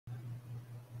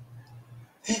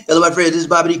Hello, my friends. This is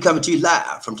BobbieD coming to you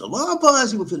live from Toulon,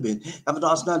 Philippines. Have an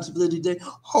awesome night today.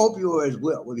 Hope you are as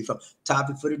well. Where we from?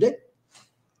 Topic for today: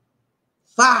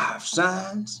 5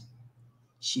 signs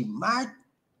she might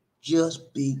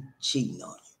just be cheating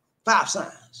on you. 5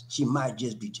 signs she might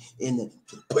just be in the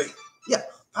yeah.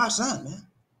 5 signs, man.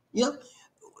 You know,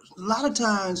 a lot of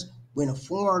times when a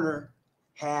foreigner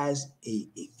has a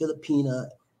Filipina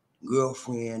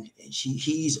girlfriend and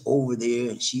he's over there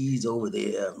and she's over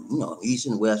there, east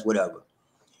and west, whatever.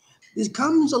 There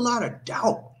comes a lot of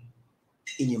doubt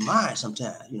in your mind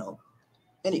sometimes.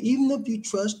 And even if you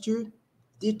trust her,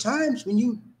 there are times when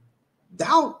you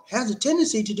doubt has a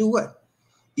tendency to do what?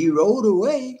 Erode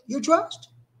away your trust.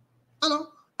 I know.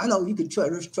 I know you can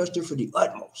trust her for the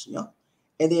utmost.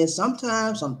 And then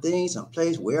sometimes some things, some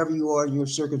place, wherever you are in your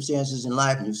circumstances in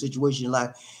life, in your situation in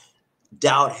life,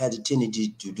 doubt has a tendency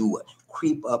to do what?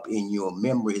 Creep up in your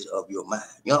memories of your mind,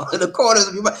 in the corners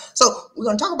of your mind. So we're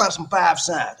going to talk about some 5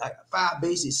 signs, like 5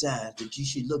 basic signs that you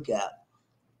should look at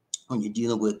when you're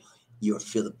dealing with your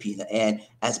Filipina, and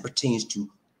as it pertains to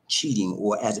cheating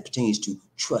or as it pertains to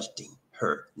trusting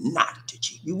her not to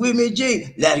cheat. You with me,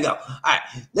 G? Let's go. All right,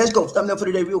 let's go. Thumbnail for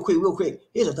the day, real quick.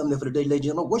 Here's a thumbnail for the day, ladies and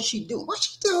gentlemen. What's she doing?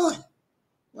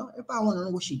 Everybody want to know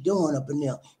what she doing up in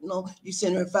there. You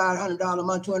send her $500 a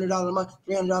month, $200 a month,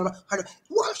 $300 a month, $100.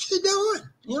 What's she doing?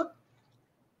 I'm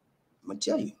gonna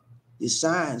tell you. There's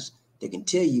signs that can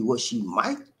tell you what she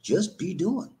might just be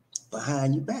doing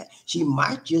behind your back. She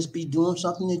might just be doing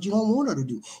something that you don't want her to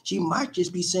do. She might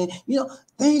just be saying,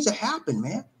 things that happen,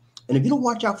 man. And if you don't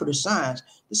watch out for the signs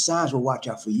will watch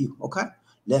out for you. Okay,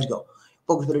 let's go.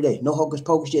 Focus for the day. No hocus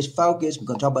pocus, just focus. We're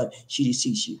gonna talk about She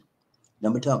Deceits You.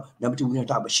 Number 2, we're going to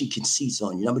talk about She Conceits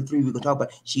on you. Number 3, we're going to talk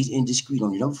about She's Indiscreet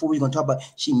on you. Number 4, we're going to talk about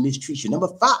She Mistreats You. Number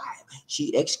 5,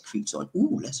 She excretes on you.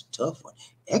 Ooh, that's a tough one.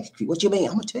 Excrete. What you mean?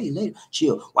 I'm going to tell you later.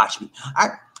 Chill. Watch me. All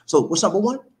right. So what's number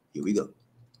 1? Here we go.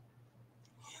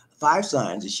 5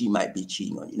 signs that she might be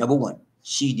cheating on you. Number 1,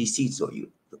 she deceits on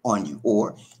you,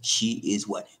 or she is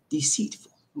what?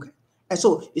 Deceitful. Okay. And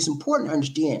so it's important to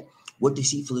understand what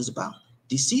deceitful is about.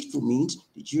 Deceitful means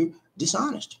that you're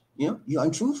dishonest. You're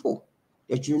untruthful.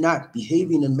 That you're not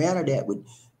behaving in a manner that would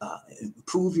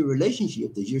improve your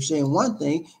relationship, that you're saying one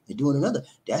thing and doing another.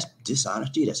 That's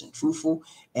dishonesty, that's untruthful.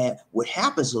 And what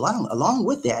happens along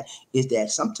with that is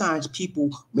that sometimes people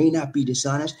may not be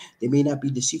dishonest, they may not be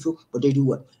deceitful, but they do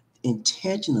what?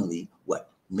 Intentionally what?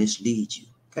 Mislead you.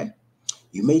 Okay?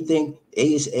 You may think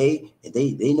A is A, and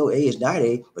they know A is not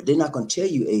A, but they're not going to tell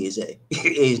you A is A.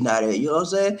 A is not A. You know what I'm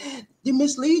saying? They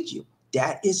mislead you.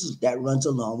 That runs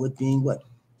along with being what?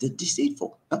 The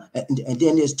deceitful. And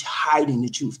then there's hiding the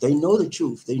truth. They know the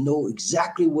truth. They know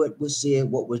exactly what was said,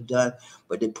 what was done,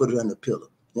 but they put it on the pillow,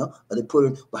 or they put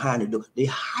it behind the door. They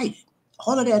hide it.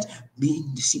 All of that's being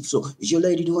deceitful. So is your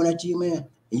lady doing that to you, man?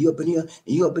 And you up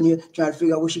in here trying to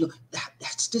figure out what she doing?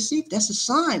 That's deceit. That's a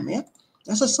sign, man.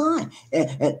 That's a sign. And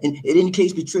it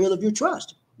indicates betrayal of your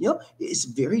trust. It's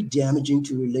very damaging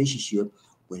to a relationship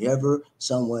whenever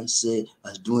someone is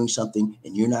doing something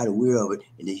and you're not aware of it,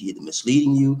 and they're either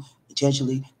misleading you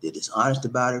intentionally, they're dishonest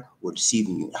about it, or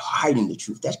deceiving you, hiding the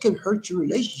truth. That can hurt your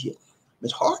relationship.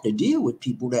 It's hard to deal with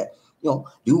people that do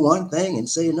one thing and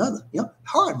say another.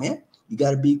 Hard, man. You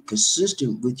got to be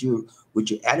consistent with your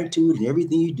attitude and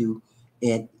everything you do,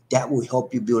 and that will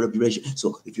help you build up your relationship.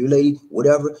 So if your lady,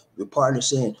 whatever, your partner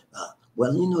saying,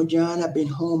 well, John, I've been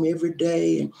home every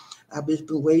day and I've just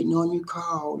been waiting on your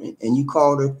call, and you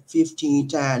called her 15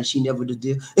 times. She never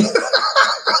did.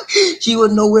 She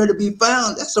was nowhere to be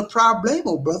found. That's a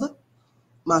problemo, brother.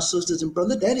 My sisters and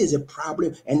brothers, that is a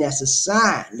problem. And that's a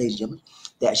sign, ladies and gentlemen,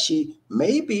 that she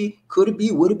maybe, could it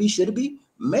be, would it be, should it be,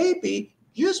 maybe,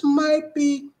 just might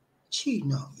be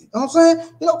cheating on you. You know what I'm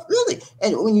saying? Really.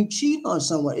 And when you cheat on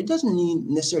someone, it doesn't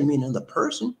necessarily mean another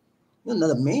person,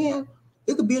 another man.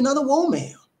 It could be another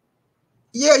woman.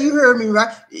 Yeah, you heard me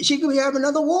right. She could have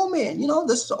another woman.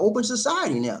 This is an open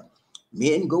society now.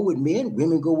 Men go with men,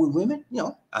 women go with women.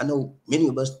 I know many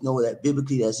of us know that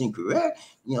biblically that's incorrect.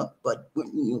 But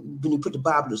when you put the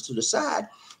Bible to the side,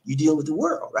 you deal with the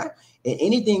world, right? And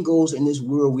anything goes in this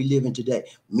world we live in today.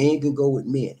 Men can go with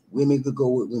men, women can go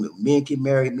with women, men can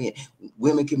marry men,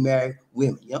 women can marry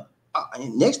women.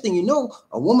 And next thing you know,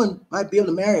 a woman might be able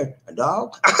to marry a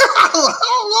dog. I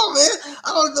don't know, man. I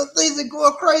don't know, things are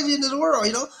going crazy in this world,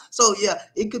 So yeah,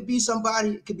 it could be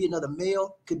somebody, it could be another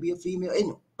male, it could be a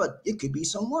female, but it could be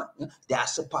someone.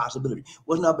 That's a possibility.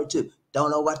 What's number 2? Don't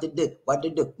know what they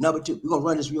do. Number 2, we're gonna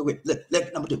run this real quick.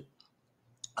 Look, number 2.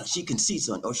 She conceits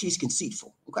on, or she's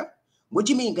conceitful. Okay. What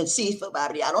you mean conceitful,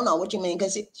 BobbieD? I don't know what you mean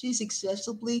conceit. She's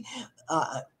excessively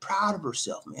proud of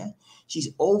herself, man. She's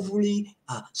overly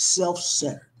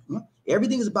self-centered.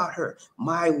 Everything is about her.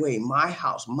 My way, my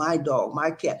house, my dog, my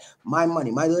cat, my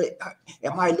money, my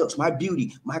looks, my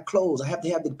beauty, my clothes. I have to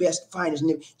have the best, finest.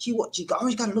 She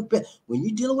always got to look better. When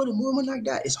you're dealing with a woman like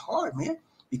that, it's hard, man,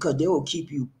 because they will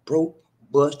keep you broke,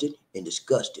 busted, and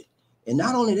disgusted. And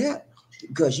not only that,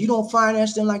 because you don't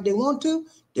finance them like they want to,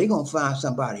 they're going to find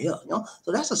somebody else,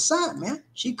 So that's a sign, man.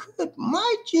 She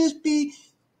might just be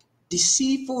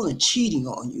deceitful and cheating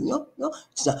on you,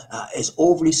 It's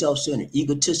overly self-centered,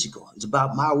 egotistical. It's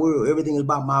about my world. Everything is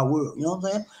about my world, you know what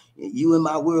I'm saying? You in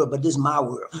my world, but this is my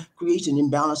world. Creates an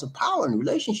imbalance of power in the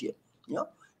relationship,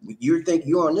 You think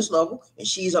you're on this level, and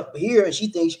she's up here, and she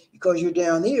thinks because you're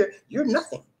down there, you're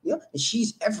nothing, and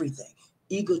she's everything.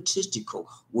 Egotistical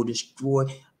will destroy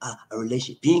a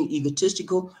relationship. Being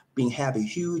egotistical, having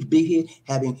huge big head,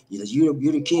 having you're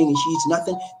the king and she's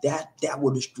nothing, that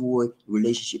will destroy the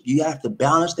relationship. You have to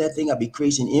balance that thing. I'll be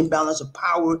creating an imbalance of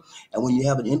power, and when you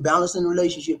have an imbalance in the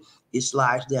relationship, it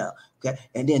slides down. Okay,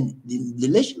 and then the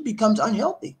relationship becomes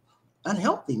unhealthy,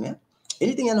 man.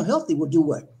 Anything unhealthy will do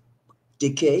what?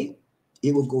 Decay.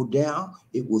 It will go down.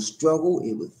 It will struggle.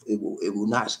 It will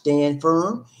not stand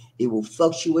firm. It will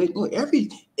fluctuate.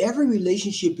 Every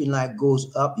relationship in life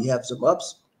goes up. You have some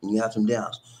ups and you have some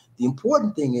downs. The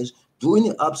important thing is during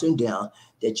the ups and downs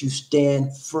that you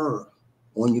stand firm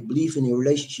on your belief in your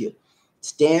relationship.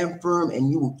 Stand firm,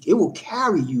 and it will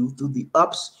carry you through the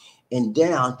ups and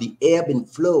downs, the ebb and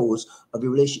flows of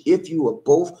your relationship. If you are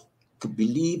both could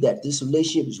believe that this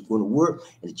relationship is going to work,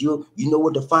 and that you know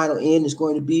what the final end is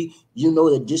going to be, you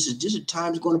know that this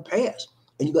time is going to pass,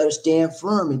 and you got to stand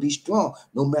firm and be strong,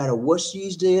 no matter what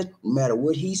she says, no matter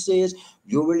what he says.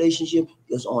 Your relationship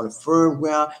is on a firm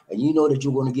ground, and you know that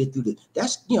you're going to get through this.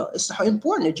 That's it's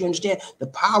important that you understand the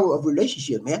power of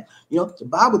relationship, man. The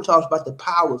Bible talks about the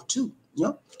power of two.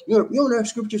 You know that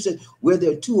scripture says, where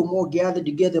there are two or more gathered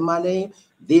together in my name,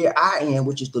 there I am,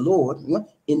 which is the Lord,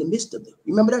 in the midst of them.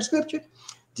 Remember that scripture?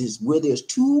 This where there's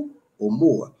two or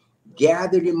more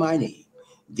gathered in my name,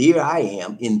 there I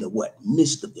am in the what?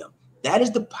 Midst of them. That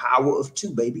is the power of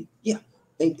two, baby. Yeah.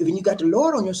 And when you got the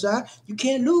Lord on your side, you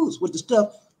can't lose with the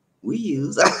stuff we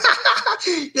use.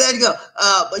 There you go.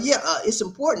 But yeah, it's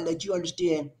important that you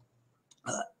understand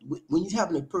when you're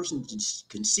having a person that's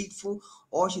conceitful,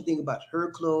 all she think about her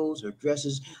clothes, her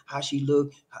dresses, how she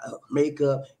look, her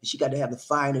makeup, and she got to have the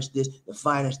finest this, the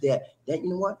finest that. That, you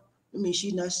know what? I mean,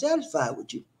 she's not satisfied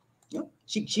with you.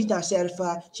 She's not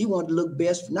satisfied. She wants to look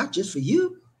best, not just for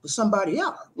you, for somebody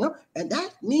else. And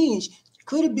that means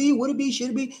could it be, would it be,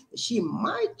 should it be? She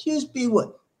might just be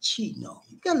what? Cheating on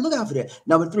you. You got to look out for that.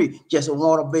 Number 3, just a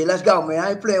water babe. Let's go, man.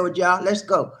 I ain't playing with y'all. Let's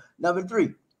go. Number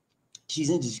 3. She's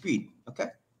indiscreet. Okay.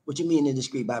 What you mean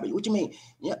indiscreet, BobbieD? What you mean?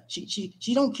 Yeah,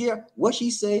 she don't care what she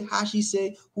say, how she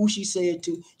say, who she say it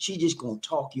to. She just gonna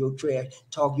talk your trash,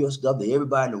 talk your stuff to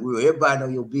everybody in the world. Everybody know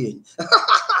your business.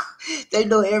 They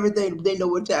know everything. They know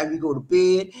what time you go to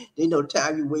bed. They know the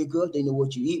time you wake up. They know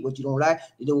what you eat, what you don't like.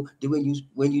 They know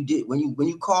when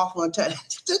you cough one time.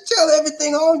 Just tell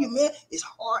everything on you, man. It's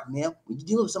hard, man. When you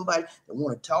deal with somebody that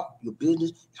want to talk your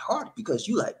business, it's hard because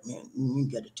you like, man, you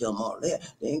got to tell them all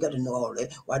that. They ain't got to know all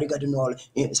that. Why they got to know all that?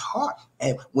 And it's hard.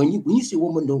 And when you see a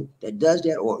woman that does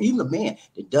that, or even a man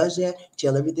that does that,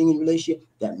 tell everything in a relationship,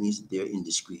 that means that they're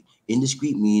indiscreet.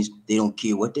 Indiscreet means they don't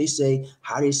care what they say,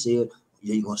 how they say it.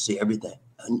 You're going to say everything.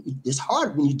 And it's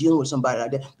hard when you're dealing with somebody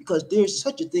like that because there's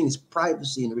such a thing as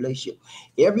privacy in a relationship.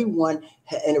 Everyone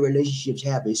in a relationship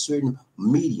have a certain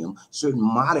medium, certain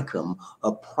modicum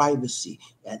of privacy.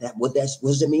 And what does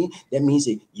that mean? That means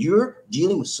that you're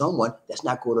dealing with someone that's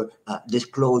not going to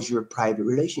disclose your private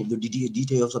relationship, the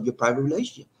details of your private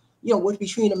relationship. What's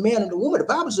between a man and a woman? The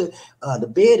Bible says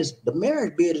the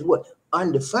marriage bed is what?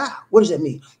 Undefiled. What does that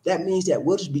mean? That means that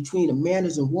what is between a man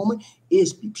and a woman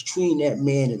is between that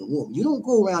man and a woman. You don't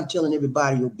go around telling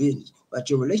everybody your business about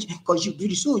your relationship because you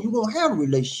pretty soon you're gonna have a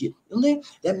relationship. You know what I mean?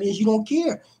 That means you don't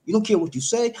care. You don't care what you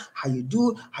say, how you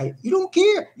do it, you don't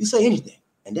care. You say anything.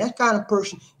 And that kind of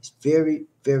person is very,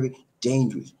 very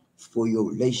dangerous for your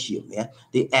relationship, man.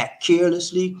 They act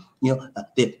carelessly, it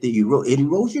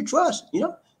erodes your trust,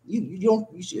 You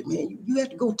said, man, you have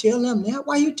to go tell them that.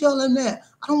 Why you tell them that?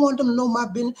 I don't want them to know my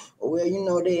business. Well,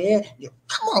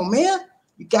 come on, man.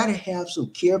 You got to have some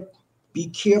care. Be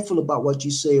careful about what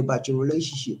you say about your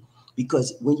relationship,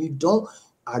 because when you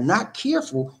are not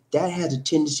careful, that has a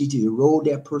tendency to erode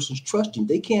that person's trust. And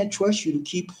they can't trust you to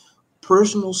keep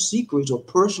personal secrets or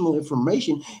personal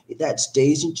information that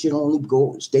stays and should only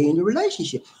stay in the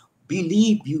relationship.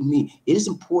 Believe you me, it is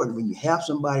important when you have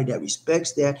somebody that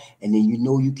respects that, and then you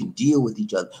know you can deal with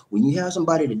each other. When you have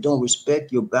somebody that don't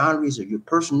respect your boundaries or your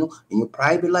personal and your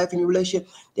private life in your relationship,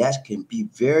 that can be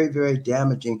very, very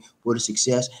damaging for the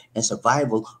success and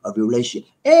survival of your relationship.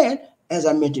 And as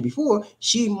I mentioned before,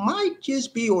 she might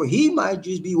just be, or he might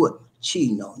just be what?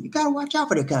 Cheating on. You gotta watch out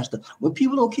for that kind of stuff. When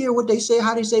people don't care what they say,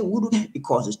 how they say, it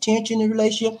causes tension in the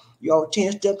relationship. You all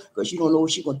tensed up because you don't know what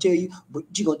she gonna tell you, but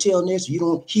she gonna tell this. He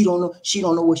don't know, she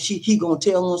don't know what he gonna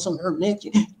tell on some her next.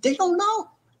 They don't know,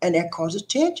 and that causes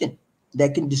tension.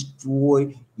 That can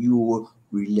destroy your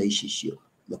relationship.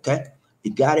 Okay,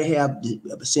 you gotta have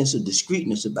a sense of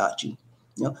discreetness about you.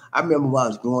 You know, I remember when I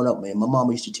was growing up, man. My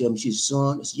mama used to tell me, she's a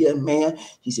son. I said, yeah, man.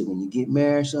 She said, when you get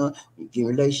married, son, when you get in a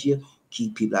relationship,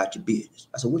 keep people out your business.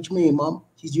 I said, what you mean, mama?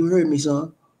 She said, you heard me,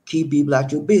 son. Keep people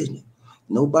out your business.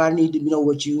 Nobody need to know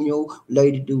what you and your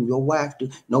lady do, your wife do.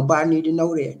 Nobody need to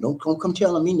know that. Don't come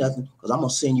telling me nothing, because I'm going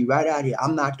to send you right out here.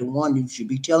 I'm not the one you should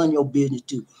be telling your business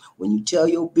to. When you tell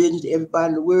your business to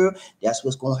everybody in the world, that's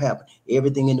what's going to happen.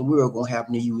 Everything in the world going to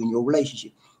happen to you in your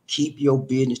relationship. Keep your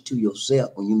business to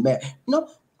yourself when you marry. You know,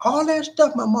 all that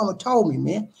stuff my mama told me,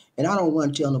 man. And I don't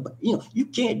want to tell nobody. You know, you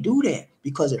can't do that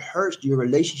because it hurts your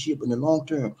relationship in the long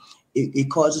term. It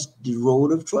causes the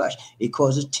road of trust. It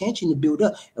causes tension to build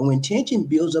up. And when tension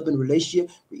builds up in a relationship,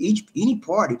 for any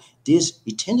party, there's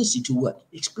a tendency to what?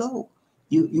 Explode.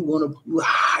 You want to,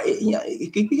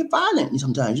 it can be violent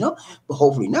sometimes, but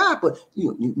hopefully not. But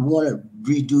you want to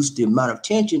reduce the amount of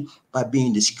tension by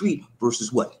being discreet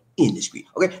versus what? Indiscreet.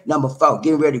 Okay, number 4,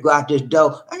 getting ready to go out this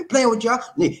door. I ain't playing with y'all.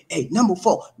 Hey, number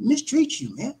 4, mistreats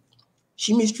you, man.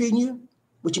 She mistreating you?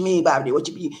 What you mean by that? What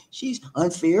you mean? She's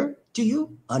unfair to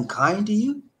you, unkind to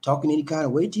you, talking any kind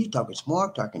of way to you, talking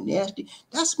smart, talking nasty.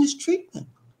 That's mistreatment.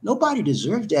 Nobody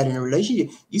deserves that in a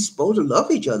relationship. You're supposed to love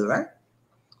each other, right?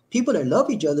 People that love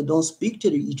each other don't speak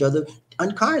to each other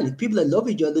unkindly. People that love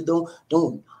each other don't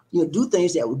do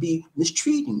things that would be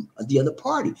mistreating the other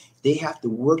party. They have to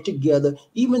work together,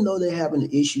 even though they're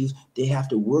having issues. They have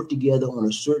to work together on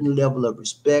a certain level of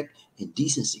respect and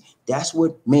decency. That's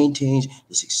what maintains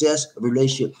the success of a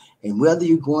relationship. And whether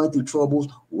you're going through troubles,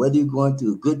 whether you're going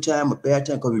through a good time or bad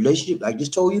time, because relationship, like I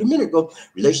just told you a minute ago,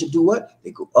 relationships do what?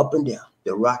 They go up and down.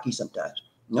 They're rocky sometimes,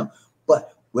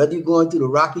 But whether you're going through the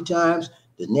rocky times,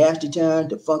 the nasty time,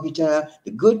 the funky time,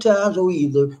 the good times, or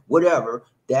either, whatever,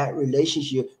 that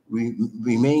relationship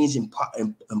remains in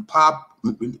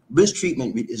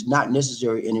mistreatment is not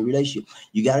necessary in a relationship.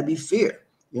 You got to be fair.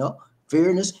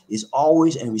 Fairness is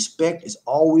always, and respect is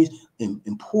always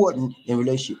important in a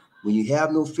relationship. When you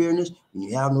have no fairness, when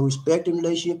you have no respect in a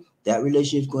relationship, that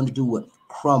relationship is going to do what?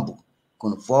 Crumble.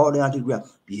 Going to fall down to the ground.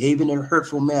 Behaving in a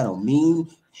hurtful manner, mean,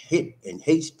 hate,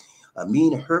 a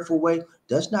mean and hurtful way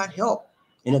does not help.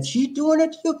 And if she's doing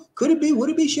it to you, could it be, would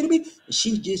it be, should it be?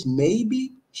 She just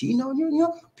maybe cheating on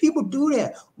you. People do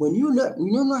that. When you're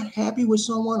not happy with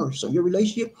someone or your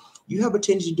relationship, you have a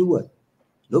tendency to do what?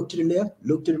 Look to the left,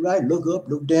 look to the right, look up,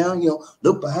 look down,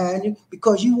 look behind you,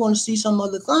 because you want to see some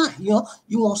other thing. You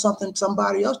want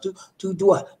somebody else to do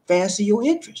what? Fancy your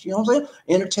interest, you know what I'm saying?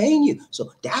 Entertain you.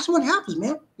 So that's what happens,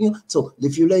 man. So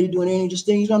if your lady doing any of these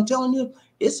things I'm telling you,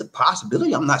 it's a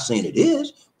possibility. I'm not saying it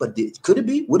is, but could it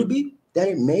be? Would it be that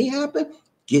it may happen?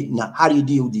 How do you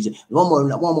deal with these? One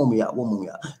more,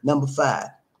 y'all. Number 5,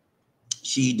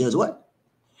 she does what?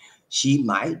 She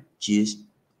might just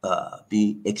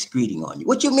be excreting on you.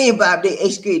 What you mean by that?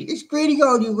 Excreting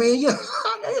on you,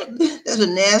 man? That's a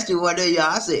nasty one there, y'all.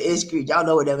 I said excrete. Y'all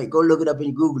know what that means. Go look it up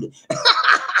and Google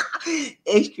it.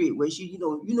 Excrete. When she, you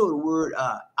know the word.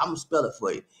 I'm gonna spell it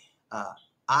for you.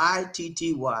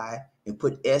 ITTY and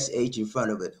put SH in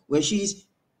front of it. When she's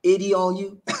itty on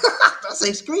you, that's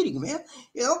excreting, man.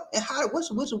 And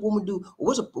what's a woman do?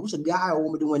 Or what's a guy or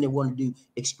woman do when they want to do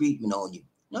excretement on you?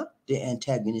 No, they're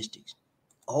antagonistic.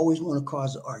 Always want to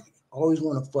cause an argument. Always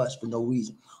want to fuss for no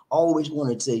reason. Always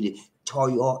want to say that, call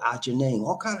you all out your name.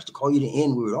 All kinds of stuff, call you the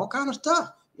N-word. All kind of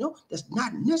stuff. That's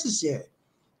not necessary.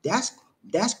 That's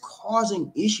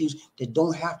causing issues that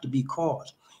don't have to be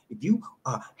caused. If you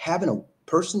are having a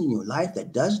person in your life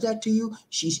that does that to you,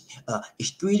 she's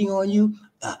excreting on you,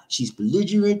 she's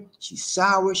belligerent, she's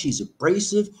sour, she's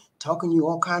abrasive, talking to you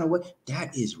all kind of way,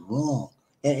 that is wrong.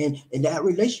 And that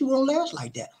relationship won't last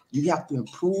like that. You have to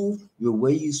improve your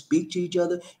way you speak to each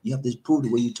other. You have to improve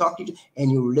the way you talk to each other, and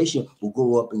your relationship will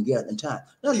go up and get in time.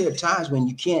 Now, there are times when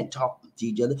you can't talk to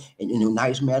each other in a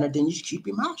nice manner, then you just keep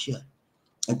your mouth shut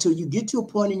until you get to a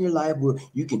point in your life where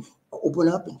you can open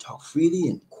up and talk freely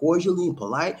and cordially and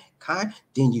polite, kind,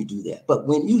 then you do that. But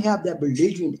when you have that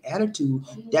belligerent attitude,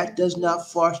 that does not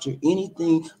foster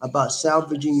anything about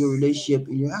salvaging your relationship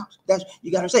in your house. That's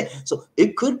you gotta say. So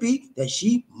it could be that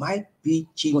she might be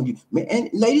cheating on you. And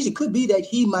ladies, it could be that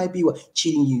he might be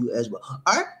cheating you as well.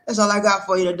 All right, that's all I got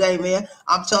for you today, man.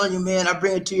 I'm telling you, man, I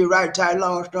bring it to you right, tight,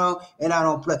 long, and strong, and I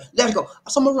don't play. Let's go.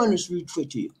 So I'm gonna run this real quick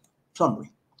to you.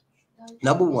 Summary.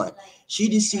 Number one, she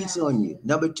deceits on you.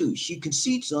 Number two, she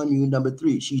conceits on you. Number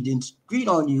three, she indiscreet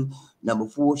on you. Number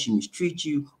four, she mistreats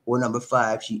you. Or number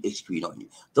five, she excrete on you.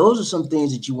 Those are some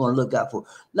things that you want to look out for.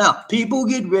 Now, people,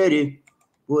 get ready.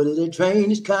 For the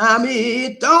train is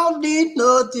coming. Don't need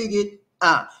no ticket.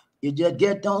 You just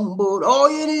get on board. All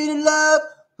you need is love.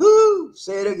 Woo!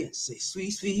 Say it again. Say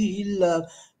sweet, sweet love.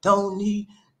 Don't need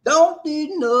no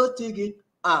ticket.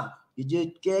 You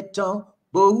just get on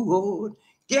board.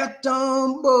 Get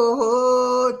on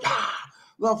board.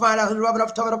 We're going to find out who's rubbing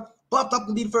up, talking up, bumped up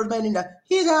and be the first man in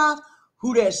his house.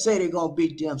 Who that say they're going to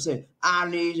beat them? Say, I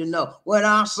need to know. When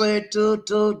I say toot,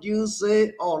 toot, you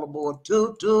say all aboard.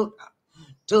 Toot, toot,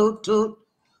 toot, toot.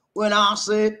 When I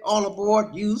say all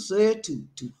aboard, you say toot,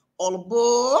 toot. All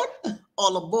aboard,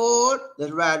 all aboard.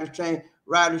 Let's ride the train.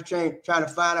 Ride the train, trying to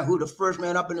find out who the first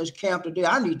man up in this camp today.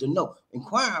 I need to know.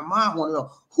 Inquiring mind want to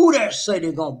know who that say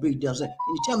they're going to beat them. Say, can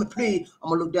you tell me, please? I'm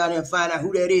going to look down there and find out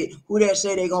who that is. Who that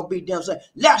say they're going to beat them. Say,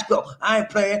 let's go. I ain't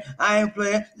playing.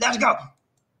 Let's go.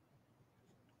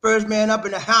 First man up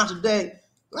in the house today.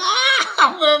 Hey,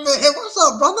 what's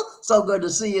up, brother? So good to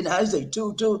see you. Now you say,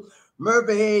 toot, toot.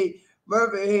 Murphy,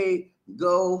 hey.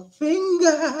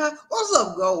 Goldfinger. What's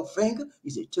up, Goldfinger? He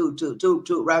said, toot, toot, toot,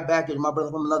 toot, right back to my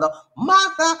brother from another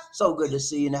mother. So good to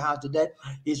see you in the house today.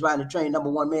 He's riding the train, number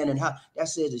one man in the house. That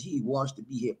says that he wants to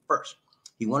be here first.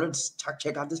 He wanted to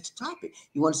check out this topic.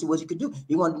 He wanted to see what he could do.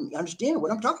 He wanted to understand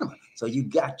what I'm talking about. So you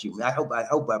got you. I hope I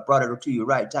brought it to you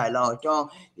right, tight, long, strong,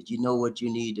 that you know what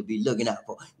you need to be looking out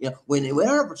for. You know,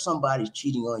 whenever somebody's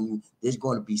cheating on you, there's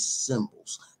going to be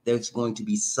symbols. There's going to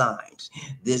be signs.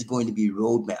 There's going to be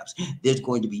roadmaps. There's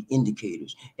going to be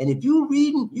indicators. And if you're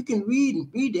reading, you can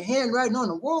read the handwriting on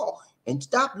the wall and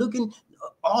stop looking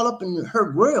all up in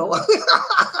her grill.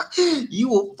 You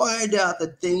will find out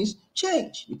that things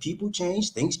change. People change,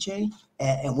 things change.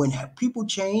 And when people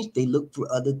change, they look for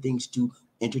other things to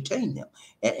entertain them.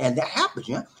 And that happens,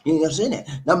 yeah? You understand that?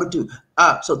 Number two.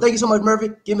 So thank you so much, Murphy.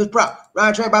 Give me a prop.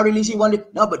 Ryan Train, Bobby Lee, one day.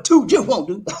 Number two, just won't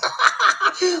do.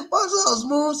 What's up,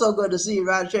 Smooth? So good to see you.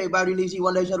 Ryan Train, Bobby Lee,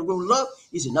 one day, shut room love.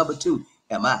 He said, number two.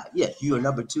 Am I? Yes, you are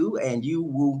number two, and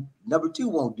number two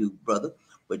won't do, brother,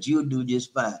 but you'll do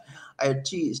just fine. I heard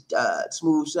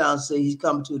Smooth Sound say he's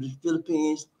coming to the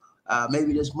Philippines.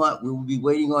 Maybe this month. We will be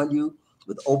waiting on you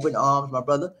with open arms, my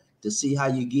brother, to see how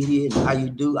you get here and how you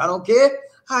do. I don't care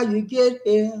how you get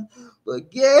here, but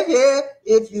get here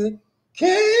if you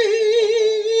can.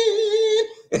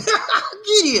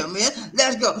 Get here, man.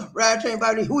 Let's go. Ryan Train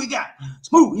Bobby, who we got?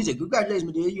 Smooth. He said, congratulations,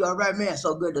 my dear. You all right, man?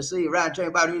 So good to see you. Ryan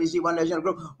Train Bobby, see one nation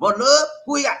group. More love.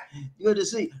 Who we got? Good to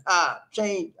see.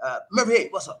 Train Murphy, hey,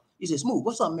 what's up? He said, Smooth,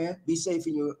 what's up, man? Be safe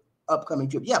in your upcoming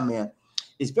trip. Yeah, man.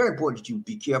 It's very important that you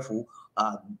be careful.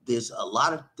 There's a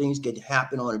lot of things get to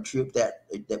happen on a trip that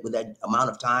with that amount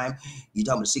of time, you're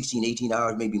talking about 16, 18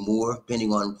 hours, maybe more,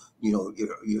 depending on,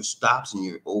 your stops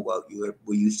and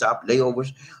where you stop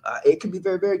layovers. It can be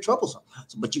very, very troublesome.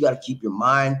 But you got to keep your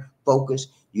mind focused.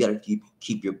 You got to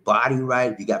keep your body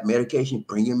right. If you got medication,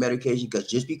 bring your medication, because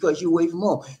just because you're away from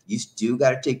home, you still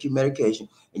got to take your medication,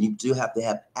 and you still have to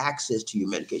have access to your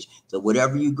medication. So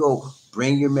whatever you go,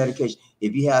 bring your medication.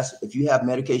 If you have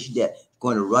medication that's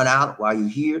going to run out while you're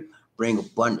here, bring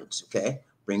abundance, okay?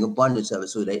 Bring abundance of it,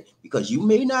 so that, because you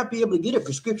may not be able to get a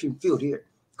prescription filled here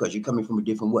because you're coming from a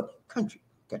different country,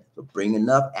 okay? So bring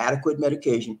enough adequate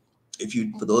medication.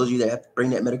 For those of you that have to bring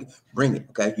that medication, bring it,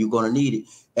 okay? You're going to need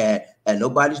it. And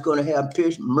nobody's going to have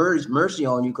mercy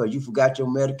on you because you forgot your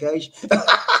medication.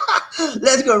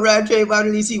 Let's go, Ryan Trade Body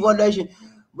DC One Nation.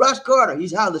 Russ Carter,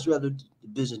 he's how this relevant to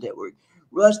Business Network.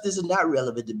 Russ, this is not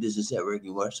relevant to Business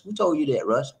Networking, Russ. Who told you that,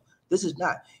 Russ? This is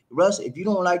not. Russ, if you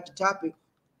don't like the topic,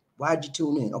 why'd you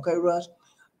tune in? Okay, Russ?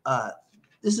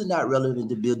 This is not relevant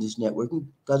to Business Networking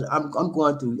because I'm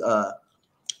going through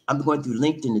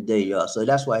LinkedIn today, y'all. So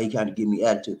that's why he kind of give me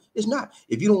attitude. It's not.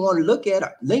 If you don't want to look at it,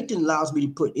 LinkedIn allows me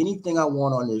to put anything I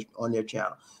want on their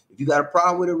channel. If you got a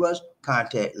problem with it, Russ,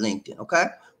 contact LinkedIn, okay?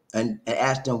 And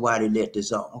ask them why they let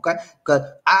this on, okay? Because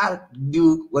I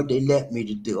do what they let me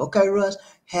to do. Okay, Russ?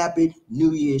 Happy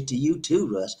New Year's to you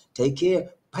too, Russ. Take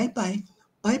care. Bye-bye.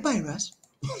 Bye-bye, Russ.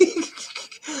 All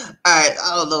right,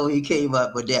 I don't know who he came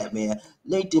up with that, man.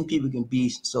 LinkedIn people can be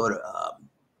sort of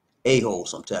a-hole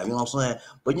sometimes, you know what I'm saying?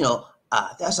 But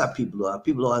that's how people are.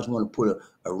 People always want to put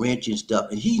a wrench and stuff.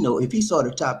 And he know if he saw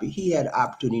the topic, he had the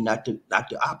opportunity not to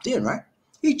opt in, right?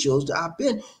 He chose to opt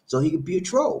in so he could be a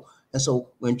troll. And so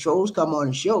when trolls come on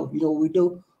the show, you know what we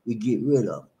do? We get rid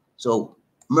of them. So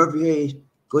Murphy Hayes,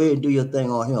 go ahead and do your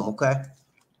thing on him, okay?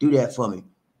 Do that for me.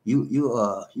 You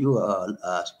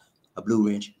a blue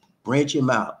wrench. Branch him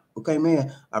out. Okay,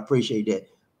 man. I appreciate that.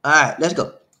 All right, let's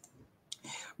go.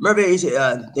 Murphy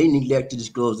said they neglect to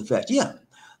disclose the facts. Yeah,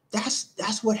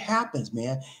 that's what happens,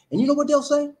 man. And you know what they'll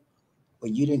say?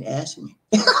 Well, you didn't ask me.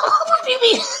 What do you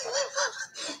mean?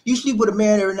 You sleep with a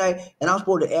man every night, and I'm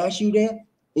supposed to ask you that?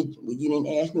 Well, you didn't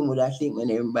ask me what I think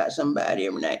when about somebody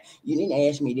every night. You didn't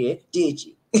ask me that, did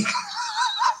you?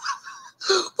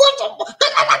 What the?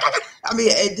 I mean,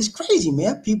 it's crazy,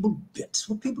 man. That's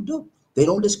what people do. They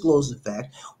don't disclose the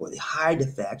fact, or they hide the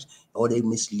facts, or they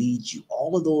mislead you.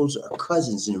 All of those are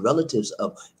cousins and relatives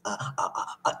of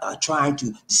trying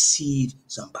to deceive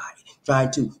somebody,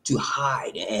 trying to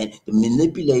hide and to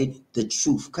manipulate the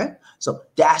truth. Okay, so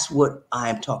that's what I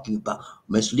am talking about: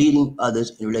 misleading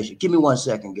others in relation. Give me 1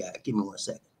 second, guys. Give me 1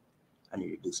 second. I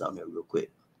need to do something here real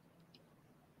quick.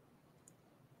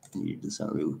 Real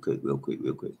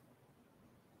quick.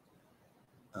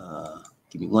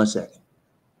 Give me 1 second.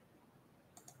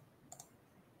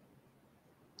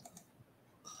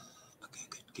 Okay,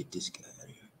 get this guy out of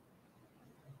here.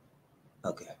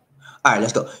 Okay. All right,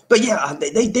 let's go. But yeah,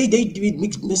 they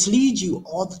mislead you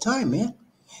all the time, man,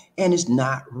 and it's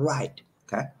not right.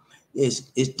 Okay,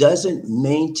 it doesn't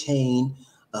maintain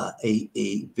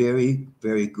a very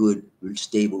very good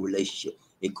stable relationship.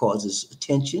 It causes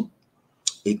tension.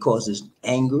 It causes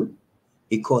anger.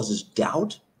 It causes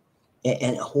doubt.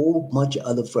 And a whole bunch of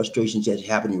other frustrations that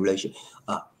happen in a relationship.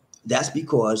 That's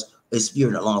because if you're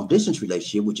in a long distance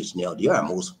relationship, which is an LDR,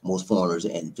 most foreigners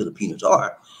and Filipinos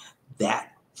are,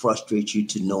 that frustrates you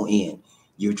to no end.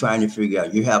 You're trying to figure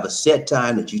out, you have a set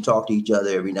time that you talk to each other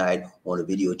every night on a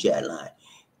video chat line.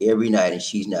 Every night, and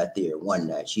she's not there one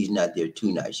night. She's not there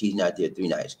 2 nights. She's not there 3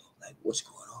 nights. Like, what's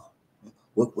going on?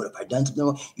 What have I done something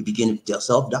wrong? You begin to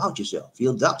self-doubt yourself,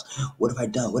 feel doubts. What have I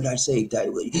done? What did I say?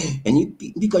 And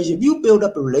because if you build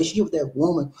up a relationship with that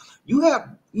woman,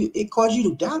 it causes you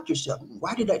to doubt yourself.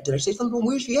 Why did I say something wrong?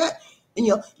 Where's she at? And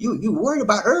you worried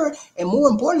about her, and more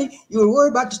importantly, you were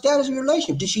worried about the status of your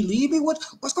relationship. Did she leave me?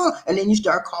 What's going on? And then you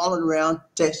start calling around,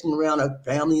 texting around her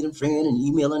family and friend, and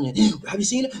emailing. And have you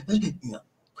seen it?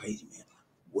 Crazy, man.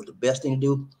 What the best thing to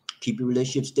do? Keep your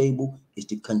relationship stable is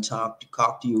to talk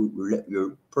to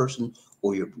your person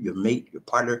or your mate, your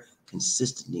partner,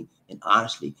 consistently and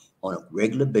honestly on a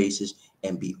regular basis,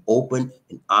 and be open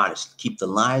and honest. Keep the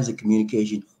lines of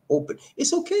communication open.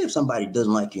 It's okay if somebody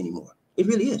doesn't like you anymore. It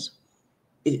really is.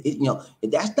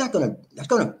 That's not gonna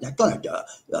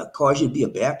cause you to be a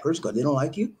bad person because they don't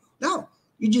like you. No,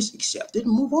 you just accept it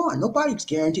and move on. Nobody's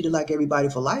guaranteed to like everybody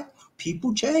for life.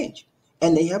 People change,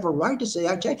 and they have a right to say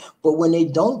I change. But when they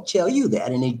don't tell you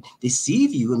that and they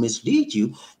deceive you and mislead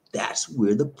you, that's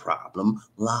where the problem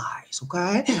lies.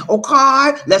 Okay,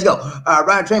 let's go.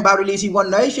 Ryan Train about release. He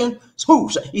One Nation.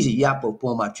 Smooth. He said, "Yeah, I'll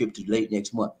postpone my trip to late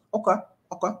next month." Okay.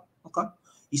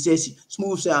 He says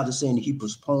Smooth sounds the same. He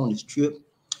postponed his trip.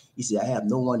 He said, I have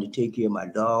no one to take care of my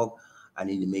dog. I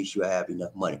need to make sure I have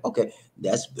enough money. Okay,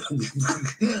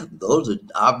 those are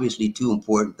obviously two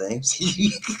important things.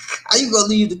 How you gonna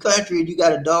leave the country and you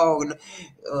got a dog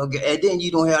and then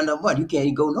you don't have enough money? You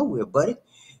can't go nowhere, buddy.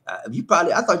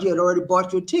 I thought you had already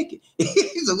bought your ticket.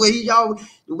 The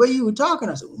way you were talking,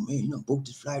 I said, "Oh man, booked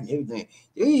the flight and everything."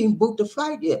 They ain't even booked the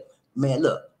flight yet, man.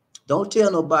 Look, don't tell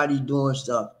nobody doing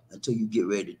stuff until you get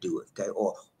ready to do it, okay?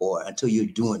 Or until you're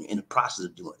doing it, in the process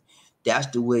of doing it. That's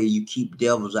the way you keep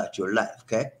devils out your life,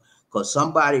 okay? Because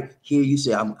somebody hear you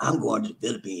say, I'm going to the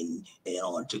Philippines and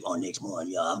on next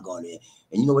month, I'm going there.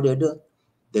 And you know what they'll do?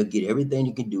 They'll get everything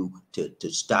you can do to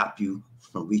stop you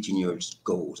from reaching your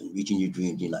goals and reaching your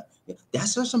dreams in life. Yeah,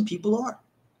 that's how some people are.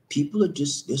 People are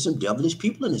there's some devilish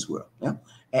people in this world. Yeah.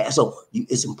 And so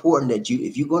it's important that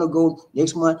if you're going to go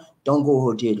next month, don't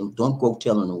go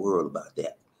telling the world about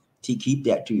that. Keep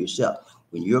that to yourself.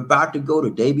 When you're about to go the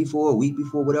day before, a week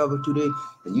before, whatever, 2 days,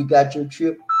 and you got your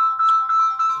trip,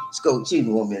 let's go. Excuse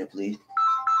me 1 minute, please.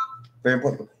 Very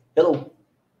important. Hello.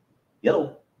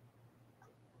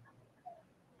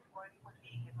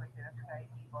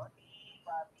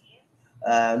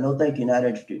 No, thank you. Not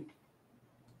interested.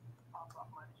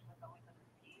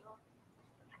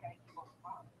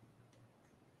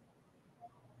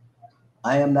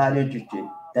 I am not interested.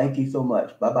 Thank you so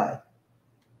much. Bye bye.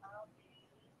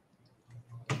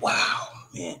 Wow,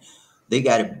 man. They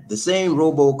got the same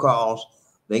robocalls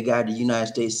They got the United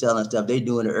States selling stuff. They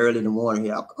doing it early in the morning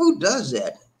here. Who does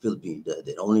that? Philippines does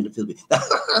that. Only the Philippines.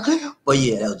 But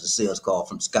yeah, that was a sales call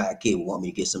from Sky Cable. Want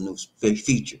me to get some new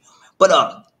feature.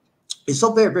 But it's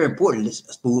so very, very important, this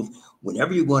Spoof,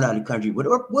 whenever you're going out of the country,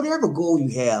 whatever goal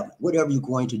you have, whatever you're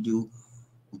going to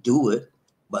do it,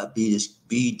 but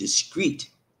be discreet.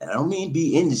 And I don't mean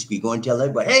be indiscreet, go and tell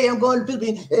everybody, hey, I'm going to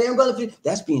Philippines, hey, I'm going to Philippines.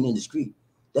 That's being indiscreet.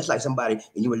 That's like somebody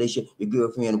in your relationship, your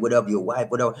girlfriend, whatever, your wife,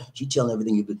 whatever, she telling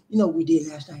everything you do. You know what we did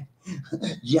last night?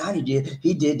 Johnny did.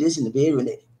 He did this in the bedroom.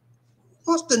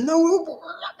 Wants to know.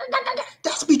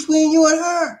 That's between you and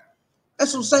her.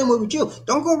 That's the same way with you.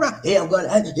 Don't go around. Hey, I'm going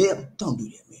to. Yeah, don't do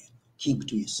that, man. Keep it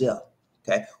to yourself.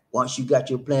 Okay. Once you got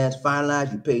your plans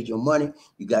finalized, you paid your money,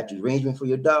 you got your arrangement for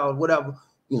your dog, whatever,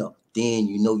 then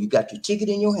you got your ticket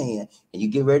in your hand and you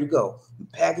get ready to go. You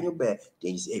pack in your bag.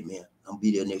 Then you say, hey, man, I'm gonna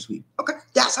be there next week. Okay,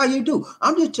 that's how you do.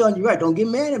 I'm just telling you right. Don't get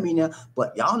mad at me now.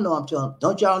 But y'all know I'm telling.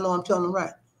 Don't y'all know I'm telling them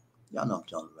right? Y'all know I'm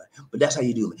telling them right. But that's how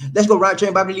you do, man. Let's go right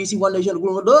train. BobbieD, one nation,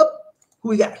 growing up. Who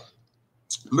we got?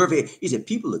 Murphy. He said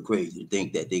people are crazy to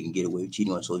think that they can get away with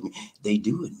cheating on social media. They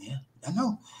do it, man. I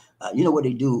know. You know what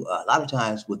they do? A lot of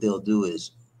times, what they'll do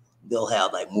is they'll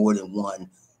have like more than one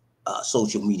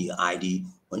social media ID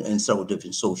and several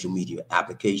different social media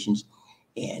applications.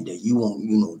 And you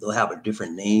won't, they'll have a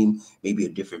different name, maybe a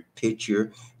different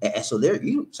picture. And so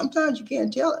sometimes you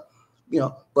can't tell it,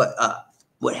 but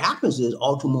what happens is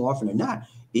all too more often than not,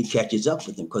 it catches up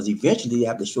with them because eventually they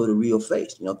have to show the real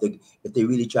face. If they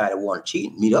really try to want to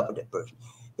cheat, meet up with that person.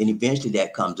 And eventually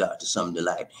that comes out to some of the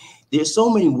light. There's so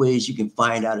many ways you can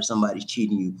find out if somebody's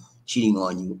cheating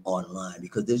on you online,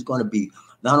 because there's going to be,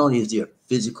 not only is there a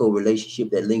physical relationship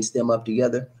that links them up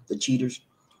together, the cheaters,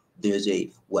 there's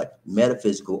a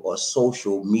metaphysical or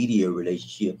social media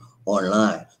relationship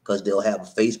online, because they'll have a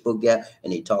Facebook gap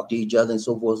and they talk to each other and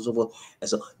so forth and so forth. And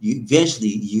so eventually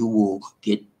you will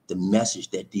get the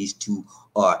message that these two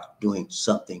are doing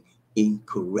something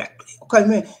incorrectly. Okay,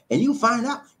 man. And you find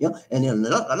out, and then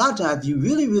a lot of times, if you're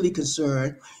really, really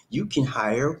concerned, you can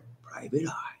hire private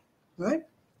eye, right?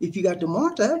 If you got the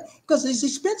monitor, because it's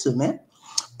expensive, man.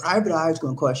 Private eye is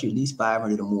going to cost you at least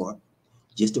 $500 or more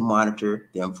just to monitor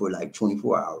them for like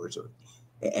 24 hours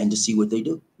and to see what they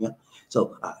do.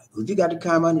 So if you got the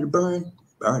kind of money to burn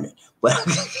it. But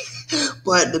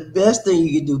but the best thing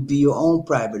you can do, be your own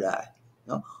private eye.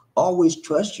 Always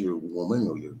trust your woman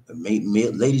or your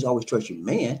ladies. Always trust your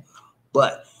man,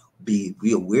 but be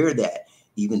aware that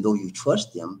even though you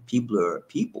trust them, people are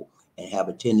people and have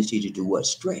a tendency to do what's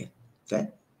stray. Okay.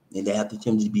 And they have the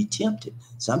tendency to be tempted.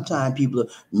 Sometimes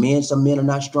some men are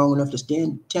not strong enough to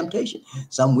stand temptation.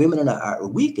 Some women are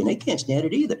weak and they can't stand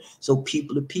it either. So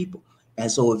people are people.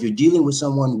 And so if you're dealing with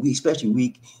someone weak, especially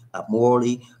weak,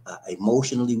 morally,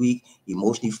 emotionally weak,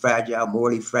 emotionally fragile,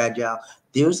 morally fragile,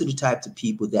 those are the types of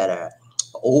people that are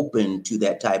open to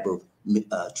that type of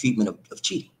treatment of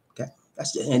cheating. Okay.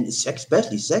 And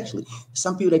especially sexually.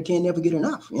 Some people that can't never get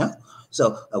enough,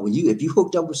 So if you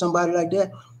hooked up with somebody like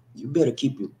that, you better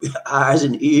keep your eyes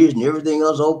and ears and everything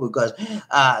else open, because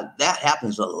that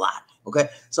happens a lot. Okay.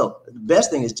 So the best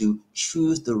thing is to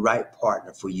choose the right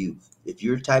partner for you. If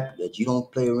you're the type that you don't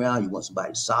play around, you want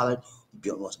somebody solid,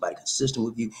 you want somebody consistent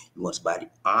with you, you want somebody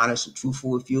honest and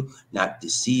truthful with you, not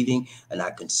deceiving and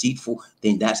not deceitful,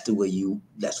 then that's who you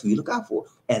look out for.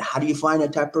 And how do you find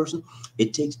that type of person?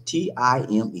 It takes time,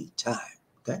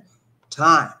 okay?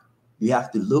 Time. You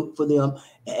have to look for them,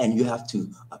 and you have to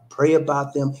pray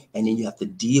about them, and then you have to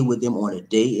deal with them on a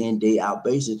day in, day out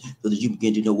basis, so that you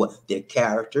begin to know what their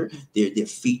character, their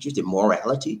features, their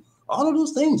morality. All of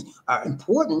those things are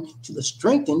important to the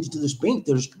strength and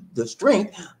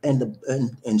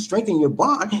strengthen your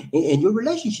bond in your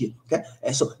relationship. Okay,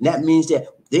 and so that means that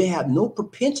they have no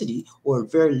propensity, or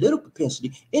very little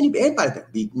propensity. Anybody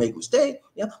can make a mistake,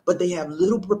 but they have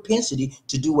little propensity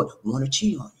to do what? Want to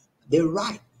cheat on you. They're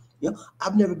right.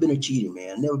 I've never been a cheater,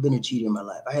 man. I've never been a cheater in my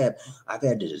life. I've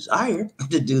had the desire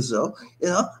to do so.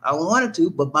 I wanted to,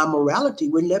 but my morality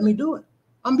wouldn't let me do it.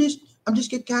 I'm just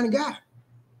that kind of guy.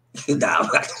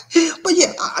 But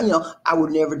yeah, I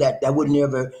would never I would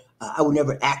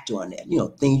never act on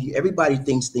that. Everybody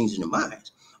thinks things in their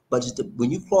minds, but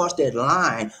when you cross that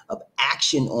line of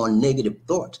action on negative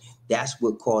thoughts, that's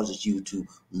what causes you to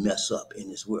mess up in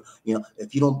this world.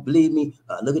 If you don't believe me,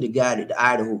 look at the guy, the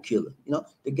Idaho killer.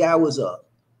 The guy was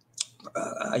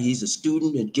he's a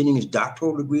student and getting his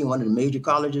doctoral degree in one of the major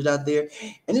colleges out there,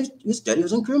 and his study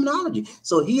was in criminology.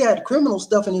 So he had criminal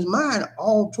stuff in his mind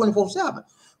all 24/7.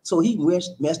 So he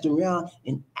messed around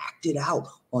and acted out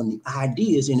on the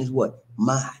ideas in his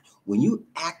mind. When you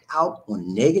act out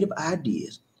on negative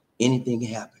ideas, anything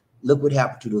can happen. Look what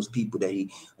happened to those people that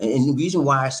and the reason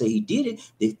why I say he did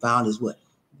it, they found his what?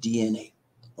 DNA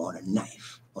on a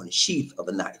knife, on the sheath of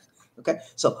a knife. Okay,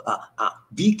 so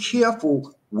be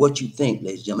careful what you think,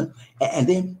 ladies and gentlemen, and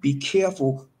then be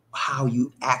careful how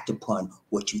you act upon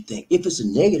what you think. If it's a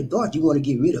negative thought, you want to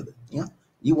get rid of it. Yeah,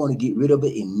 you want to get rid of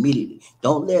it immediately.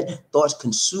 Don't let thoughts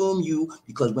consume you,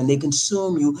 because when they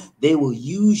consume you, they will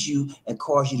use you and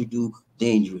cause you to do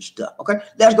dangerous stuff. Okay,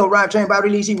 let's go. Ryan Train,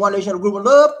 BobbieD, DC, One Nation, a group of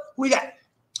love. We got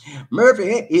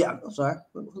Murphy. Yeah, I'm sorry.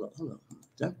 Hold on.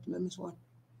 Did I miss one?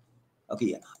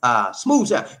 Okay, yeah. Smooth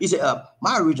sound. He said,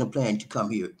 my original plan to come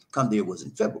there was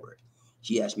in February.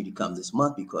 She asked me to come this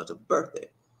month because of birthday.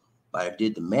 But I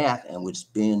did the math and would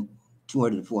spend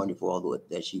 200 to 400 for all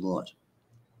that she wants.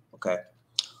 Okay.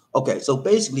 Okay. So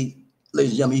basically,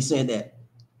 ladies and gentlemen, he's saying that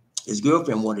his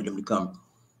girlfriend wanted him to come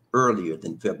earlier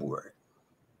than February.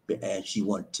 And she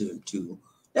wanted to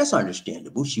that's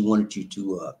understandable. She wanted you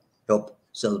to help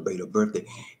celebrate her birthday.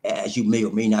 As you may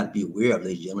or may not be aware of,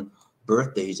 ladies and gentlemen,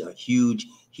 birthdays are huge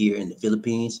here in the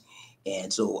Philippines.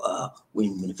 And so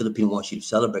when the Filipino wants you to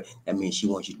celebrate, that means she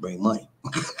wants you to bring money.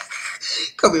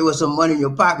 Come here with some money in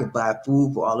your pocket, buy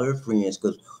food for all her friends.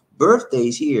 Because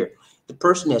birthdays here, the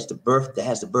person that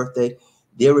has the birthday,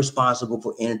 they're responsible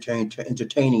for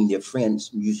entertaining their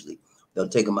friends. Usually, they'll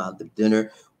take them out to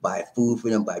dinner, buy food for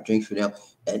them, buy drinks for them.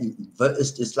 And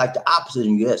it's like the opposite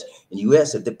in the U.S. In the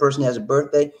U.S., if the person has a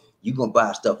birthday, you're going to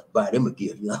buy stuff, buy them a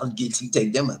gift,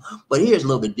 take them out. But here's a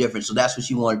little bit different. So that's what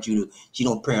she wanted you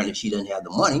to. Apparently she doesn't have the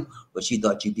money, but she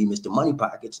thought you'd be Mr. Money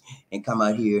Pockets and come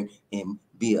out here and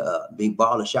be a big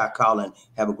baller, shot caller, and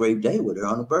have a great day with her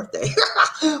on her birthday.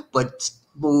 But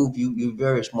Smooth, you're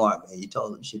very smart, man. You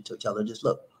should tell her, just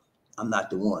look, I'm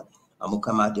not the one. I'm going to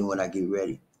come out there when I get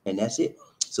ready. And that's it.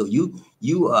 So you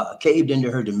caved into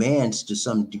her demands to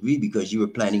some degree because you were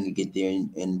planning to get there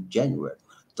in January.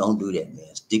 Don't do that,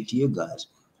 man. Stick to your guns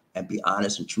and be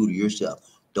honest and true to yourself.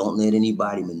 Don't let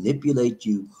anybody manipulate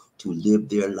you to live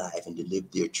their life and to live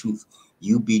their truth.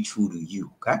 You be true to you,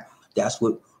 okay? That's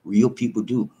what real people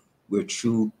do. We're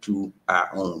true to our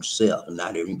own self and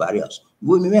not everybody else. You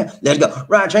with me, man? Let's go.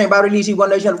 Ryan Train, BobbieD, DC, One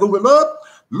Nation, group of love.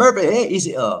 Murphy, hey,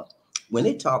 easy. When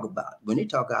they talk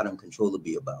out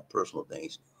uncontrollably about personal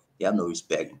things, they have no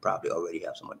respect and probably already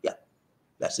have someone. Yeah,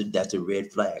 that's a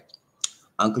red flag.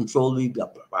 Uncontrollably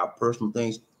about personal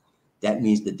things, that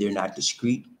means that they're not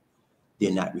discreet,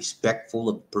 they're not respectful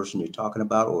of the person they're talking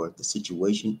about or the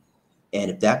situation. And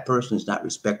if that person is not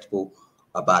respectful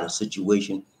about a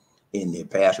situation in their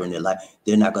past or in their life,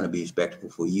 they're not going to be respectful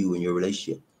for you and your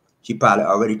relationship. She probably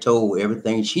already told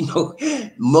everything she knows.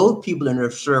 Most people in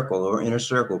her circle or inner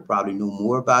circle probably know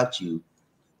more about you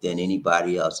than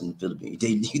anybody else in the Philippines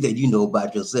that you know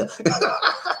about yourself.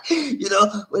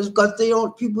 It's because they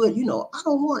don't people. I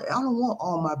don't want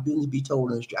all my business to be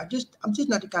told on the street. I'm just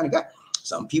not the kind of guy.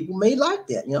 Some people may like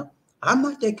that. I'm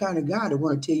not that kind of guy that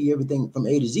want to tell you everything from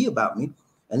A to Z about me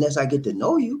unless I get to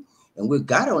know you and we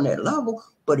got on that level.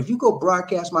 But if you go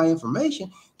broadcast my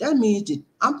information, that means that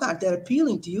I'm not that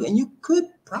appealing to you, and you could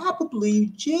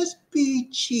probably just be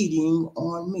cheating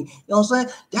on me. You know what I'm saying?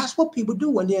 That's what people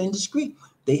do when they're indiscreet.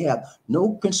 They have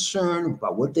no concern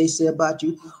about what they say about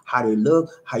you, how they look,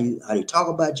 how they talk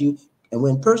about you. And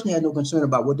when a person has no concern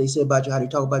about what they say about you, how they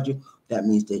talk about you, that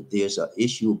means that there's an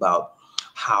issue about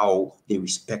how they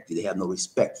respect you. They have no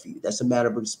respect for you. That's a matter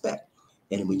of respect.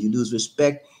 And when you lose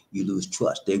respect, you lose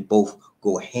trust. They both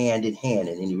go hand in hand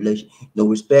in any relationship. No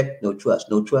respect, no trust.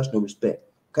 No trust, no respect.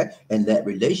 Okay? And that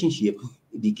relationship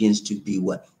begins to be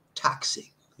what?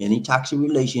 Toxic. Any toxic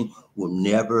relation will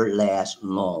never last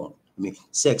long. I mean,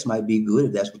 sex might be good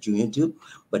if that's what you're into,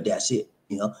 but that's it.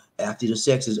 After the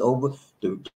sex is over,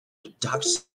 the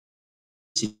toxicity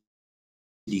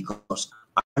comes.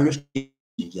 I understand,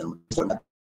 gentlemen.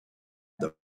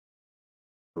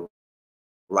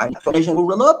 Right now, we'll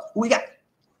run up. We got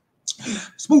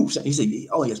Smooth. He said,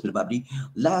 "Oh yes, Mr. BobbieD.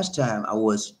 Last time I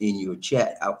was in your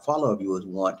chat, a follower of yours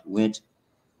went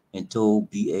and told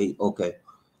BA, okay,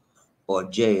 or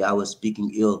Jay, I was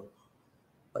speaking ill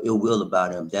will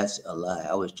about him. That's a lie.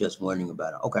 I was just wondering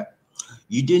about him. Okay,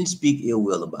 you didn't speak ill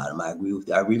will about him. I agree with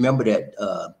that. I remember that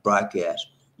broadcast.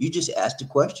 You just asked the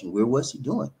question, where was he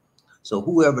doing? So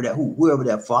whoever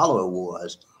that follower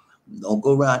was, don't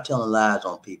go around telling lies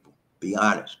on people. Be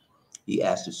honest. He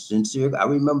asked a sincere. I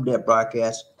remember that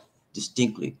broadcast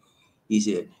distinctly. He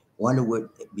said, wonder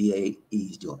what BA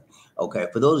is doing. Okay,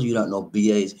 for those of you who don't know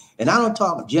BAs, and I don't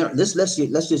talk general. Let's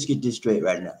just get this straight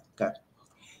right now. Okay,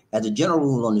 as a general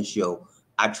rule on this show,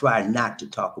 I try not to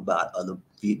talk about other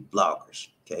bloggers,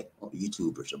 okay, or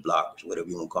YouTubers or bloggers, whatever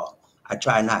you want to call them. I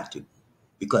try not to.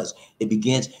 because it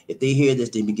begins, if they hear this,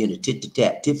 they begin to tit for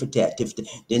tat, tit for tat, tit for tat.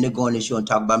 Then they're going to the show and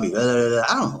talk about me.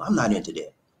 I'm not into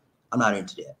that. I'm not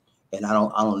into that. And I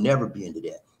don't never be into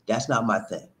that. That's not my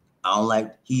thing. I don't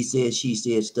like he said, she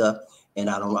said stuff, and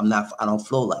I don't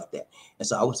flow like that. And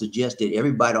so I would suggest that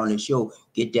everybody on the show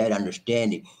get that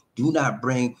understanding. Do not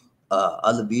bring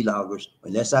other vloggers,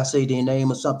 unless I say their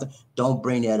name or something, don't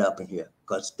bring that up in here,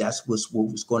 because that's what's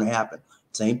going to happen.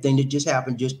 Same thing that just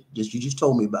happened, just you just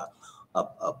told me about.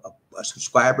 A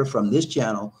subscriber from this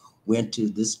channel went to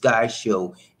this guy's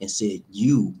show and said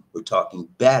you were talking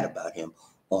bad about him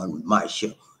on my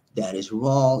show. That is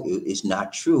wrong. It's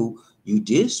not true. You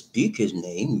did speak his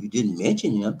name. You didn't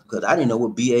mention him, because I didn't know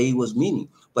what BAE was meaning,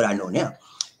 but I know now.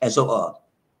 And so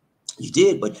you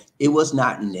did, but it was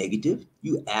not negative.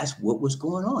 You asked what was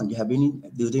going on.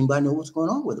 Does anybody know what's going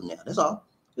on with him now? That's all.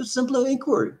 It's a simple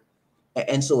inquiry.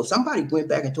 And so if somebody went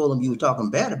back and told him you were talking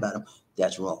bad about him,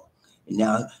 that's wrong. And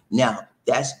now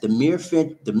that's the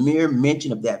mere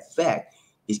mention of that fact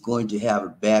is going to have a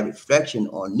bad reflection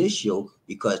on this show,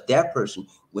 because that person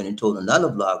went and told another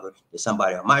vlogger that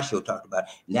somebody on my show talked about it,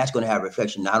 and that's going to have a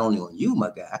reflection not only on you, my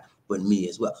guy, but me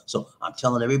as well. So I'm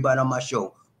telling everybody on my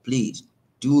show, please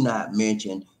do not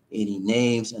mention any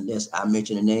names unless I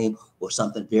mention a name or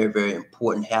something very, very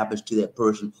important happens to that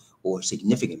person, or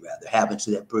significant rather happens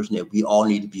to that person that we all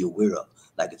need to be aware of.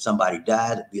 Like if somebody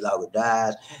dies, if vlogger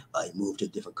dies, he moved to a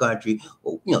different country,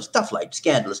 or stuff like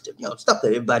scandalous stuff, stuff that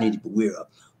everybody needs to be aware of.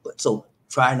 But so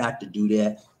try not to do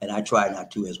that, and I try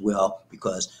not to as well,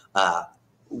 because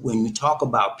when you talk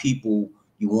about people,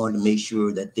 you want to make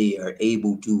sure that they are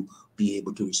able to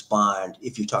respond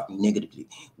if you're talking negatively.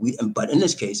 But in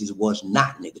this case, it was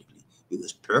not negatively. It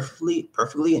was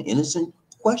perfectly an innocent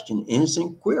question,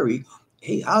 innocent query.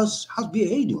 Hey, how's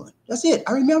BAA doing? That's it.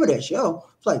 I remember that show.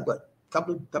 It's like what,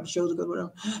 couple shows ago,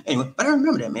 whatever. Anyway, but I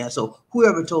remember that, man. So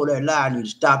whoever told that lie need to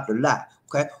stop the lie.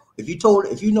 Okay.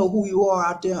 If you know who you are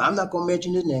out there, I'm not gonna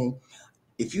mention his name.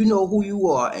 If you know who you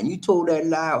are and you told that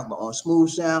lie on Smooth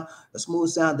Sound,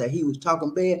 that he was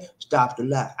talking bad, stop the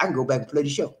lie. I can go back and play the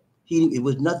show. It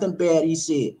was nothing bad he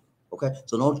said. Okay,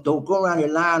 so don't go around here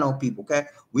lying on people. Okay,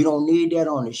 we don't need that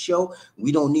on the show.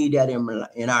 We don't need that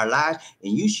in our lives,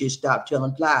 and you should stop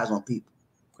telling lies on people.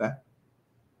 Okay,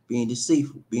 being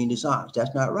deceitful, being dishonest,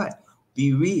 that's not right.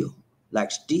 Be real,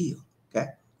 like steel. Okay,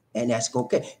 and that's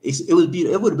okay. It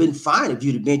would have been fine if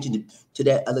you'd have mentioned to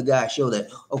that other guy's show that,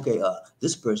 okay,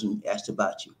 this person asked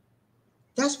about you.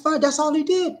 That's fine. That's all he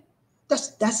did.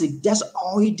 That's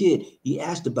all he did. He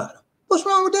asked about him. What's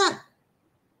wrong with that?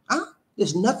 Huh?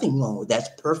 There's nothing wrong with that.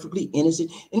 That's perfectly innocent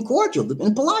and cordial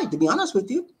and polite, to be honest with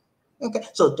you. Okay,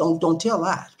 so don't tell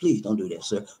lies. Please don't do that,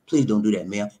 sir. Please don't do that,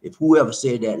 ma'am. If whoever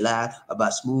said that lie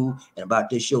about Smooth and about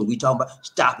this show we talking about,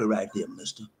 stop it right there,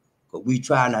 mister. But we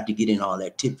try not to get in all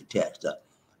that tit for tat stuff.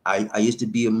 I used to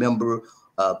be a member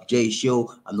of Jay's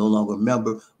show. I'm no longer a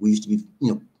member. We used to be,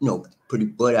 pretty,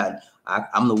 but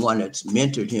I'm the one that's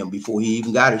mentored him before he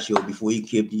even got a show, before he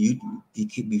kept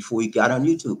YouTube, before he got on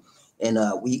YouTube. And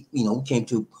we came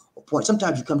to a point.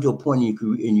 Sometimes you come to a point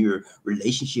in your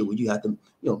relationship where you have to,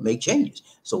 make changes.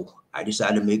 So I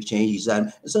decided to make changes.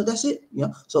 And so that's it.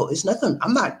 So it's nothing.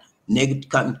 I'm not negative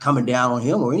coming down on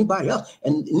him or anybody else,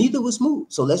 and neither was Smooth.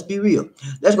 So let's be real.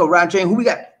 Let's go round chain. Who we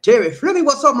got? Terry Fleming.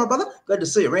 What's up, my brother? Good to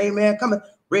see you. Rain Man coming.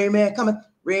 Rain Man coming.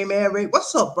 Rain Man, Rain.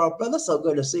 What's up, bro? Brother, so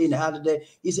good to see you in the house today.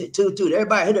 He said, toot.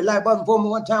 Everybody hit the like button for me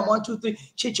one time. 1, 2, 3.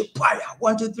 Chichapaya.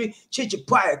 1, 2, 3.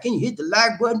 Chichapaya. Can you hit the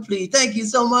like button, please? Thank you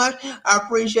so much. I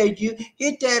appreciate you.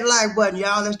 Hit that like button,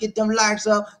 y'all. Let's get them likes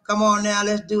up. Come on now.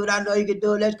 Let's do it. I know you can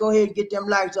do it. Let's go ahead and get them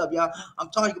likes up, y'all.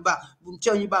 I'm telling you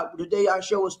about today. Our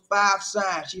show is 5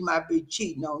 signs she might be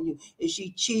cheating on you. If she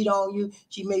cheat on you,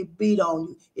 she may beat on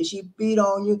you. If she beat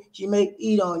on you, she may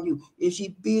eat on you. If she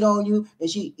beat on you and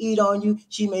she eat on you,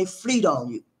 she may fleet on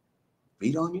you.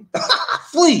 Fleet on you?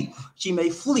 Flee. She may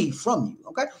flee from you.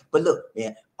 Okay. But look,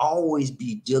 man, always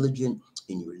be diligent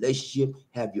in your relationship.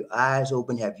 Have your eyes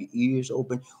open, have your ears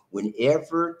open.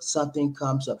 Whenever something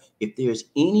comes up, if there's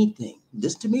anything,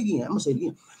 listen to me again. I'm gonna say it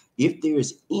again. If there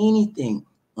is anything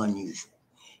unusual,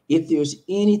 if there's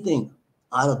anything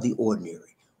out of the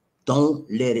ordinary, don't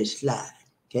let it slide.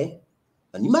 Okay.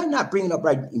 And you might not bring it up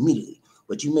right immediately,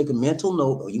 but you make a mental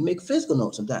note or you make a physical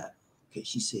note sometime. Okay,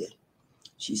 she said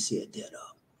that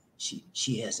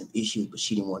she has some issues, but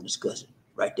she didn't want to discuss it.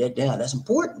 Write that down. That's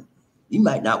important. You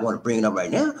might not want to bring it up right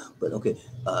now, but okay.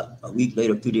 A week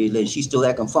later, 2 days later, she's still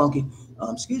acting funky.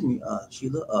 Excuse me,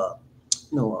 Sheila.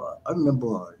 I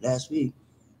remember last week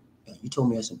you told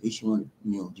me I had some issue.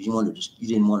 You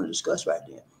didn't want to discuss right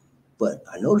then, but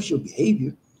I noticed your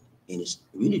behavior, and it's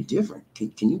really different.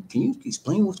 Can you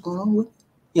explain what's going on with?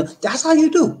 That's how you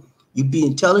do. You be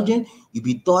intelligent, you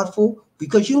be thoughtful,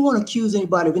 because you don't want to accuse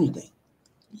anybody of anything.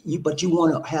 But you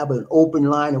want to have an open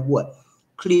line of what?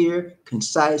 Clear,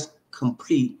 concise,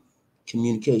 complete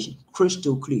communication.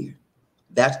 Crystal clear.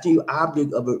 That's the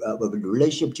object of a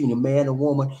relationship between a man and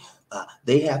woman.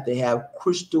 They have to have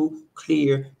crystal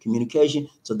clear communication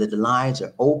so that the lines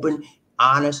are open,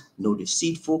 honest, no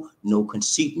deceitful, no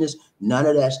conceitness, none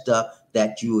of that stuff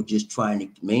that you are just trying to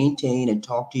maintain and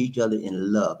talk to each other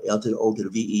in love. L to the O to the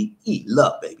VEE.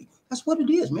 Love, baby. That's what it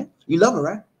is, man. You love her,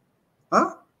 right?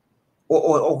 Huh?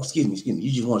 Excuse me.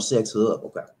 You just want to sex her up.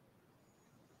 Okay.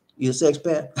 You a sex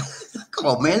pet? Come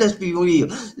on, man. Let's be real.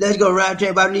 Let's go around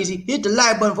here about easy. Hit the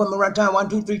like button for me right time. 1,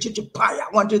 2, 3, chit pie.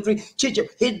 1, 2, 3, chit.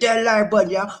 Hit that like button,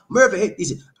 y'all. Murphy, he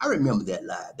said, I remember that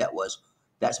live.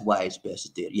 That's why it's best to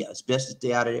stay. Yeah, it's best to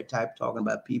stay out of that type talking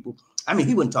about people. I mean,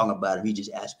 he wasn't talking about it. He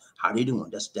just asked how they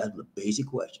doing. That's the basic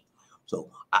question.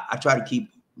 So I try to keep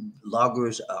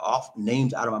loggers off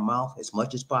names out of my mouth as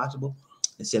much as possible.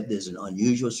 Except there's an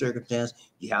unusual circumstance,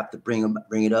 you have to bring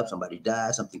it up. Somebody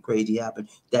died, something crazy happened.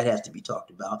 That has to be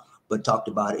talked about, but talked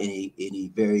about in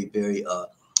a very, very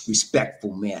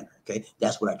respectful manner. Okay,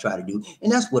 that's what I try to do,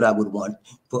 and that's what I would want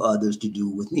for others to do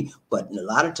with me. But a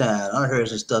lot of times, I heard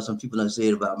some stuff some people have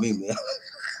said about me, man.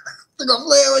 I'm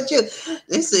playing with you.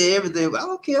 They say everything, but I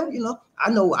don't care. I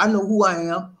know who I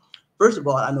am. First of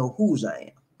all, I know whose I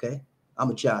am. Okay,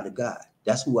 I'm a child of God.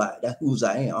 That's whose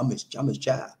I am. I'm his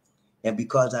child. And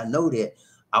because I know that,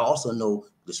 I also know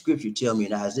the scripture tells me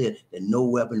in Isaiah that no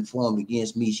weapon formed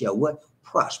against me shall what?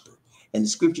 Prosper. And the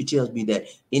scripture tells me that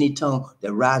any tongue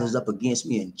that rises up against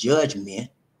me in judgment,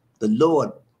 the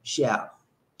Lord shall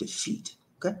defeat.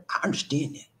 Okay? I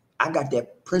understand that. I got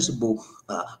that principle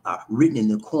written in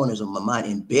the corners of my mind,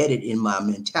 embedded in my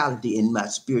mentality, in my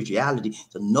spirituality.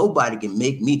 So nobody can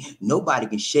make me, nobody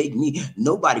can shake me,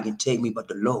 nobody can take me but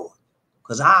the Lord.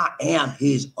 Because I am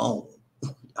his own.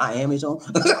 I am his own.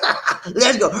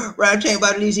 Let's go. Round chain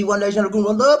by the easy one nation of group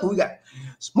of love. Who we got?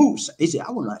 Smooth. He said,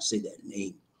 I will not say that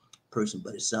name person,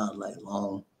 but it sounds like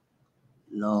long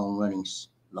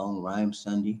rhyme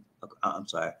Sunday. I'm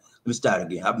sorry. Let me start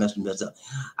again. I messed up.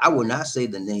 I will not say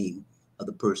the name of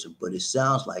the person, but it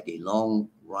sounds like a long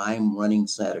rhyme running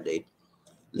Saturday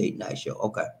late night show.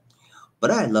 Okay.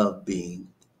 But I love being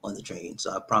on the train.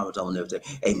 So I promise I will never say,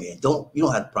 hey man, you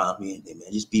don't have to promise me anything,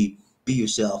 man. Just be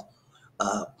yourself.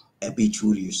 And be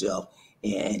true to yourself.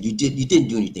 And you didn't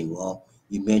do anything wrong.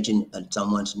 You mentioned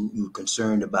you were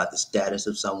concerned about the status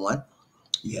of someone.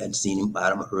 You hadn't seen him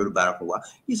about him or heard about him for a while.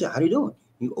 You said, how you doing?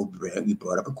 You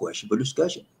brought up a question for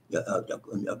discussion.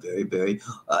 A very, very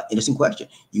innocent question.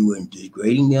 You weren't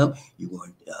degrading them. You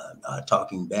weren't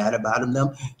talking bad about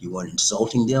them. You weren't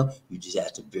insulting them. You just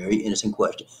asked a very innocent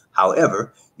question.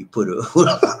 However, you put a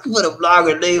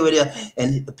blogger name in there,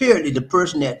 and apparently the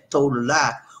person that told a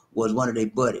lie was one of their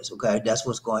buddies. Okay, that's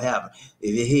what's gonna happen.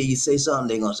 If they hear you say something,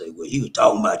 they're gonna say, "Well, he was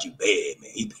talking about you bad,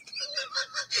 man."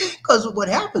 Because what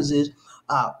happens is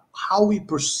how we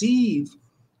perceive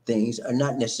things are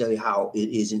not necessarily how it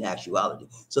is in actuality.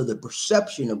 So the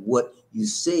perception of what you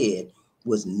said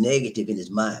was negative in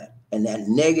his mind, and that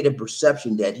negative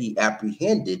perception that he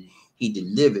apprehended, he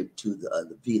delivered to the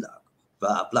other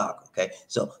vlog. Okay,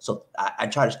 so I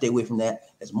try to stay away from that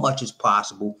as much as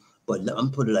possible. But let me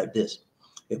put it like this.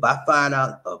 If I find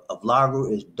out a vlogger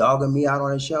is dogging me out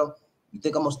on a show, you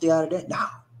think I'm gonna stay out of that? No,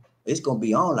 it's gonna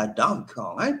be on like Donkey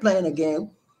Kong. I ain't playing a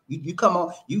game. You come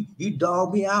on, you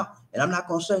dog me out, and I'm not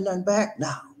gonna say nothing back.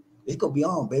 No, it's gonna be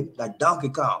on, baby, like Donkey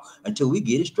Kong until we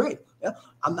get it straight. Yeah,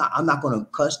 I'm not gonna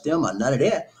cuss them or none of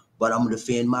that, but I'm gonna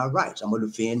defend my rights. I'm gonna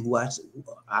defend who I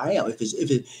am. If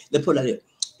let's put it like this.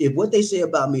 If what they say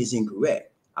about me is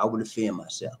incorrect, I will defend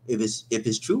myself. If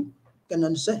it's true, got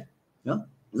nothing to say. You know?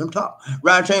 Let them talk.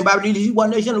 Ryan Train, BobbieD, One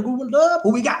Nation, a group of love.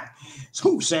 Who we got?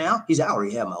 Smooth sound. He said, I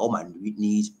already have all my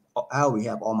needs. I already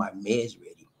have all my meds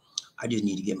ready. I just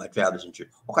need to get my traveler's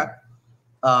insurance. Okay.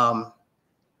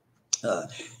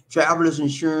 Traveler's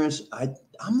insurance.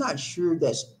 I'm not sure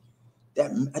that.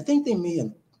 I think they may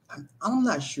have. I'm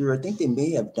not sure. I think they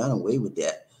may have done away with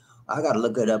that. I got to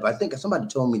look it up. I think somebody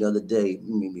told me the other day,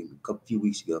 maybe a few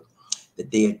weeks ago, that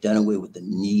they had done away with the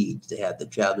need to have the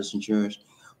traveler's insurance.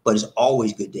 But it's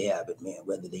always good to have it, man,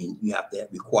 whether you have to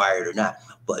require it or not.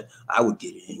 But I would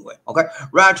get it anyway. Okay.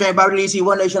 Ryan Train, BobbieD,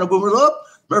 One Nation, Boom Up.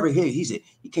 Remember here, he said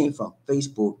he came from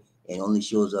Facebook and only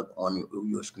shows up on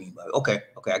your screen. Okay,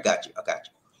 I got you.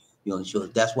 He only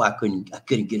shows. That's why I couldn't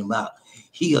get him out.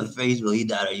 He on Facebook, he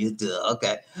not on YouTube.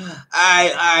 Okay. All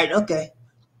right, okay.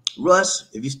 Russ,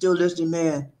 if you're still listening,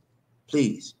 man,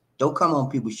 please don't come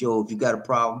on people's show if you got a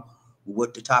problem with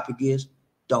what the topic is.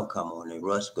 Don't come on there,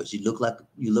 Russ, because you look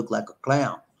like a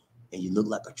clown and you look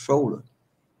like a troller.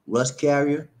 Russ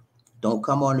Carrier, don't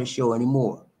come on this show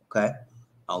anymore. Okay?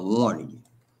 I'm warning you.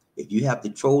 If you have to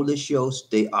troll this show,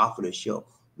 stay off of the show.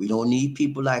 We don't need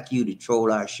people like you to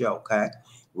troll our show, okay?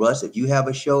 Russ, if you have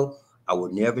a show, I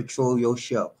would never troll your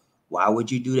show. Why would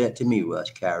you do that to me, Russ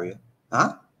Carrier?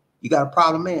 Huh? You got a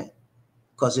problem, man?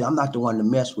 Because I'm not the one to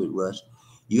mess with, Russ.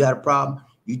 You got a problem,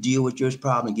 you deal with your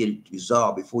problem and get it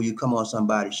resolved before you come on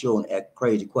somebody's show and ask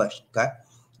crazy questions, okay?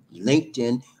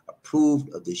 LinkedIn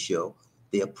approved of this show.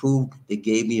 They approved, they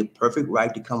gave me a perfect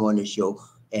right to come on this show,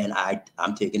 and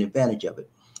I'm taking advantage of it.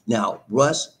 Now,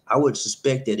 Russ, I would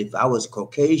suspect that if I was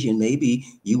Caucasian, maybe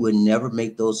you would never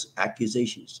make those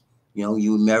accusations. You know,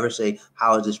 you would never say,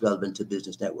 how is this relevant to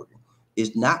business networking?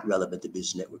 It's not relevant to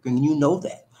business networking, and you know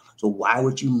that. So why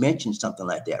would you mention something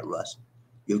like that, Russ?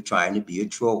 You're trying to be a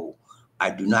troll.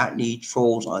 I do not need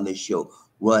trolls on this show.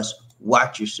 Russ,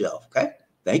 watch yourself, okay?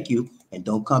 Thank you. And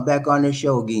don't come back on this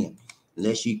show again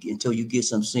until you get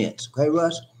some sense. Okay,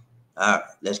 Russ? All right,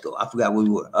 let's go. I forgot where we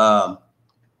were.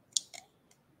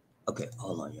 Okay,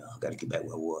 hold on, y'all. I got to get back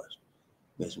where I was.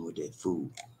 Messing with that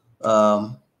food.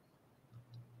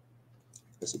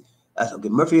 Let's see. That's okay.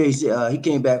 Murphy, he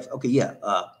came back. Okay, yeah.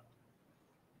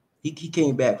 He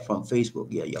came back from Facebook.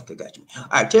 Yeah, okay, got you. All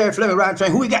right, Terry Fleming, Ryan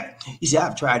Train. Who we got? He said,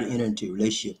 I've tried to enter into a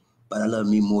relationship, but I love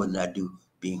me more than I do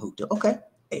being hooked up. Okay.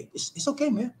 Hey, it's okay,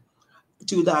 man.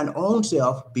 To thine own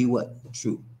self, be what?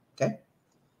 True. Okay.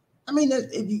 I mean,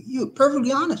 if you're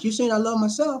perfectly honest. You're saying I love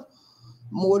myself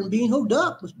more than being hooked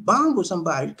up, bound with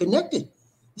somebody, connected.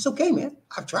 It's okay, man.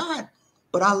 I've tried,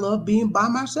 but I love being by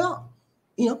myself.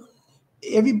 You know,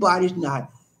 everybody's not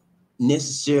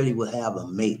necessarily will have a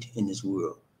mate in this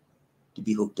world to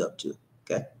be hooked up to.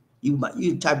 Okay, you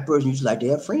the type of person you just like to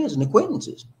have friends and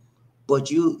acquaintances,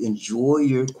 but you enjoy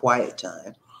your quiet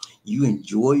time. You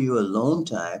enjoy your alone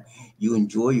time. You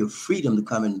enjoy your freedom to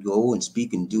come and go and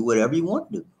speak and do whatever you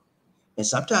want to do. And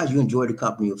sometimes you enjoy the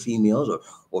company of females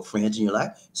or friends in your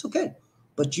life. It's okay.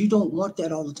 But you don't want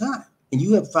that all the time. And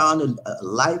you have found a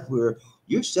life where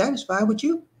you're satisfied with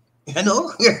you. You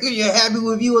know, you're happy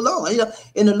with you alone. You know,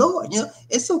 in the Lord. You know,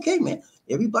 it's okay, man.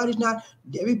 Everybody's not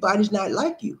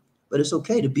like you, but it's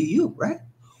okay to be you, right?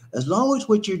 As long as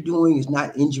what you're doing is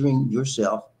not injuring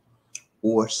yourself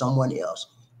or someone else,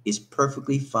 it's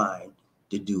perfectly fine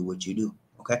to do what you do.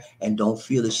 Okay. And don't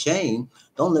feel ashamed.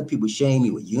 Don't let people shame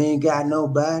you. You ain't got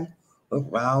nobody. What's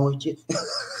wrong with you?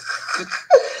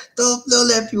 don't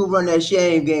let people run that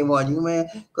shame game on you, man.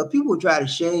 Because people try to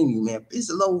shame you, man.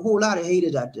 It's a whole lot of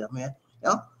haters out there, man. You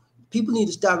know? People need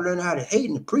to stop learning how to hate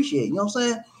and appreciate. You know what I'm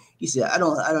saying? He said, I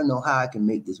don't know how I can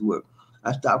make this work.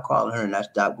 I stopped calling her and I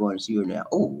stopped going to see her now.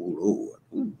 Oh,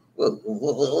 Lord.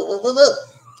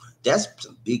 That's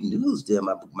some big news there,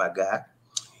 my guy.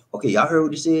 Okay, y'all heard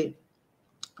what he said?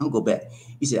 I'm gonna go back.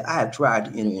 He said, I have tried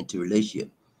to enter into a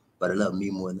relationship, but I love me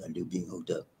more than I do being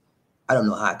hooked up. I don't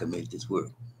know how I can make this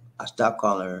work. I stopped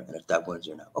calling her and I stopped going to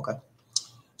see her now. Okay.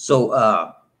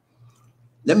 So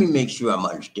let me make sure I'm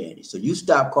understanding. So you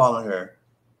stopped calling her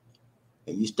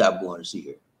and you stopped going to see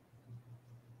her.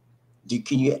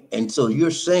 And so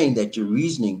you're saying that your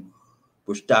reasoning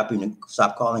for stop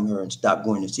calling her and stop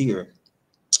going to see her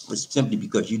was simply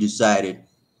because you decided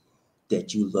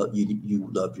that you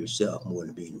love yourself more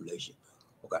than being in a relationship.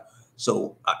 Okay.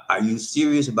 So are you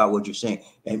serious about what you're saying?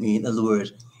 I mean, in other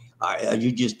words, are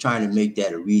you just trying to make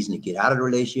that a reason to get out of the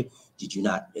relationship? Did you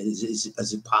not? Is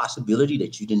it a possibility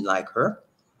that you didn't like her?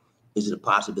 Is it a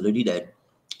possibility that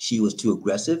she was too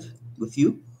aggressive with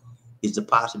you? Is the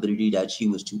possibility that she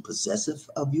was too possessive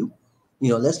of you? You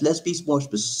know, let's be more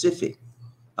specific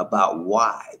about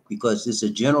why, because it's a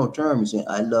general term. You say,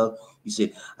 you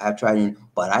say, I've tried it,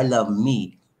 but I love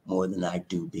me more than I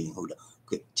do being hooked up.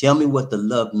 Okay, tell me what the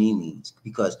love me means,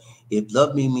 because if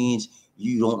love me means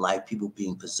you don't like people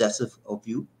being possessive of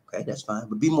you, okay, that's fine,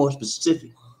 but be more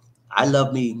specific. I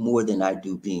love me more than I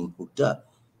do being hooked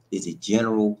up is a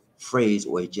general phrase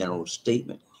or a general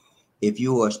statement. If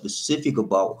you are specific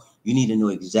about, you need to know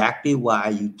exactly why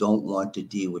you don't want to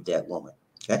deal with that woman,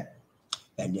 okay?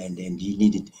 And then you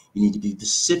need to be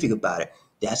specific about it.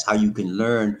 That's how you can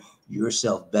learn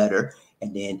yourself better.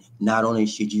 And then not only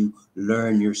should you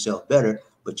learn yourself better,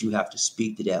 but you have to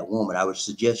speak to that woman. I would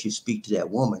suggest you speak to that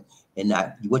woman. And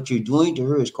not what you're doing to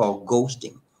her is called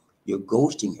ghosting. You're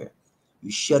ghosting her. You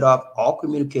shut off all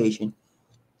communication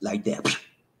like that.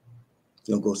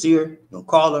 You don't go see her. You don't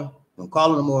call her. You don't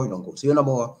call her no more. You don't go see her no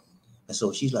more. And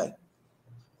so she's like,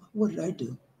 what did I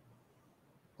do?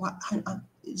 Why?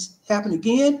 It's happened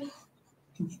again?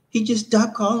 He just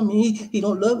stopped calling me. He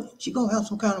don't love me. She gonna have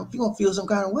some kind of. She gonna feel some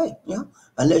kind of way, you know.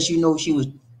 Unless you know she was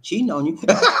cheating on you.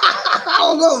 I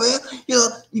don't know, man. You know,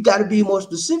 you got to be more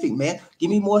specific, man. Give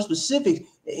me more specifics,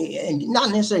 and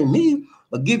not necessarily me,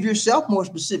 but give yourself more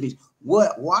specifics.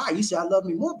 What? Why? You say I love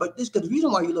me more, but this could the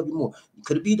reason why you love me more.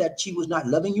 Could it be that she was not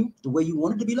loving you the way you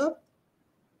wanted to be loved?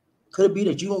 Could it be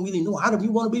that you don't really know how to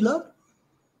you want to be loved?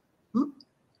 Hmm?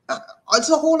 It's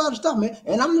a whole lot of stuff, man.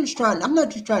 And I'm just trying. I'm not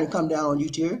just trying to come down on you,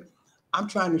 Terry. I'm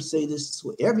trying to say this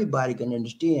so everybody can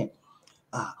understand.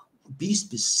 Uh, be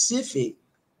specific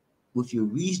with your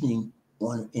reasoning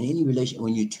on in any relation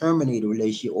when you terminate a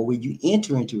relationship or when you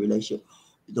enter into a relationship.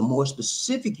 The more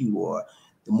specific you are,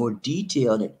 the more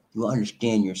detailed that you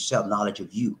understand yourself, knowledge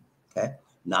of you. Okay,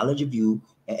 knowledge of you,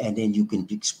 and then you can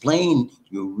explain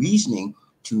your reasoning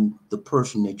to the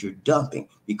person that you're dumping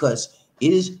because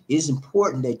it is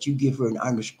important that you give her an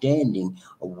understanding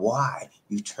of why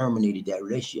you terminated that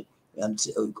relationship. And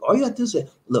all you have to say,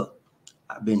 look,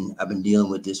 I've been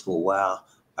dealing with this for a while.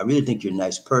 I really think you're a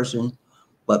nice person,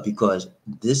 but because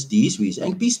these reasons,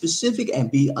 and be specific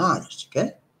and be honest,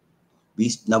 okay?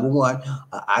 Be number one,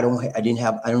 I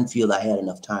don't feel I had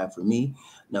enough time for me.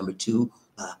 Number two,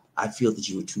 I feel that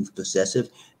you were too possessive.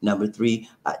 Number three,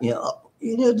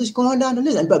 just going down the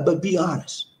list. But be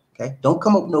honest, okay? Don't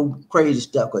come up with no crazy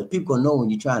stuff because people gonna know when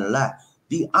you're trying to lie.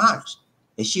 Be honest,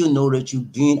 and she'll know that you're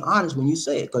being honest when you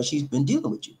say it because she's been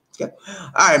dealing with you. Okay.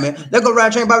 All right, man. Let's go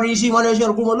right train by DC. One nation,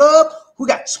 a room of love. Who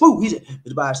got smooth? He said,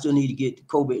 Mr. I still need to get the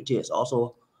COVID test.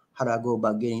 Also, how do I go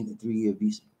about getting the 3-year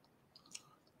visa?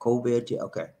 COVID test.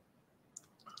 Okay.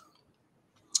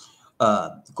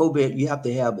 COVID, you have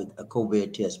to have a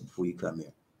COVID test before you come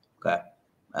here. Okay.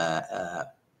 Uh, uh,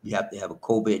 you have to have a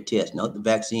COVID test, not the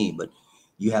vaccine, but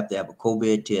you have to have a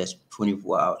COVID test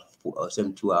 24 hours,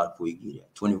 72 hours before you get here,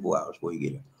 24 hours before you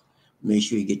get here. Make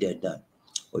sure you get that done,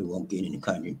 or you won't get in the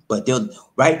country. But they'll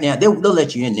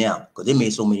let you in now because they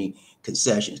made so many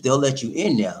concessions. They'll let you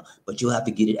in now, but you'll have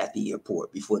to get it at the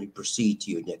airport before they proceed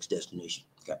to your next destination.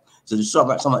 Okay, so there's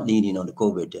somewhat leaning on the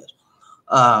COVID test.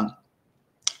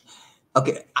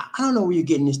 Okay, I don't know where you're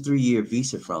getting this 3-year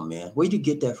visa from, man. Where'd you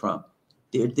get that from?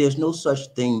 There's no such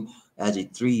thing as a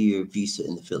 3-year visa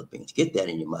in the Philippines. Get that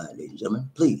in your mind, ladies and gentlemen,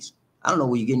 please. I don't know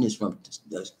where you're getting this from.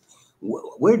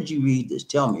 Where did you read this?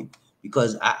 Tell me,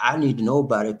 because I need to know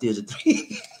about it. If there's a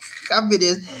 3, I've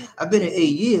been in 8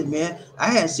 years, man. I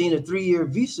hadn't seen a 3-year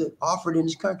visa offered in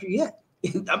this country yet.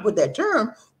 I put that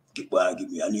term. I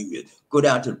need to go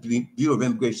down to the Bureau of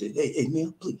Immigration. Hey,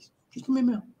 man, please, just come here,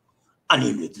 man. I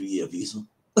need a 3-year visa.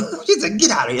 She said,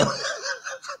 get out of here.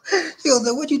 She goes,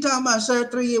 what you talking about, sir?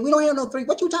 3 years? We don't have no 3.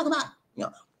 What you talking about? You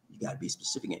got to be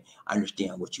specific and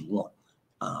understand what you want.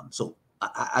 So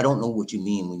I don't know what you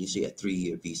mean when you say a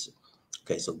 3-year visa.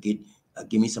 Okay, so give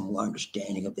me some more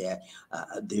understanding of that.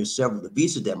 There's several. The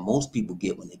visas that most people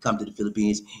get when they come to the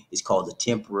Philippines is called the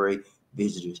Temporary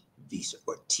Visitors Visa,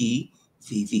 or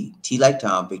TVV. T like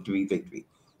Tom, victory, victory.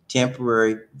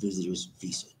 Temporary Visitors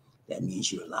Visa. That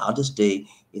means you're allowed to stay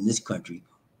in this country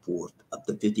for up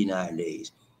to 59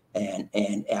 days. And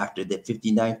after that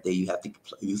 59th day,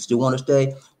 you still want to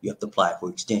stay, you have to apply for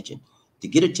extension. To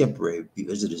get a temporary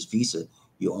visitor's visa,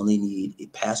 you only need a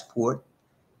passport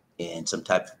and some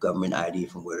type of government ID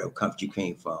from wherever country you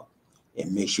came from.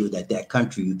 And make sure that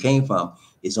country you came from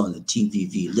is on the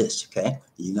TVV list, okay?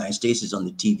 The United States is on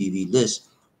the TVV list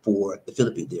for the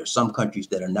Philippines. There are some countries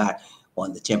that are not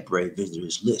on the temporary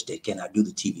visitors list. They cannot do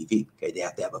the TVV, okay? They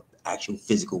have to have an actual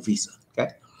physical visa,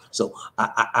 okay? So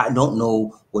I don't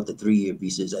know what the 3-year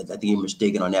visa is. I think you're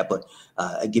mistaken on that, but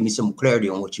give me some clarity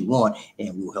on what you want,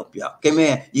 and we'll help you out. Okay,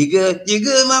 man, you good? You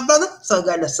good, my brother? So I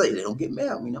got to say, they don't get mad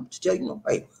at me. I'm just telling you,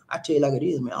 hey, I tell you like it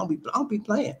is, man. I don't be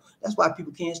playing. That's why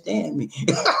people can't stand me.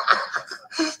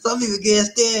 Some people can't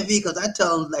stand me because I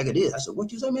tell them like it is. I said,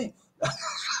 what you say, man?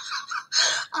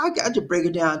 I got to break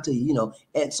it down to you,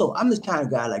 And so I'm this kind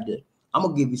of guy like this. I'm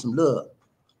gonna give you some love.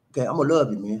 Okay, I'm gonna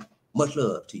love you, man. Much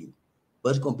love to you. But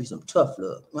it's gonna be some tough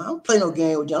love. I don't play no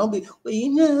game with you. I don't be, well,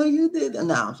 you did that.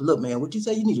 Now, so look, man, what you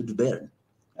say, you need to do better.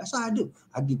 That's how I do.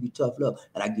 I give you tough love,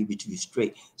 and I give it to you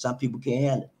straight. Some people can't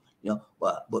handle it,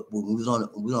 But when we was on,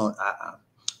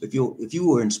 if you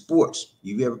were in sports,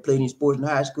 you ever played any sports in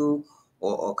high school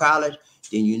or college,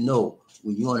 then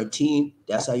when you're on a team,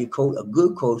 that's how you coach. A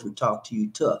good coach would talk to you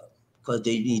tough because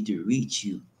they need to reach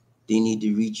you. They need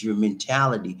to reach your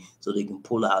mentality so they can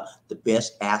pull out the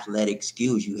best athletic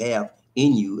skills you have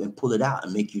in you and pull it out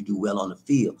and make you do well on the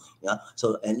field.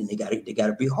 So and they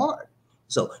gotta be hard.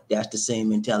 So that's the same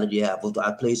mentality I have.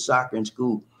 I played soccer in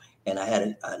school, and I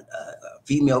had a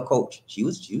female coach. She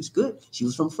was good. She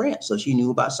was from France, so she knew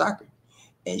about soccer.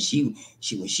 And when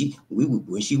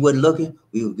she wasn't looking,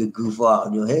 we would get goof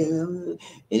off, hey, and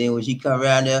then when she come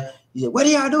around there, he said, "What are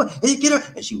y'all doing? Hey, get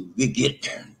her!" And she would get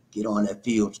on that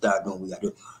field, start doing what we got to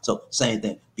do. So same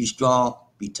thing, be strong,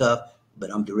 be tough,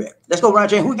 but I'm direct. Let's go, Ron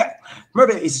James. Who we got?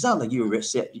 Murphy, it sounds like you're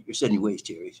setting your ways,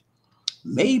 Terry.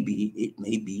 Maybe it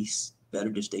may be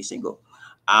better to stay single.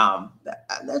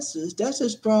 That's a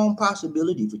strong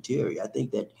possibility for Terry. I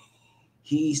think that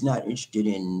he's not interested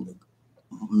in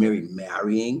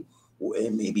marrying or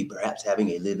maybe perhaps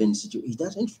having a live-in situation. He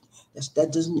doesn't.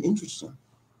 That doesn't interest him.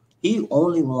 He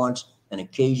only wants an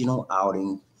occasional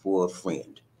outing for a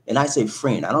friend. And I say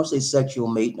friend. I don't say sexual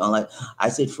mate. Not like I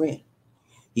said friend.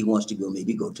 He wants to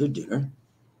maybe go to dinner,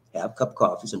 have a cup of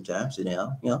coffee sometimes, sit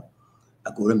down. I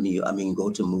go to meal. I mean, go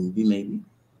to a movie maybe,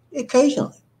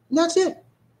 occasionally. And that's it.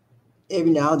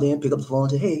 Every now and then, pick up the phone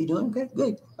and say, "Hey, you doing? Okay,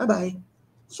 good. Bye bye."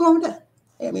 What's wrong with that?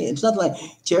 I mean, it's nothing like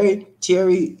Terry.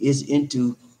 Terry is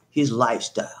into his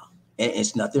lifestyle, and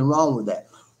it's nothing wrong with that.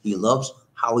 He loves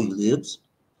how he lives.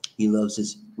 He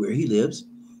loves where he lives.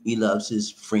 He loves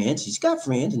his friends. He's got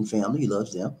friends and family. He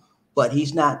loves them, but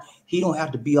he's not. He don't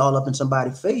have to be all up in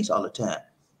somebody's face all the time,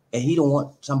 and he don't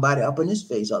want somebody up in his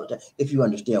face all the time. If you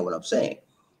understand what I'm saying,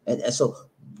 and so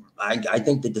I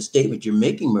think that the statement you're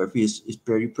making, Murphy, is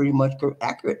pretty much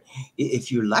accurate.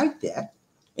 If you're like that,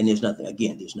 and there's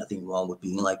nothing wrong with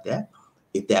being like that.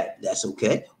 If that's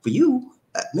okay for you,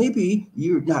 maybe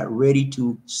you're not ready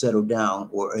to settle down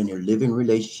or in a living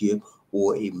relationship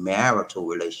or a marital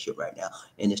relationship right now,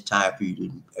 and it's time for you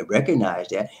to recognize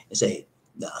that and say,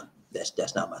 "No,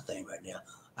 that's not my thing right now.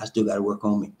 I still got to work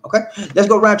on me." Okay, let's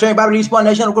go around train BobbieD Spun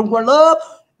Nation of Love.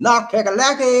 Knock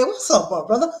Kakalaki. What's up, my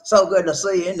brother? So good to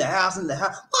see you in the house. What's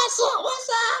up? What's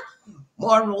up?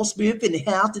 Monroe Smith in the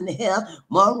house.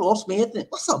 Monroe Smith.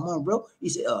 What's up, Monroe? He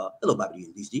said, hello, BobbieD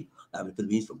and BC. I'm in the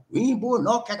Philippines from Greensboro,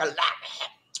 North Carolina.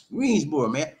 Greensboro,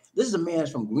 man. This is a man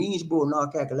from Greensboro,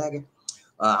 North Carolina.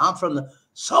 I'm from the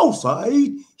south side.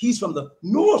 He's from the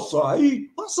north side.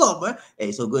 What's up, man?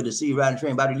 Hey, so good to see you riding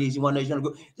train BobbieD. One Nation.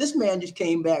 This man just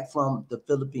came back from the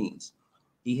Philippines.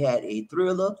 He had a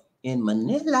thriller in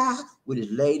Manila with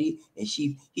his lady, and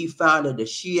he found out that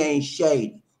she ain't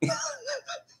shady.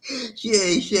 She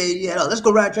ain't shady at all. Let's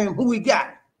go ride train. Who we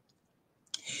got?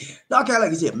 North Carolina,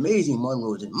 he said, Amazing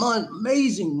Monroe is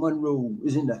Amazing Monroe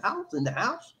is in the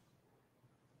house.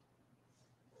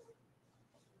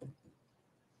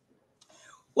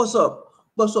 What's up?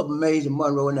 What's up, Amazing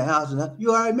Monroe in the house?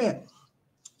 You all right, man?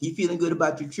 You feeling good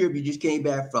about your trip? You just came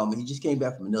back from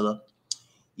Manila.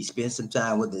 He spent some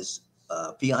time with his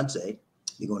fiance.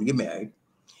 They're going to get married.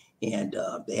 And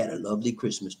they had a lovely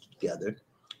Christmas together.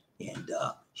 And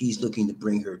he's looking to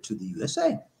bring her to the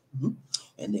USA. Mm-hmm.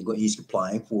 And then he's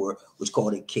applying for what's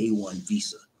called a K-1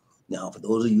 visa. Now, for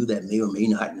those of you that may or may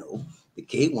not know, the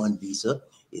K-1 visa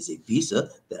is a visa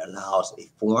that allows a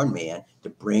foreign man to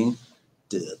bring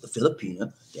the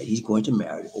Filipina that he's going to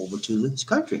marry over to his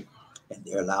country. And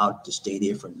they're allowed to stay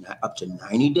there for up to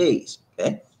 90 days,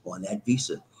 okay, on that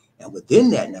visa. And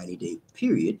within that 90-day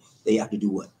period, they have to do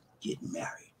what? Get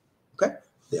married, okay?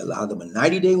 They allow them a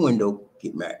 90-day window,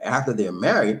 get married. After they're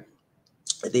married,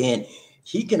 then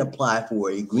he can apply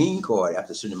for a green card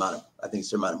after a certain amount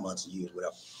of months, years,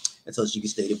 whatever. And so she can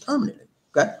stay there permanently,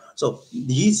 okay? So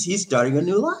he's starting a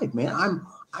new life, man.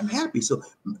 I'm happy. So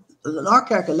our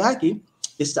Kakalaki,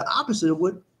 it's the opposite of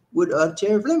what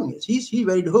Terry Fleming is. He's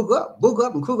ready to book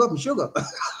up and cook up and sugar up.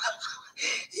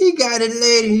 He got it,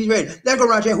 lady. He's ready. Let's go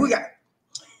around here. Who we got?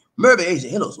 Murphy. He said,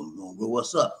 hello, Monroe.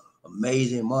 What's up?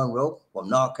 Amazing Monroe from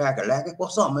North Carolina.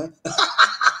 What's up, man?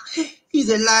 He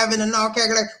said, live in the North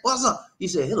Carolina. What's up? He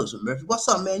said, hello, Sir Murphy. What's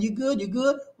up, man? You good? You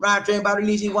good? Ride train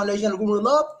BobbieD, One Nation, Group of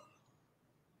Love.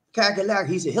 Kakalaki.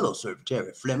 He said, hello, Sir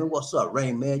Terry Fleming. What's up,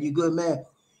 Rain, man? You good, man?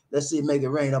 Let's see, make it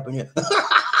rain up in here.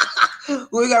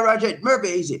 We got Roger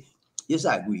Murphy. He said, yes,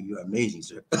 I agree. You're amazing,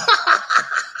 sir.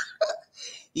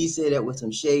 He said that with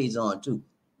some shades on, too.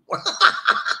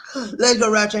 Let's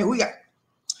go, Roger. Who we got?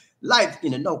 Life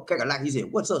in the North Carolina. He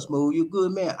said, what's up, Smooth? You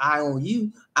good, man? Eye on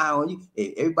you.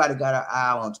 Hey, everybody got our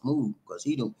eye on Smooth because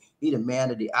he the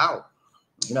man of the hour.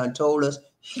 He done told us,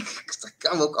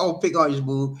 I'm gonna pick on you,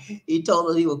 Smooth. He told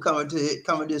us he was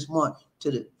coming this month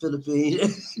to the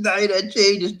Philippines. Now he done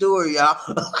changed the story, y'all.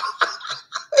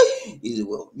 He said,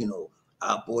 well,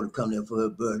 our boy to come there for her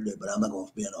birthday, but I'm not gonna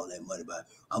spend all that money. But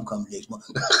I'm coming next month.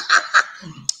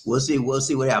 We'll see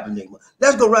what happens next month.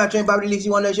 Let's go ride train BobbieD,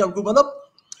 One Nation, Group of Love.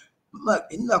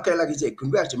 Okay, like he said,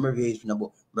 congrats to Murphy Hayes for number.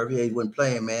 Murphy Hayes wasn't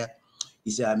playing, man. He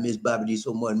said, I miss BobbieD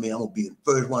so much, man. I'm gonna be the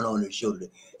first one on the show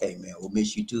today. Hey, man, we'll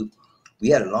miss you too. We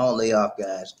had a long layoff,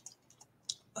 guys.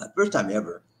 First time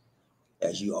ever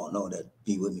as you all know that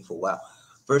be with me for a while.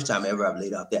 First time ever I've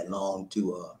laid out that long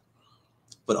to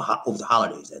for over the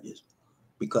holidays, that is,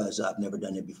 because I've never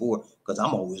done it before. Because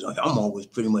I'm always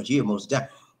pretty much here most of the time.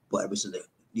 But we said,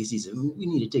 DC said, we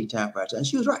need to take time for ourselves, and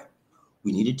she was right.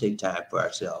 We need to take time for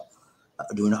ourselves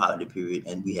during the holiday period,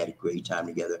 and we had a great time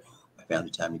together, our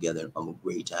family time together, a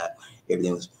great time.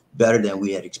 Everything was better than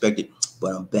we had expected.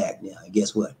 But I'm back now, and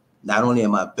guess what? Not only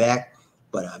am I back,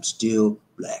 but I'm still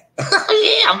black.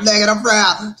 Yeah, I'm black and I'm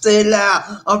proud. Say it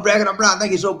loud. I'm black and I'm proud.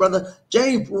 Thank you so, brother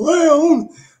James Brown.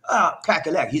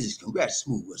 Kakalak, he says, congrats,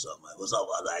 Smooth. What's up, man? What's up?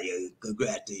 I like you.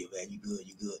 Congrats to you, man. You good,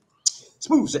 you good.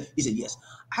 Smooth said, he said, yes,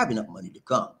 I have enough money to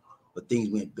come, but things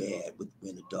went bad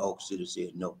when the dog sitter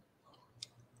said no.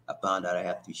 I found out I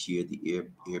have to share the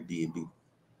Airbnb.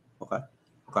 Okay.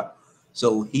 Okay.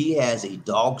 So he has a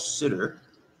dog sitter,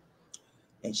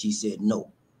 and she said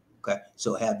no. Okay.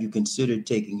 So have you considered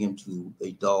taking him to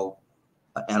a dog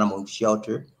animal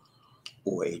shelter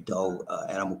or a dog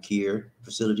animal care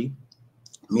facility?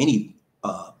 Many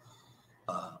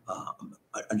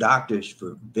doctors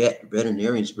for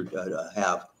veterinarians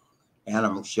have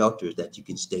animal shelters that you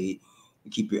can stay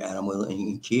and keep your animal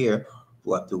in care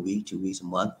for up to a week, 2 weeks, a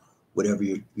month, whatever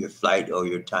your flight or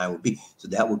your time would be. So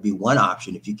that would be one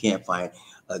option. If you can't find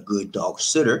a good dog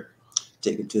sitter,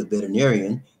 take it to a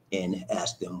veterinarian and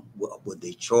ask them what would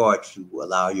they charge to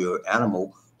allow your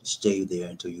animal to stay there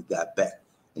until you got back.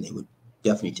 And they would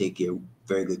definitely take care,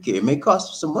 very good care. It may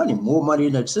cost some money, more money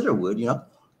than a sitter would,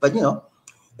 but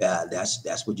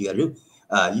that's what you got to do.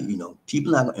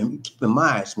 People not gonna, and keep in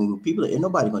mind, Smooth, people ain't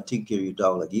nobody gonna take care of your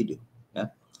dog like you do. Yeah,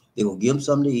 they're gonna give him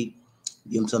something to eat,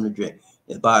 give him something to drink.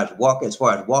 As far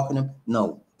as walking him,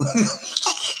 no.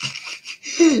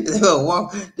 They're gonna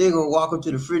walk him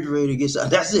to the refrigerator and get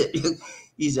something. That's it.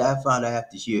 He said, I found I have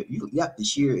to share. You have to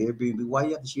share Airbnb. Why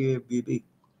you have to share Airbnb?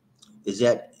 Is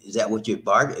that what your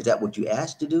bargain? Is that what you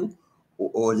asked to do,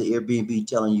 or the Airbnb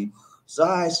telling you,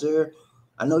 sorry, sir,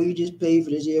 I know you just paid for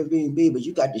this Airbnb, but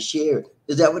you got to share it.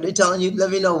 Is that what they're telling you?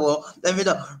 Let me know, Will. Let me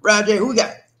know. Roger, who we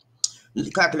got?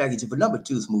 Calculate for number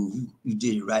 2, Smooth. You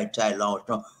did it right, tight, long,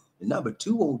 strong. The number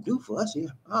 2 won't do for us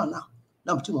here. Oh no,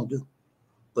 number 2 won't do.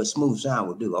 But Smooth Sound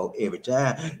will do every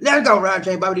time. Let's go,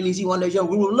 Roger. BobbieD, DC, one nation,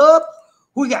 rule of love.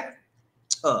 Who we got?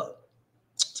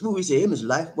 Smooth, he said, hey, Mr.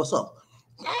 Life, what's up?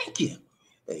 Thank you.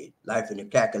 Hey, Life in the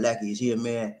Kakalaki is here,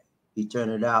 man. He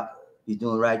turned it out. He's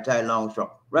doing right, tight, long, strong.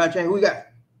 Ryan Chain, who we got?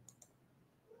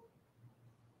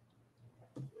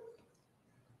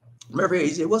 Murphy, he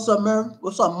said, what's up, Murphy?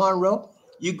 What's up, Monroe?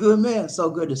 You good, man? So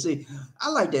good to see. I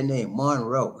like that name,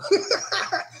 Monroe.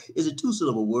 It's a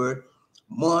 2-syllable word,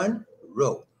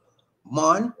 Monroe.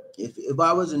 Mon, if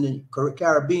I was in the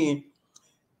Caribbean,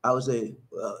 I would say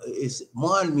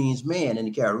Mon means man in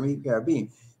the Caribbean.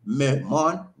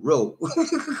 Monroe.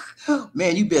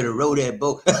 Man, you better row that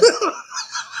boat.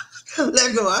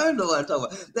 Let's go. I don't know what I'm talking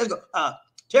about. Let's go.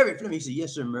 Terry Fleming said,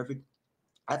 yes, sir, Murphy.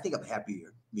 I think I'm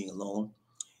happier being alone,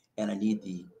 and I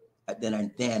need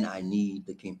I need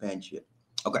the companionship.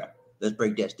 Okay, let's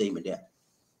break that statement down.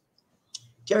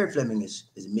 Terry Fleming is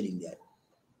admitting that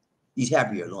he's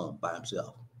happier alone by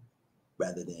himself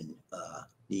rather than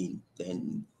the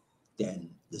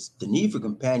need for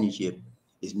companionship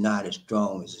is not as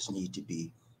strong as this need to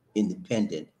be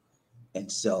independent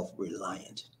and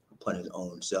self-reliant upon his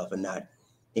own self, and not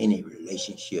in a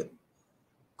relationship,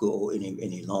 go in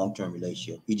a long-term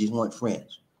relationship. He just wants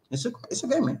friends. It's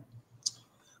okay, man.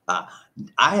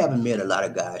 I haven't met a lot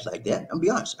of guys like that. I'm be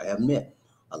honest, I haven't met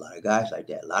a lot of guys like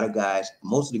that. A lot of guys,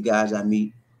 most of the guys I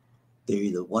meet, they're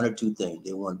either one or two things.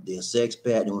 They're a sex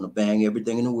pet. They want to bang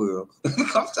everything in the world.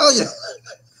 I'm telling you,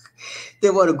 they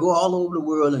want to go all over the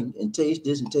world and taste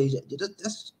this and taste that.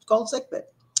 That's called sex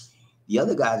pet. The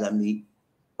other guys I meet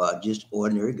are just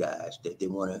ordinary guys that they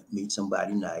want to meet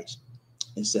somebody nice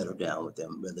and settle down with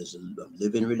them, whether it's a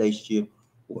living relationship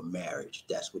or marriage.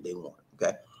 That's what they want.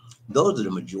 Okay, those are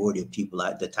the majority of people.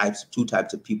 Two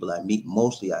types of people I meet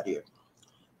mostly out here.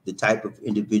 The type of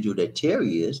individual that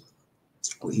Terry is,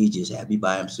 where he's just happy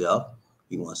by himself.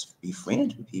 He wants to be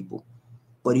friends with people,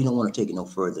 but he don't want to take it no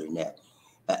further than that.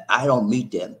 I don't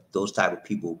meet those type of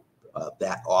people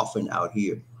that often out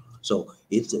here. So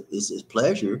it's a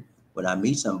pleasure when I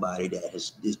meet somebody that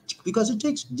has this, because it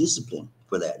takes discipline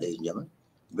for that, ladies and gentlemen,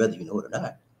 whether you know it or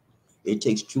not. It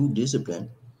takes true discipline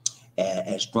and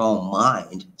a strong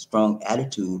mind, strong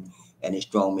attitude, and a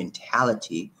strong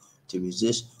mentality to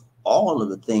resist all of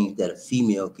the things that a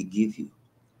female could give you.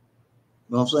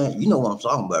 You know what I'm saying? You know what I'm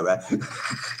talking about, right?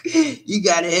 You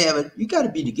got to have it. You got to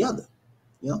be together,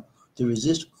 to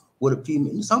resist what a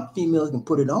female. Some females can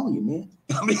put it on you, man.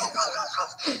 I mean,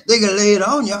 they can lay it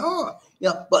on you hard.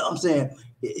 Yeah, but I'm saying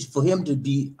it's for him to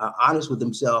be honest with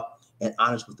himself and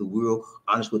honest with the world,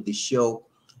 honest with the show.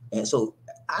 And so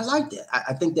I like that.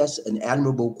 I think that's an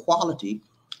admirable quality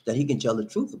that he can tell the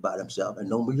truth about himself and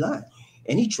don't be lying.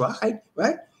 And he tried,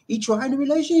 right? He tried the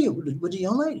relationship with the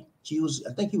young lady.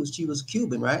 I think she was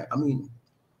Cuban, right? I mean,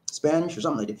 Spanish or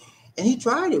something like that. And he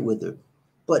tried it with her,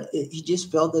 but he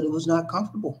just felt that it was not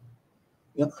comfortable.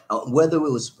 You know, whether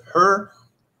it was her,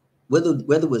 whether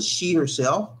it was she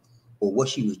herself or what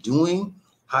she was doing,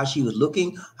 how she was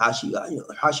looking, how she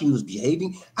was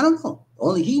behaving. I don't know.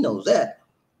 Only he knows that.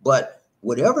 But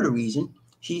whatever the reason,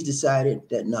 she's decided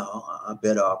that no, I'm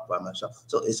better off by myself.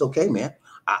 So it's okay, man.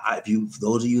 If you, for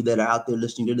those of you that are out there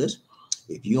listening to this,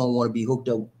 if you don't want to be cooked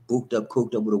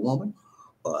up with a woman,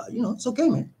 it's okay,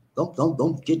 man.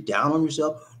 Don't get down on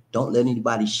yourself. Don't let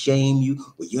anybody shame you.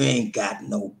 Well, you ain't got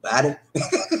nobody.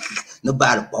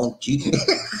 Nobody wants you.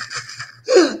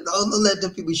 Don't let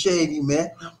them people shame you,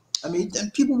 man. I mean,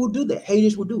 people will do that.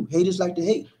 Haters will do. Haters like to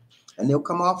hate, and they'll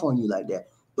come off on you like that.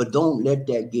 But don't let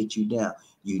that get you down.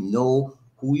 You know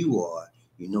who you are.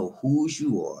 You know whose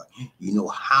you are. You know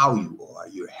how you are.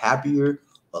 You're happier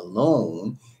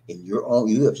alone in your own.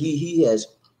 He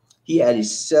had a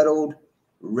settled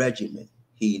regimen.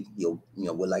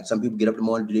 Well, like some people get up in the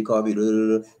morning, do their coffee,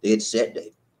 they had set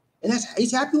day, and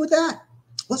he's happy with that.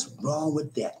 What's wrong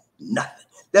with that? Nothing.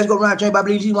 Let's go around, change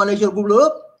BobbieD. She want to show group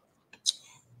up.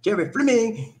 Jerry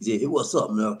Fleming, he said, "Hey, what's up,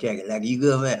 man? Okay, like you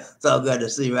good, man? So good to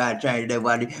see you right train today,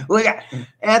 buddy. We got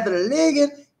Anthony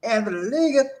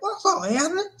Ligon. What's up,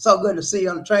 Anthony? So good to see you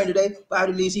on the train today.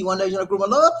 BobbieD, he one nation of group of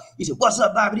love. He said, "What's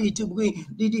up, BobbieD? Two green,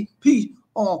 DD, peace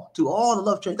on to all the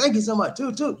love train. Thank you so much.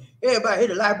 Two. Everybody hit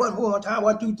the like button one time.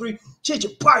 1, 2, 3.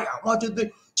 Chicha-paya. 1, 2,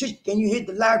 3. Can you hit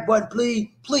the like button, please?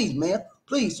 Please, man.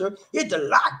 Please, sir. Hit the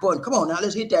like button. Come on now.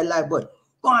 Let's hit that like button.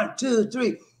 1, 2,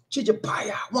 3.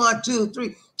 Chicha-paya. 1, 2,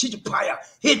 3. Chicha-paya.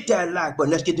 Hit that like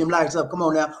button. Let's get them likes up. Come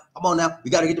on now. We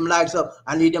got to get them likes up.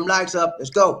 I need them likes up. Let's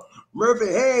go. Murphy,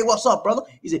 hey, what's up, brother?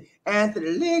 He said,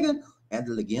 Anthony Ligon.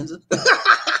 Anthony Ligenza.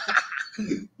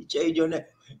 You changed your name.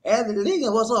 Anthony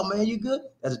Ligon, what's up, man? You good?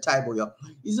 That's a typo, y'all.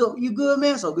 You good,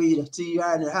 man? So good to see you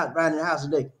right in the house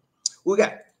today. We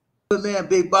got good man,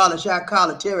 big baller, shot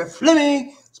caller, Terry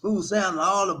Fleming. Smooth sound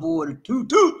all aboard.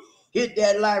 Toot. Hit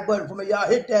that like button for me, y'all.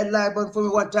 Hit that like button for me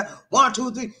one time. 1,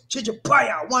 2, 3.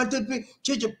 Chicha-paya. 1, 2, 3.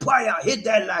 Chicha-paya. Hit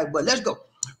that like button. Let's go.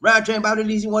 Round train,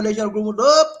 BobbieD, one nation group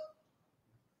up.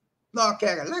 North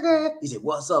Carolina. He said,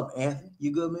 "What's up, Anthony?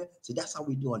 You good, man?" See, that's how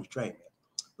we do on the train, man.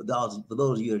 For those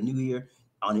of you that are new here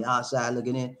on the outside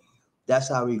looking in, that's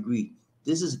how we greet.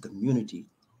 This is a community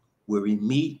where we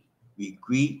meet, we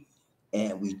greet,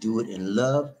 and we do it in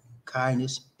love,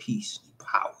 kindness, peace, and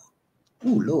power.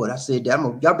 Oh, Lord, I said that.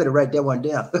 Y'all better write that one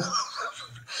down.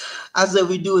 I said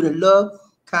we do it in love,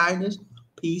 kindness,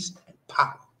 peace, and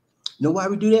power. You know why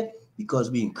we do that?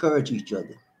 Because we encourage each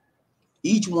other.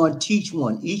 Each one teach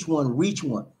one. Each one reach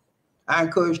one. I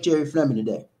encouraged Terry Fleming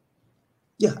today.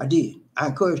 Yeah, I did. I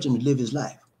encouraged him to live his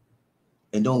life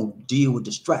and don't deal with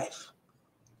the strife.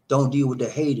 Don't deal with the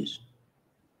haters,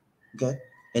 okay?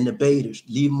 And the baiters.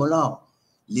 Leave them alone.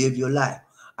 Live your life.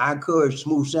 I encourage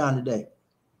Smooth Sound today.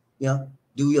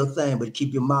 Do your thing, but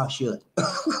keep your mouth shut.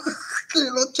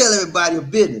 Don't tell everybody your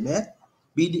business, man.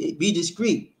 Be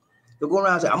discreet. Don't go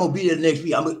around and say, "I'm gonna be there next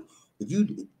week." If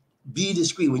you be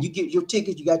discreet. When you get your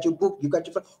ticket, you got your book, you got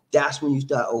your. That's when you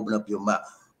start opening up your mouth.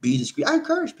 Be discreet. I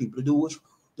encourage people to do what's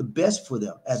the best for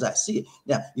them, as I see it.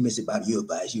 Now you may say, "Bobby, your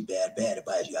advice, you bad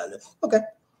advice, you gotta." Okay,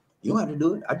 you don't have to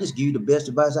do it. I just give you the best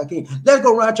advice I can. Let's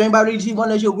go around train BobbieD. One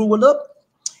that's your group will up.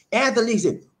 Anthony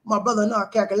said, "My brother, North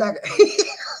Carolina."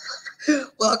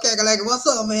 Well, Kakalaka, what's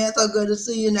up, man? So good to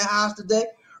see you in the house today.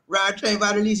 Ride train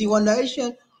BobbieD, one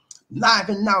nation. Live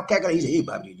and now, Kakalaka. He said, "Hey,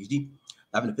 BobbieD,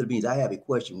 live in the Philippines. I have a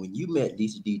question. When you met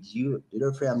Lisa D, did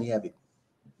her family have it?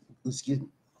 Excuse me.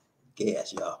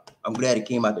 Gas, y'all. I'm glad it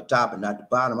came out the top and not the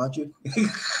bottom, aren't you?"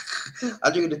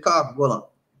 I'll drink the coffee. Hold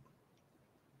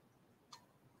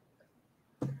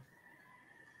on.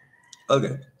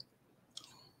 Okay.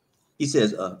 He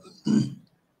says, I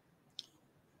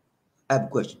have a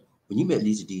question. When you met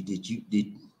Lisa D,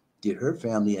 did her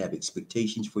family have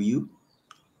expectations for you?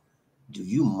 Do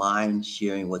you mind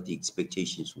sharing what the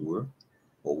expectations were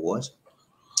or was?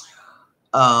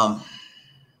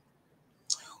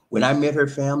 When I met her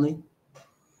family,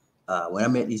 when I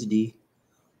met Lisa D,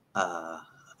 I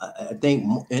think,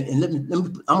 and let me,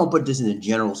 I'm gonna put this in a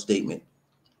general statement,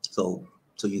 so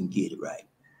you can get it right.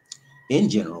 In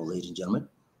general, ladies and gentlemen,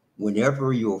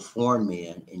 whenever you're a foreign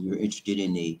man and you're interested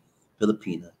in a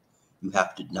Filipina, you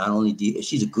have to not only deal.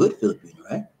 She's a good Filipina,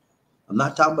 right? I'm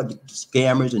not talking about the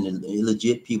scammers and the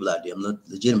illegit people out there. I'm not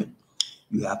legitimate.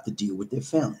 You have to deal with their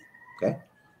family. Okay.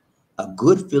 A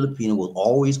good Filipino will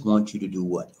always want you to do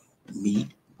what? Meet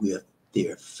with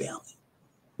their family.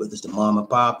 Whether it's the mom and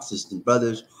pop, sisters and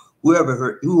brothers,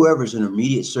 whoever's in an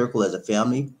immediate circle as a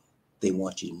family, they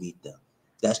want you to meet them.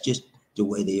 That's just the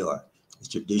way they are. It's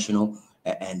traditional,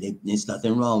 and there's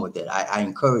nothing wrong with that. I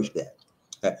encourage that.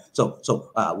 Okay. So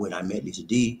when I met Lisa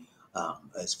D,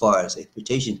 as far as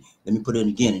expectations, let me put it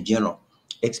again in general.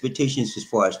 Expectations as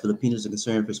far as Filipinos are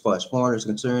concerned, as far as foreigners are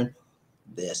concerned,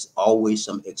 there's always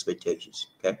some expectations.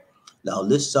 Okay. Now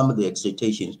list some of the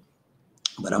expectations,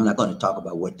 but I'm not going to talk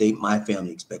about what my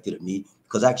family expected of me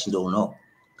because I actually don't know.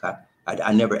 Okay.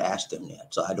 I never asked them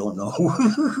that, so I don't know.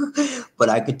 But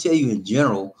I could tell you in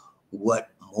general what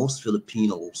most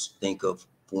Filipinos think of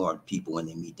foreign people when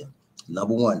they meet them.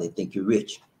 Number one, they think you're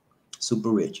rich, super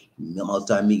rich.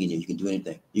 Multi-millionaire, you can do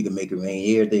anything. You can make it rain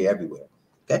here, there, everywhere.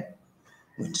 Okay.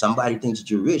 When somebody thinks that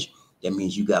you're rich, that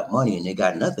means you got money and they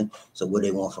got nothing. So what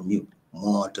they want from you?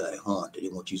 Monte. They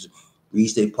want you to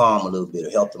reach their palm a little bit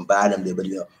or help them buy them there. But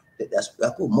that's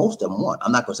what most of them want.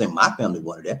 I'm not gonna say my family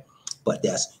wanted that, but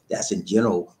that's in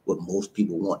general what most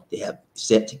people want. They have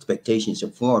set expectations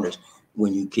of foreigners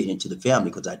when you get into the family.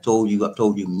 Because I've told you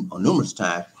on numerous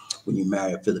times, when you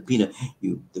marry a Filipina,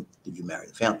 you marry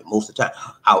the family most of the time.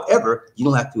 However, you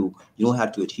don't have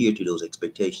to adhere to those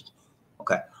expectations.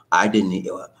 Okay. I didn't,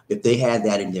 if they had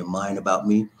that in their mind about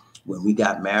me, when we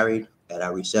got married at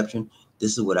our reception,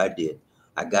 this is what I did.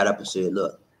 I got up and said,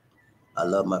 look, I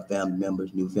love my family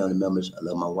members, new family members. I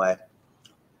love my wife,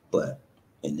 but,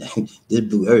 and this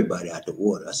blew everybody out the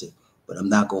water. I said, but I'm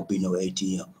not going to be no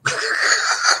ATM.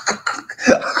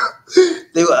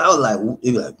 I was like,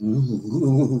 they were like,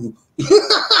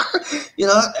 you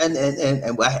know, and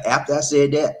after I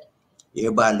said that,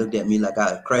 everybody looked at me like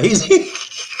I was crazy.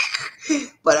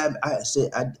 But I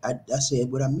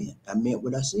said what I meant. I meant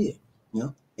what I said, you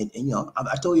know. And you know,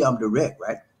 I told you I'm direct,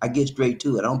 right? I get straight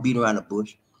to it. I don't beat around the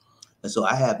bush. And so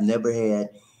I have never had,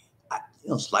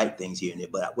 slight things here and there.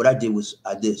 But what I did was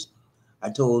I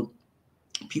told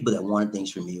people that wanted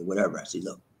things from me or whatever. I said,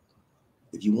 look,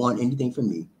 if you want anything from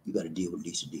me, you got to deal with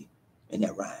Lisa D. And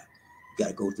that rhyme. You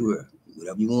got to go through her.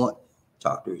 Whatever you want,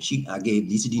 talk to her. I gave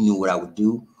Lisa D knew what I would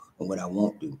do and what I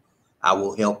won't do. I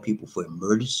will help people for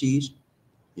emergencies.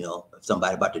 You know, if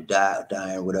somebody about to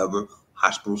die or whatever,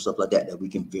 hospital stuff like that we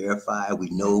can verify. We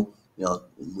know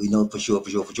for sure,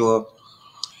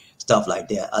 stuff like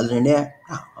that. Other than that,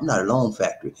 no, I'm not a loan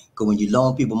factory. Because when you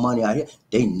loan people money out here,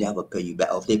 they never pay you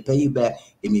back. Or if they pay you back,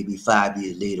 it may be 5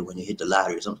 years later when they hit the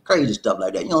lottery or some crazy stuff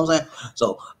like that. You know what I'm saying?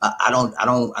 So I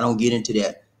don't get into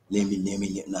that. Let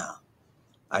me now.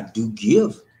 I do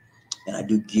give, and I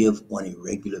do give on a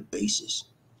regular basis.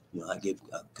 You know, I give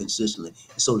consistently,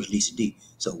 and so does Lisa D.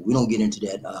 So we don't get into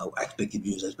that. I expect you to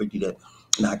I expect you that.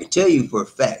 Now I can tell you for a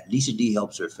fact, Lisa D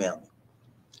helps her family.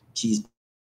 She's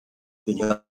been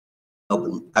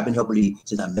helping. I've been helping her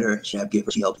since I met her. She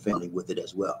helped family with it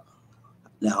as well.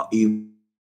 Now, even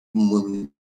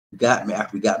when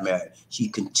after we got married, she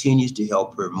continues to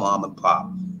help her mom and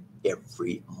pop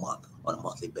every month on a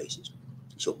monthly basis.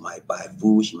 She might buy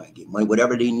food, she might get money,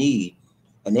 whatever they need,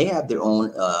 and they have their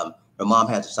own. Her mom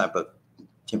has a type of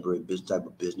temporary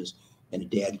business, and the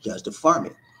dad does the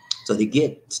farming. So they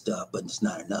get stuff, but it's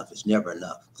not enough. It's never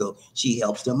enough. So she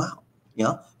helps them out, you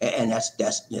know, and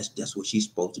that's what she's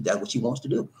supposed to. That's what she wants to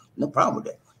do. No problem with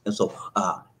that. And so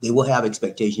they will have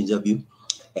expectations of you,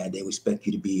 and they expect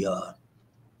you to be.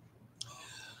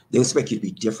 They expect you to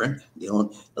be different. They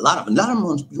don't. A lot of them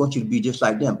want you to be just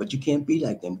like them, but you can't be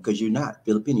like them because you're not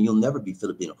Filipino. You'll never be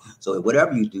Filipino. So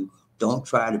whatever you do, don't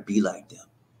try to be like them.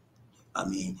 I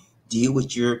mean, deal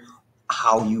with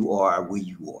how you are, where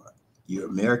you are. You're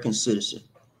an American citizen.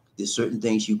 There's certain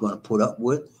things you're going to put up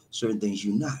with, certain things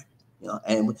you're not. You know,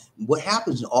 and what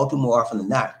happens all too more often than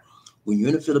not, when you're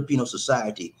in a Filipino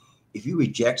society, if you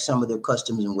reject some of their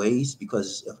customs and ways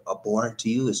because abhorrent to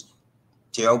you, is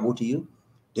terrible to you,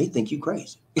 they think you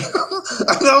crazy. You know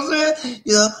what I'm saying?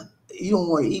 You know, you don't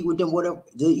want to eat with them. Whatever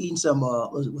they're eating, some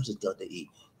what's the stuff they eat?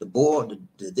 The boar,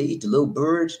 they eat the little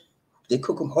birds. They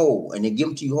cook them whole and they give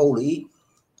them to you whole to eat.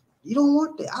 You don't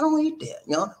want that. I don't eat that.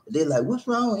 You know, they're like, what's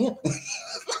wrong with him?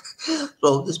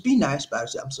 So just be nice about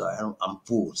it. I'm sorry, I'm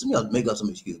full. Some of y'all make up some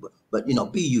excuse, but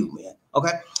be you, man. Okay.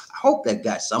 I hope that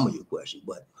got some of your questions.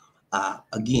 But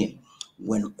again,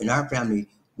 when in our family,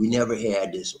 we never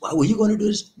had this. Why were you going to do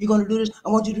this? You're going to do this? I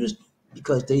want you to do this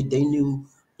because they knew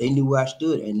where I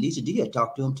stood, and Lisa D had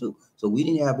talked to them too. So we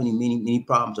didn't have many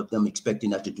problems of them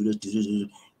expecting us to do this. You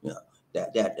know,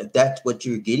 that if that's what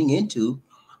you're getting into,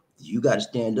 you got to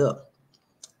stand up.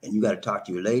 And you got to talk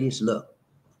to your ladies. Look,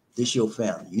 this your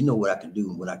family. You know what I can do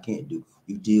and what I can't do.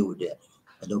 You deal with that.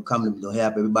 And don't come to me, don't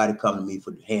have everybody come to me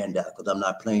for the handout because I'm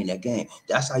not playing that game.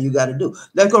 That's how you got to do.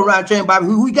 Let's go around train, Bobby.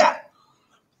 Who we got?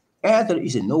 Anthony, he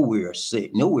said, nowhere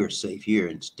safe here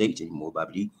in the States anymore,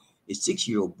 Bobby. A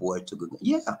 6-year-old boy took a gun.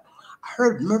 Yeah, I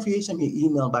heard Murphy sent me an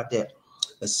email about that.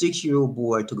 A 6-year-old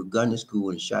boy took a gun to school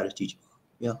and shot his teacher.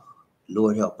 Yeah,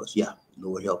 Lord help us. Yeah,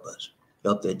 Lord help us.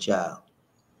 Help that child.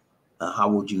 How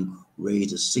would you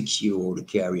raise a 6-year-old to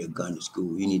carry a gun to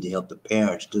school? You need to help the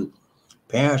parents too.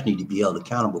 Parents need to be held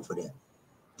accountable for that.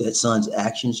 That son's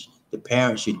actions, the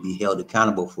parents should be held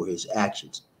accountable for his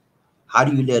actions. How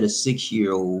do you let a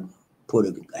 6-year-old put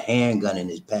a handgun in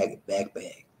his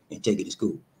backpack and take it to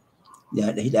school?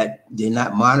 They're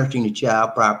not monitoring the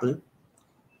child properly,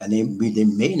 and they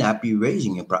may not be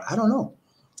raising him properly. I don't know.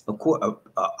 Of course,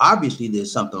 obviously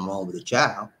there's something wrong with the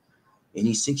child.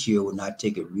 Any 6-year-old would not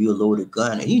take a real loaded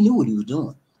gun, and he knew what he was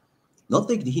doing. Don't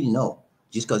think that he didn't know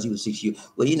just because he was 6 years.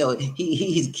 Well, you know,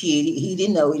 he's a kid. He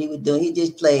didn't know what he was doing. He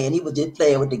just playing. He was just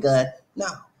playing with the gun. No,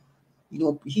 you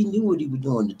know, he knew what he was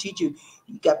doing. The teacher,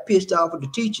 he got pissed off with the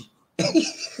teacher.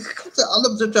 All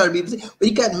of them trying to be, but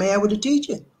he got mad with the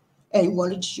teacher, and he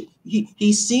wanted to.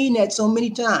 He's seen that so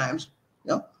many times,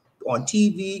 you know, on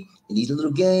TV in these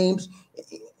little games,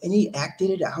 and he acted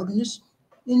it out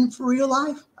in for real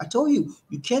life. I told you,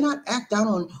 you cannot act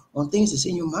out on things that's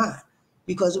in your mind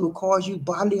because it will cause you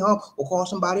bodily harm or cause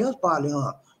somebody else bodily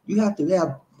harm. You have to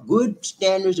have good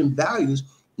standards and values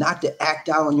not to act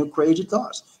out on your crazy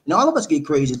thoughts. And all of us get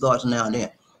crazy thoughts now and then,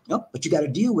 you know, but you got to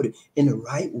deal with it in the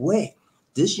right way.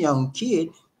 This young kid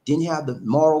didn't have the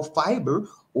moral fiber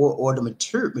or the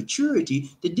maturity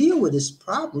to deal with this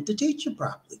problem with the teacher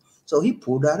properly. So he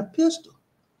pulled out a pistol.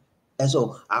 And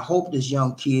so I hope this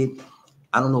young kid,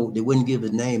 I don't know, they wouldn't give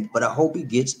his name, but I hope he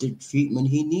gets the treatment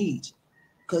he needs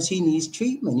because he needs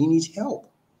treatment. He needs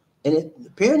help. And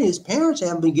apparently his parents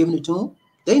haven't been giving it to him.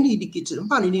 They need to get to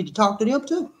somebody, need to talk to them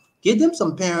too. Give them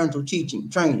some parental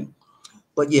training.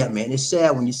 But yeah, man, it's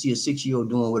sad when you see a 6-year-old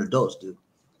doing what adults do.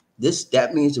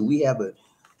 That means that we have a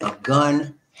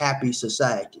gun-happy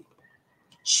society.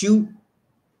 Shoot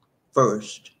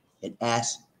first and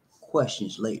ask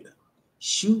questions later.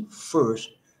 Shoot first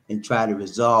and try to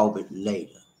resolve it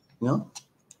later. You know?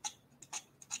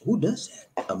 Who does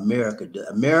that? America does.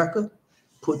 America,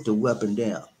 put the weapon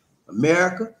down.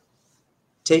 America,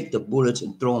 take the bullets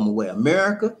and throw them away.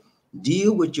 America,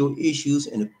 deal with your issues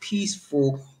in a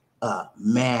peaceful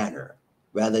manner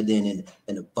rather than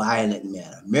in a violent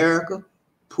manner. America,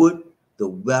 put the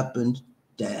weapons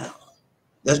down.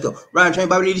 Let's go. Ryan Train,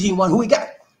 BobbieD, team one. Who we got?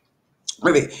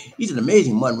 Maybe he's an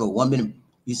amazing Monroe. 1 minute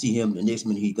you see him, the next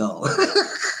minute he's gone.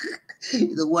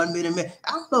 He's a 1 minute man.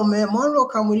 I don't know, man. Monroe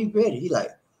come when he's ready. He like,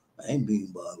 I ain't being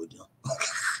bothered with them.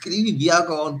 He be out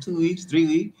gone 2 weeks, 3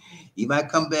 weeks. He might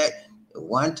come back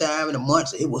one time in a month.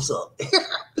 Say, hey, what's up?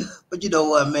 But you know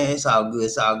what, man? It's all good.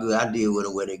 It's all good. I deal with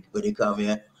them when they come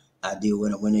in. I deal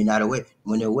with them when they're not away.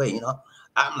 When they're away, you know.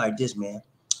 I'm like this, man.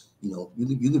 You know,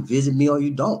 you can visit me or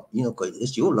you don't. You know, because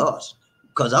it's your loss.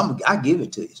 Because I give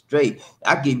it to you straight.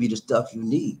 I give you the stuff you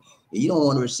need. And you don't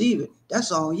want to receive it.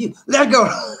 That's on you. Let's go.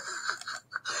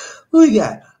 Who you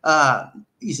got?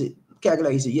 He said,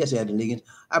 calculate. He said, yes, Anthony Liggins.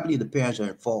 I believe the parents are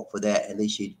in fault for that, and they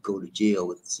should go to jail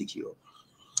with the 6-year-old.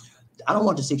 I don't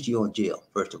want the 6-year-old in jail,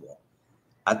 first of all.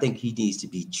 I think he needs to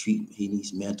be treated. He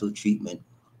needs mental treatment,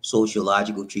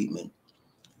 sociological treatment,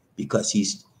 because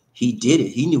he did it.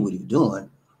 He knew what he was doing,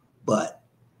 but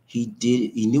he did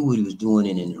it. He knew what he was doing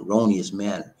in an erroneous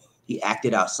manner. He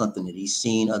acted out something that he's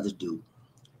seen others do,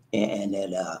 and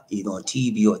that either on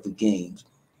TV or through games.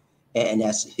 And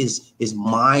that's his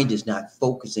mind is not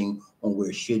focusing on where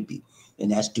it should be.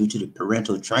 And that's due to the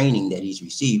parental training that he's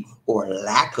received or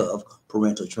lack of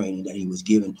parental training that he was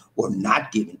given or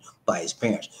not given by his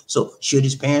parents. So should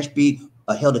his parents be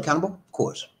held accountable? Of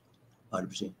course,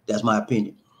 100%. That's my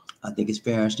opinion. I think his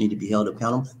parents need to be held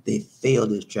accountable. They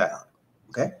failed his child.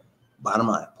 Okay? Bottom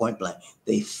line, point blank.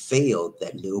 They failed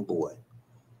that little boy.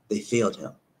 They failed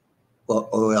him.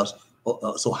 Or else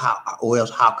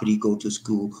how could he go to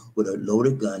school with a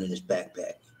loaded gun in his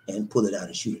backpack and pull it out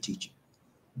and shoot a teacher?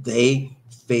 They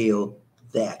failed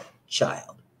that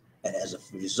child. And as a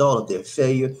result of their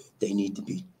failure, they need to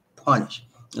be punished.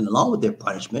 And along with their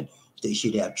punishment, they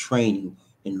should have training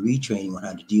and retraining on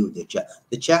how to deal with their child.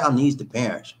 The child needs the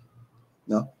parents.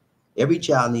 You know? Every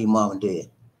child needs mom and dad.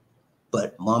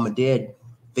 But mom and dad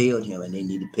failed him, and they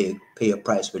need to pay a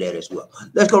price for that as well.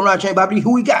 Let's go around, Chain BobbieD.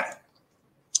 Who we got?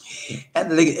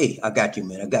 And hey, I got you,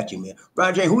 man.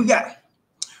 Ron James, who we got?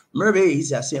 Remember, he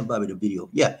said I sent Bobby the video.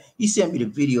 Yeah, he sent me the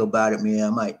video about it,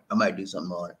 man. I might do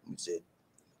something on it. He said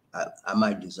I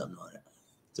might do something on it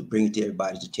to bring it to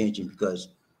everybody's attention because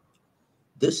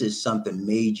this is something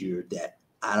major that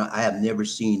I have never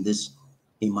seen this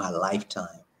in my lifetime.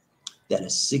 That a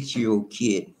 6-year-old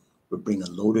kid would bring a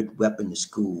loaded weapon to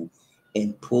school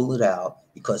and pull it out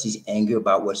because he's angry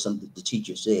about what the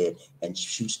teacher said and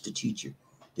shoots the teacher.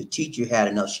 The teacher had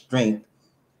enough strength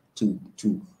to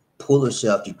pull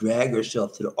herself, to drag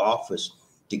herself to the office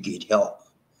to get help.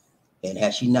 And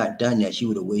had she not done that, she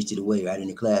would have wasted away right in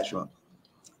the classroom.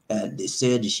 And they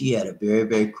said that she had a very,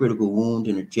 very critical wound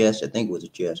in her chest. I think it was a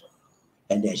chest.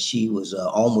 And that she was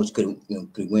almost could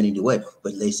win either way.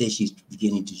 But they say she's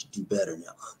beginning to do better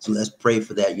now. So let's pray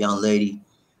for that young lady,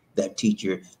 that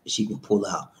teacher, that she can pull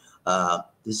out.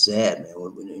 This is sad, man.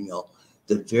 When,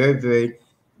 the very, very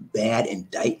bad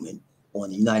indictment on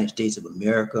the United States of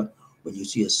America when you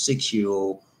see a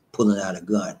 6-year-old pulling out a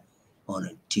gun on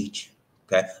a teacher.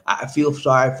 Okay, I feel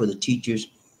sorry for the teachers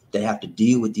that have to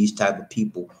deal with these type of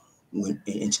people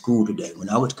in school today. When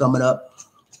I was coming up,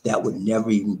 that would never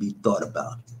even be thought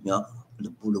about.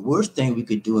 The worst thing we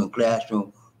could do in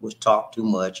classroom was talk too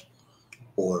much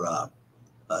or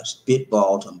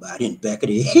spitball somebody in the back of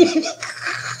the head.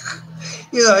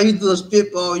 You do a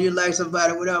spitball, you like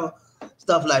somebody, whatever,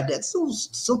 stuff like that. So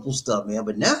simple stuff, man.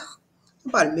 But now,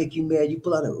 somebody make you mad. You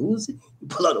pull out a Uzi, you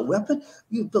pull out a weapon,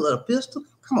 you pull out a pistol.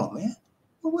 Come on, man.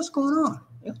 Well, what's going on?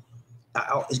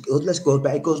 Let's go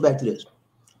back. It goes back to this.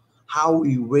 How are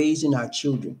we raising our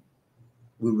children?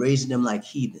 We're raising them like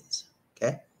heathens.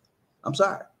 Okay? I'm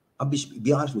sorry. I'll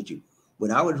be honest with you.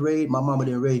 When I was raised, my mama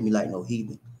didn't raise me like no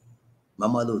heathen. My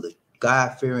mother was a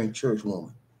God-fearing church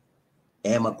woman,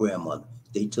 and my grandmother.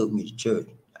 They took me to church.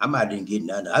 I might didn't get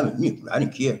nothing. I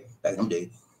didn't care back in them days.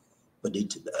 But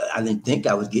I didn't think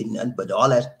I was getting nothing. But all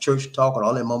that church talk and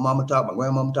all that my mama talk, my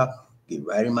grandmama talk, get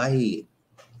right in my head.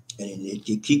 And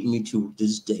it keep me to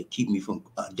this day, keep me from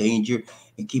danger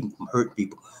and keep me from hurting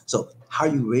people. So how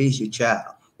you raise your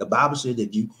child? The Bible says that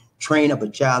if you train up a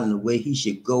child in the way he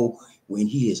should go when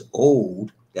he is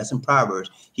old, that's in Proverbs,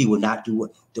 he will not do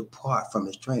what? Depart from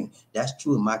his training. That's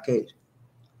true in my case.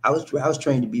 I was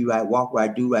trained to be right, walk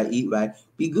right, do right, eat right,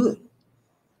 be good.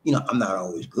 I'm not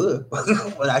always good,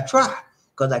 but I try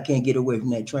because I can't get away from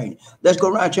that training. Let's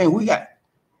go around training. Who we got?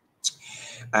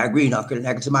 I agree. Now,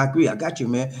 I agree. I got you,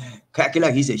 man.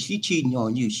 Like he said, she cheating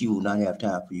on you. She will not have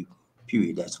time for you.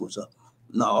 Period. That's what's up.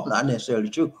 No, not necessarily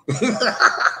true.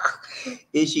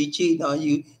 If she cheating on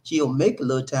you, she'll make a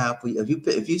little time for you.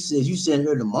 If you send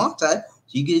her the month time,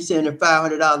 she get send her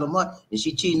 $500 a month, and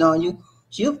she cheating on you,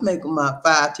 she'll make about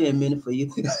 5-10 minutes for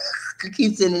you. You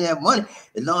keep sending that money.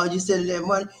 As long as you sending that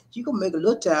money, she gonna make a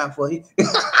little time for you.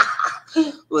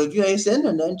 Well, if you ain't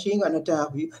sending nothing, she ain't got no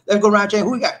time for you. Let's go around chain.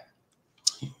 Who we got?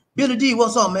 Billy D,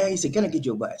 what's up, man? He said, can I get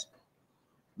your advice?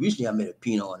 Recently, I met a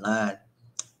Pino online,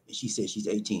 and she said she's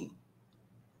 18.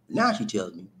 Now she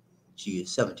tells me she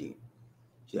is 17.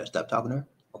 Should I stop talking to her?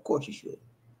 Of course you should.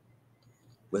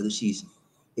 Whether she's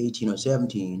 18 or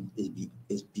 17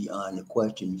 is beyond the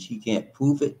question. She can't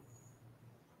prove it.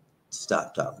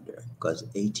 Stop talking to her because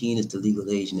 18 is the legal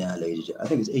age now, ladies. I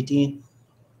think it's 18.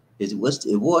 It was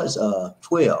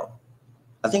 12.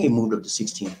 I think it moved up to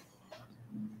 16.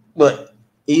 But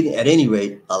at any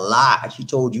rate, a lie. She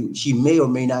told you. She may or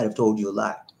may not have told you a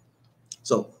lie.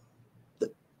 So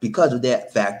because of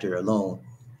that factor alone,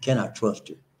 cannot trust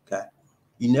her. Okay,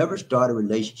 you never start a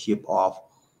relationship off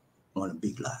on a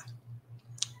big lie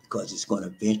because it's going to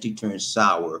eventually turn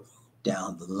sour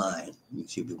down the line. You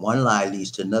see, one lie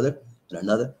leads to another and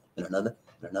another and another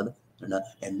and another and another,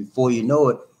 and before you know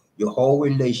it, your whole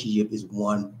relationship is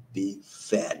one big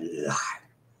fat lie.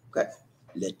 Okay,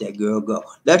 let that girl go.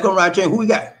 Let's go right chain. Who we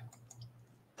got?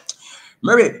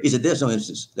 Murray, he said there's no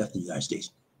instance left in the United States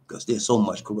because there's so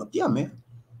much corrupt. Yeah, man,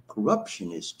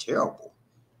 corruption is terrible.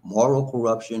 Moral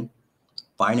corruption,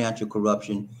 financial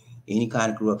corruption, any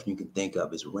kind of corruption you can think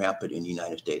of is rampant in the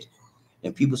United States.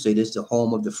 And people say this is the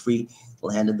home of the free,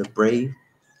 land of the brave,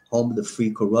 home of the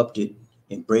free corrupted,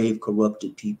 and brave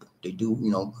corrupted people. They do,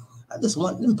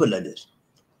 let me put it like this.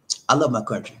 I love my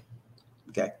country.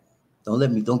 Okay.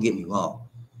 Don't get me wrong.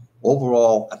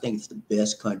 Overall, I think it's the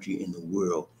best country in the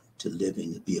world to live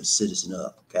in, to be a citizen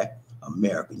of. Okay.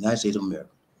 America, United States of America.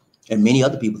 And many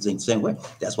other people think the same way.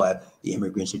 That's why the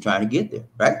immigrants are trying to get there,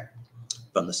 right?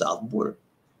 From the southern border.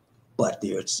 But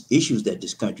there's issues that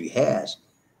this country has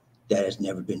that has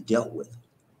never been dealt with.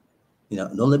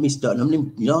 Don't let me start. You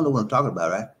don't know what I'm talking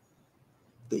about, right?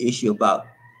 The issue about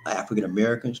African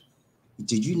Americans.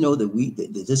 Did you know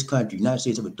that this country, United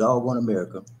States of a doggone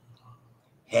America,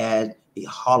 had a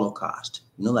Holocaust,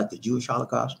 like the Jewish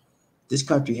Holocaust. This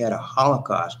country had a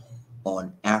Holocaust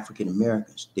on African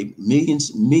Americans.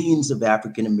 Millions of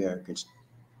African Americans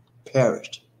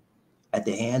perished at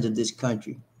the hands of this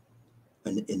country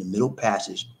in the Middle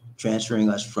Passage, transferring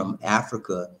us from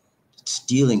Africa,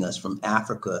 stealing us from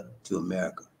Africa to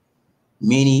America.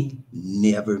 Many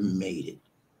never made it.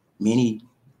 Many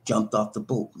jumped off the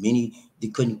boat. Many they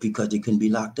couldn't because they couldn't be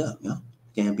locked up.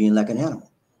 Can't be like an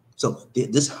animal. So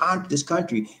this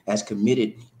country has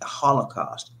committed a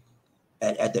Holocaust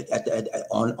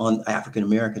on African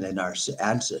Americans and our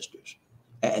ancestors,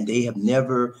 and they have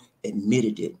never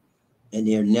admitted it, and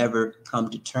they have never come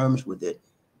to terms with it,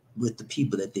 with the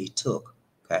people that they took.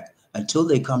 Okay, until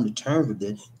they come to terms with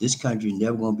it, this country is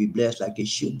never going to be blessed like it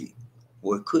should be,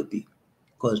 or it could be,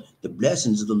 because the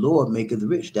blessings of the Lord maketh the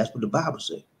rich. That's what the Bible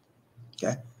says.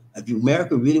 Okay. If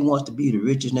America really wants to be the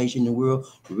richest nation in the world,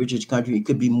 the richest country, it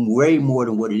could be way more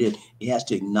than what it is. It has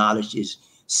to acknowledge its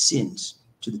sins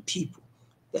to the people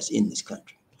that's in this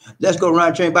country. Let's go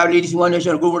around train BobbieD, one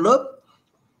nation, go up.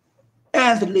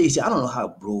 Anthony Lacey, I don't know how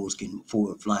bros can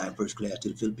afford flying first class to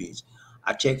the Philippines.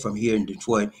 I checked from here in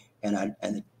Detroit, and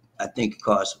I think it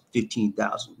costs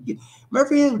 $15,000.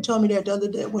 Murphy Hill told me that the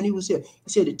other day when he was here. He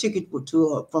said the ticket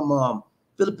from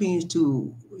Philippines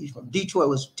to from Detroit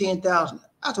was $10,000.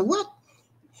 I said, what?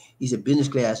 He said business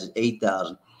class is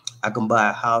 $8,000. I can buy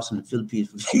a house in the Philippines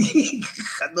for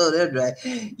I know that's right.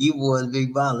 You boys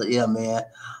big violent. Yeah, man.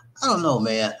 I don't know,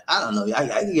 man. I don't know.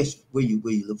 I guess where you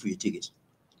look for your tickets.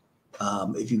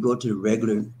 If you go to the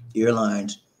regular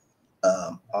airlines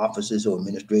offices or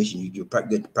administration, you get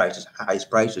the prices,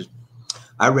 highest prices.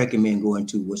 I recommend going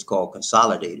to what's called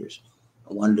consolidators.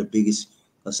 One of the biggest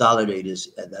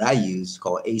consolidators that I use is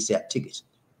called ASAP Tickets,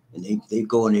 and they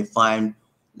go and they find,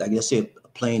 like let's say a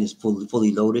plane is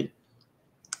fully loaded,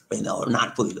 or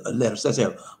not fully. Let's say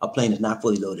a plane is not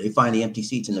fully loaded. They find the empty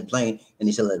seats in the plane and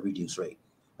they sell at a reduced rate.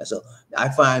 And so I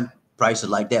find prices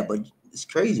like that, but it's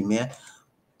crazy, man.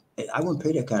 I wouldn't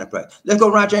pay that kind of price. Let's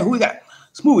go around, Jane. Who we got?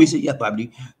 Smooth. He said, "Yeah,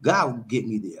 BobbieD, God will get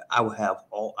me there. I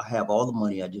have all the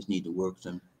money. I just need to work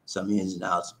some ins and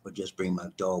outs, but just bring my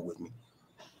dog with me.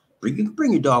 You can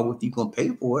bring your dog with you. You're gonna pay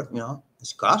for it.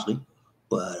 It's costly,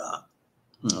 but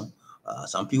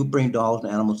some people bring dogs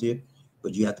and animals here,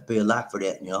 but you have to pay a lot for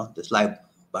that. Just like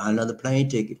buying another plane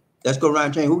ticket. Let's go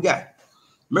around, Jane. Who we got?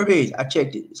 Mermaids. I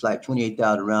checked it. It's like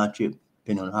 28,000 round trip,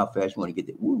 depending on how fast you want to get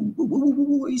there.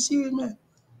 Woo, are you serious, man?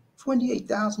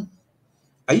 28,000.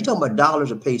 Are you talking about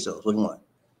dollars or pesos? What do you want?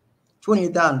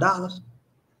 $28,000?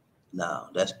 No,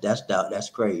 that's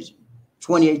crazy.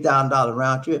 $28,000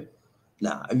 round trip?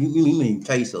 Nah, you mean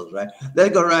pesos, right?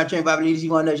 Let's go around train BobbieD.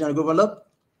 You want to go run up?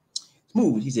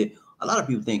 Smooth. He said, a lot of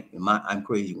people think I'm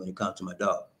crazy when it comes to my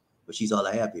dog, but she's all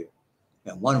I have here.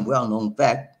 And one well-known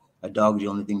fact, a dog is the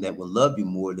only thing that will love you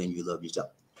more than you love yourself.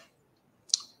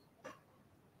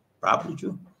 Probably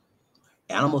true.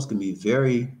 Animals can be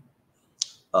very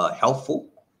helpful,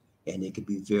 and they can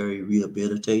be very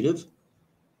rehabilitative,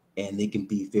 and they can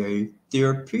be very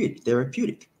therapeutic.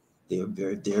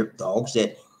 They're dogs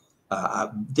that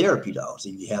are therapy dogs.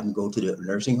 And you have them go to the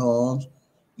nursing homes.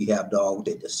 You have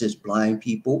dogs that assist blind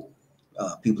people,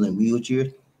 people in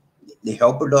wheelchairs. The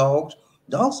helper dogs.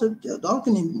 Dog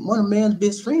can be one of man's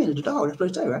best friends is the dog. That's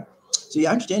what they say, right? See,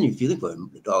 I understand your feeling for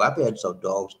the dog. I've had some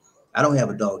dogs. I don't have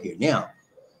a dog here now,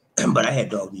 but I had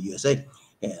dogs in the USA,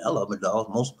 and I love my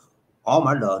dogs. All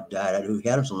my dogs died. I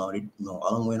had them so long, all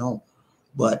of them went home.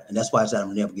 And that's why I said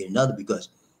I'm never get another, because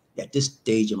at this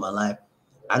stage of my life,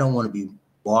 I don't want to be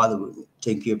bothered with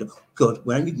taking care of them. Because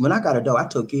when I got a dog, I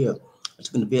took care of them. I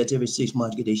took them to bed every 6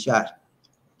 months, get their shots,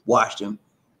 washed them,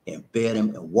 and fed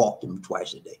them, and walked them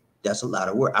twice a day. That's a lot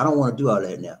of work. I don't want to do all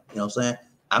that now. You know what I'm saying?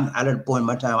 I'm at a point in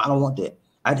my time, I don't want that.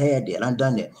 I've had that. I've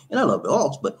done that. And I love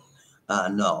dogs, but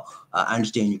no. I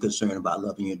understand your concern about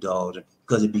loving your dogs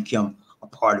because it become a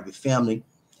part of your family,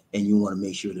 and you want to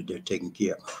make sure that they're taken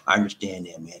care of. I understand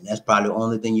that, man. That's probably the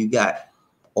only thing you got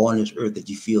on this earth that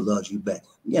you feel loves you back.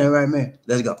 Yeah, right, man.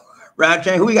 Let's go. Right,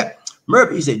 Chain. Who we got?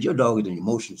 Murphy. He said your dog is an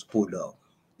emotional support dog.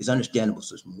 It's understandable,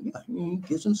 so yeah, he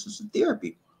gives him some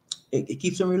therapy. It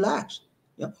keeps him relaxed.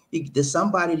 There's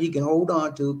somebody that he can hold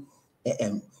on to,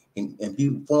 and be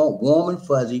warm and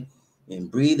fuzzy and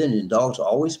breathing. And dogs are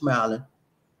always smiling.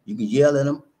 You can yell at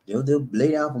them. They'll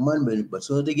lay down for 1 minute, but as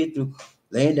soon as they get through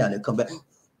laying down, they'll come back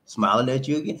smiling at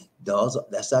you again. Dogs,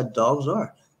 that's how dogs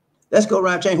are. Let's go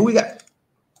around chain. Who we got?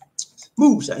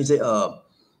 Smooth. He said,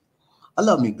 I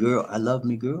love me, girl. I love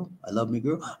me, girl. I love me,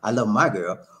 girl. I love my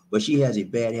girl, but she has a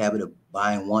bad habit of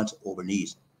buying wants over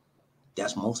needs.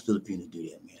 That's most Filipinos do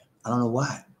that, man. I don't know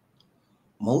why.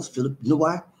 You know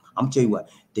why? I'm tell you what,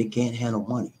 they can't handle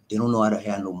money. They don't know how to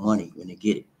handle money when they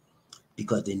get it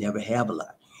because they never have a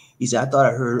lot. He said, I thought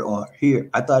I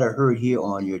heard here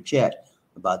on your chat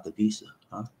about the visa.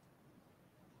 Huh?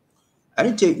 I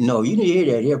didn't tell you, no, you didn't hear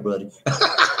that here, brother.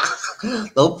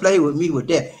 Don't play with me with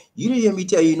that. You didn't hear me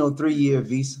tell you no 3-year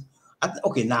visa.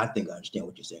 Okay, now I think I understand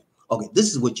what you're saying. Okay,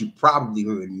 this is what you probably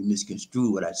heard and you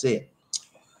misconstrued what I said.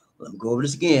 Let me go over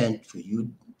this again for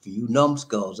you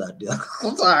numbskulls out there.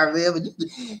 I'm sorry, man, but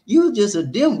you just a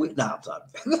dimwit. No, I'm sorry.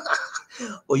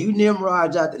 Or you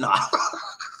Nimrods out there. No. All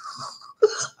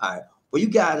right. Well, you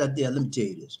guys out there, let me tell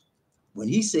you this. When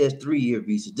he says 3-year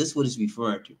visas, this is what it's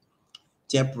referring to.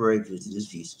 Temporary visitors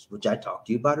visas, which I talked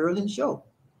to you about earlier in the show.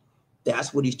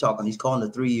 That's what he's talking. He's calling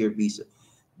a 3-year visa.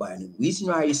 But the reason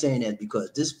why he's saying that is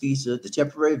because this visa, the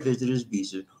temporary visitors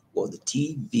visa, or the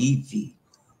TVV,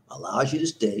 allows you to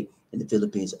stay in the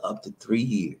Philippines up to 3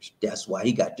 years. That's why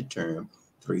he got the term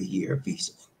 3-year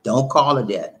visa. Don't call it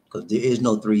that because there is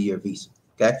no 3-year visa.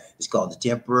 Okay, it's called the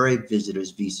temporary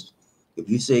visitors visa. If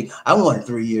you say I want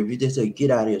a 3-year visa, they say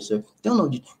get out of here, sir.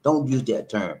 Don't use that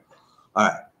term. All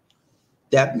right,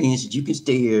 that means that you can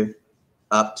stay here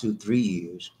up to 3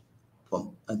 years.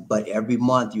 But every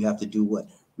month you have to do what?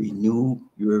 Renew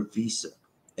your visa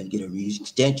and get a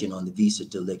extension on the visa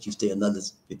to let you stay another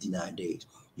 59 days.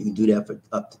 You can do that for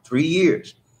up to 3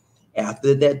 years.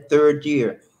 After that 3rd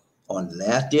year, on the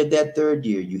last day of that 3rd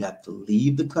year, you have to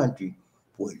leave the country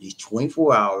for at least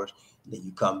 24 hours. And then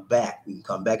you come back. You can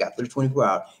come back after the 24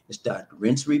 hours and start to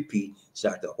rinse, repeat,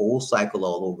 start the whole cycle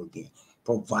all over again.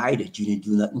 Provided you didn't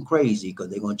do nothing crazy, because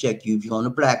they're going to check you if you're on the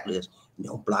blacklist and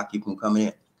they'll block you from coming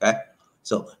in. Okay?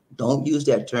 So don't use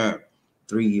that term,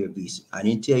 3-year visa. I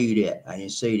didn't tell you that. I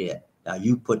didn't say that. Now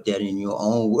you put that in your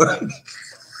own words.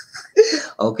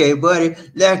 Okay, buddy,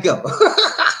 let go.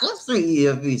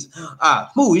 3-year visa.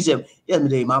 Smooth. He said,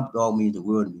 yesterday, my dog means the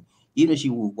world to me. Even if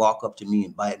she would walk up to me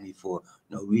and bite me for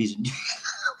no reason.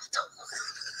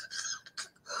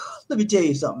 Let me tell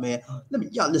you something, man.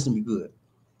 Y'all listen to me good.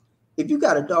 If you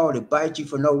got a dog that bites you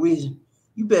for no reason,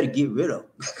 you better get rid of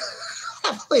him.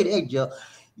 Wait, that, Joe.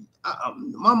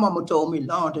 My mama told me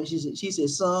long time. She said,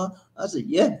 son. I said,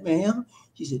 yeah, ma'am.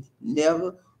 She said,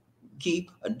 never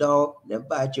keep a dog that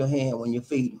bites your hand when you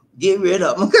feed him. Get rid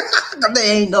of them.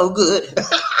 They ain't no good.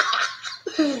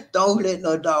 Don't let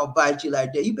no dog bite you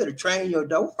like that. You better train your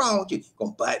dog. What's wrong with you?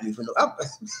 Gonna bite me for no.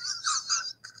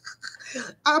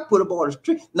 I put up on the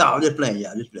street. No, just playing,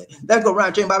 y'all. Just playing. Let's go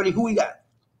around, BobbieD. Who we got?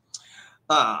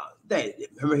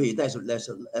 Remember here, that's a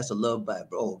love bite,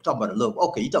 bro. Oh, talking about a love.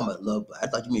 Okay, you talking about a love bite. I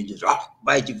thought you meant just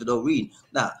bite you for no reason.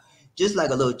 Nah, just like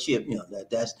a little chip, you know,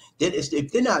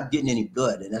 if they're not getting any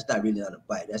blood, then that's not really not a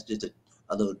bite. That's just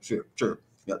a little chirp. You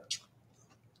know,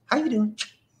 how you doing?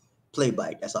 Play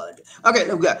bite. That's all I did. Okay,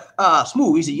 then we got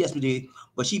Smooth. He said yes, we did,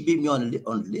 but she beat me on the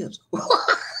lips.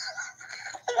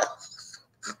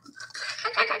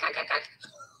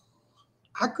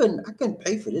 I couldn't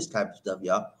pay for this type of stuff,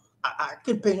 y'all. I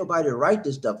couldn't pay nobody to write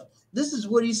this stuff. This is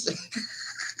what he said.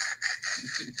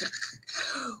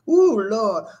 Ooh,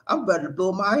 Lord, I'm about to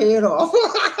blow my head off.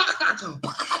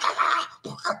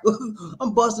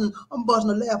 I'm busting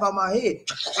a laugh out my head.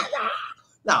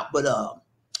 Now, but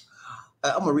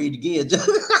I'm gonna read it again.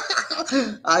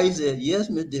 I said, yes,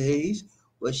 Mr. Hayes,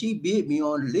 but she bit me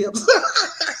on the lips.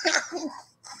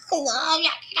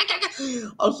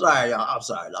 I'm sorry, y'all. I'm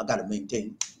sorry. I gotta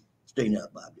straighten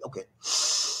up, Bobbie. Okay.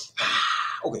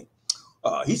 Okay.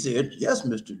 He said, yes,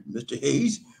 Mr.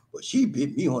 Hayes, but she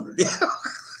bit me on the lip.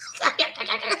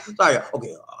 Sorry.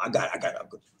 Okay. I got it. I'm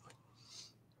good.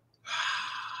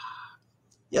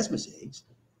 Yes, Miss Hayes.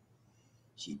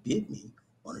 She bit me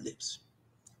on the lips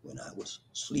when I was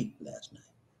asleep last night.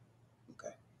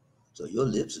 Okay. So your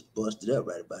lips is busted up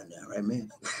right about now, right, man?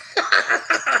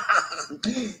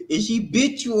 If she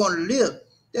bit you on the lip,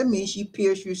 that means she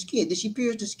pierced your skin. Did she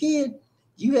pierce the skin?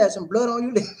 You had some blood on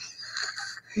your lip.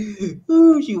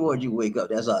 Ooh, she wanted you to wake up.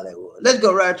 That's all that was. Let's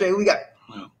go right there. We got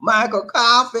Michael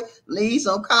Coffee. Need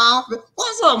some coffee.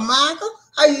 What's up, Michael?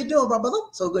 How you doing, brother?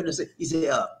 So good to see. He said,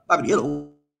 BobbieD,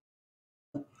 hello.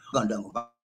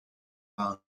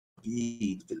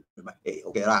 Hey,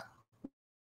 okay, all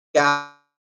right.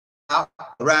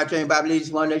 Right train,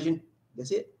 BobbieD, One Nation.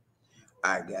 That's it.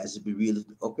 All right, guys, let's be real.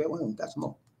 Okay, well, we got some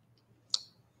more.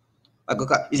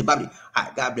 He said, BobbieD, all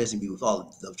right, God bless and be with all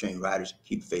of the Love Train riders.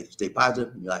 Keep the faith, stay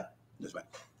positive in your life. That's right.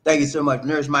 Thank you so much.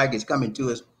 Nurse Mike is coming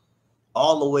to us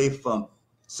all the way from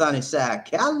Sunnyside,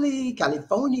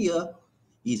 California.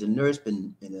 He's a nurse,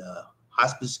 been in a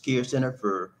hospice care center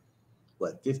for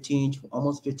what,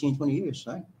 almost 15, 20 years,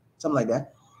 right? Something like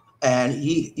that. And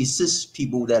he assists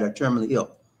people that are terminally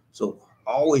ill. So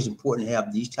always important to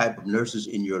have these type of nurses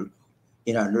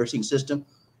in our nursing system,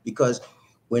 because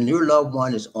when your loved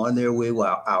one is on their way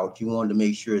out, you want to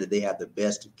make sure that they have the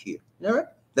best of care. All right,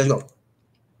 let's go.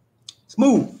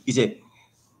 Smooth. He said,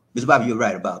 Mr. Bobby, you're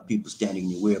right about people standing in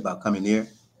your way about coming there.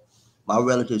 My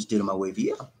relatives stood in my way for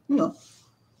you. You know,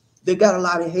 they got a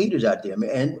lot of haters out there, man.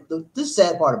 And this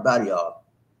sad part about it, y'all,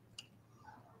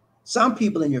 some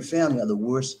people in your family are the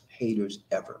worst haters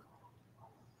ever.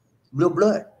 Real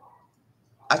blood.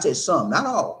 I said some, not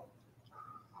all.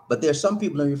 But there's some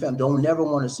people in your family don't never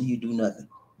want to see you do nothing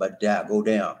but go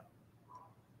down.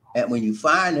 And when you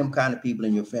find them kind of people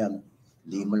in your family,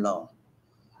 leave them alone.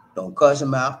 Don't cuss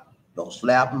them out. Don't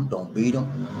slap them. Don't beat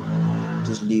them.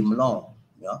 Just leave them alone.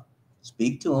 You know?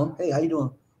 Speak to them. Hey, how you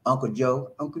doing? Uncle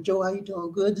Joe. Uncle Joe, how you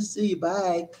doing? Good to see you.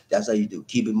 Bye. That's how you do.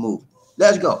 Keep it moving.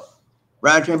 Let's go.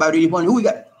 Ryan Train by 81. Who we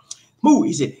got? Move.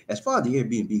 He said, as far as the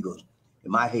Airbnb goes,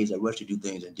 in my haste, I rushed to do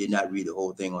things and did not read the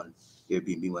whole thing on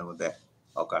Airbnb when I went back.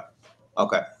 Okay.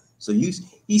 Okay. So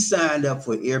he signed up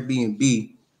for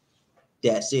Airbnb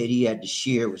that said he had to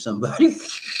share with somebody.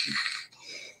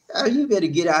 You better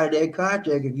get out of that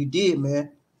contract if you did,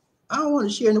 man. I don't want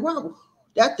to share in the Bible.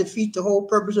 That defeats the whole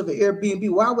purpose of an Airbnb.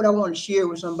 Why would I want to share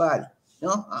with somebody? You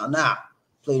know, nah,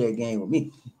 play that game with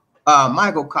me.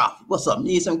 Michael Coffee, what's up?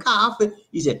 Need some coffee?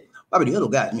 He said, Bobby, hello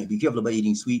guys, man, be careful about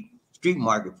eating sweet street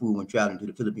market food when traveling to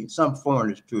the Philippines. Some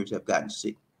foreigners, tourists have gotten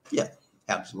sick. Yeah,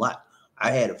 happens a lot.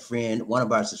 I had a friend, one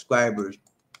of our subscribers,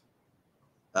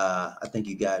 I think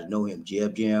you guys know him,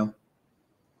 Jeb Jam.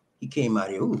 He came out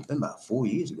here, it's been about 4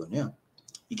 years ago now.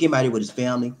 He came out here with his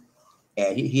family,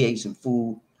 and he ate some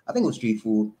food. I think it was street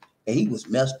food, and he was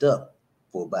messed up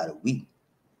for about a week.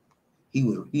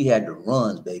 He had the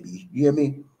runs, baby. You hear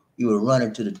me? He was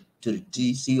running to the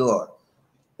TCR,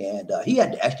 and he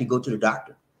had to actually go to the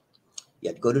doctor. He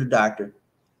had to go to the doctor,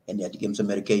 and they had to give him some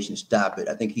medication to stop it.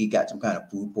 I think he got some kind of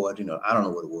food poisoning, or I don't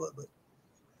know what it was, but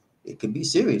it could be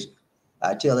serious.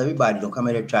 I tell everybody, don't come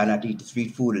in here, try not to eat the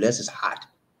street food unless it's hot.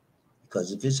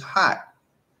 Because if it's hot,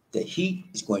 the heat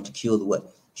is going to kill the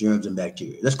what? Germs and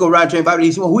bacteria. Let's go around train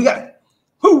BobbieD. Who we got?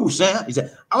 Who, Sam? He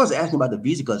said, I was asking about the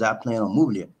visa because I plan on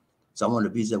moving there. So I want a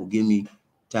visa that will give me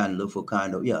time to look for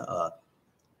condo. Yeah,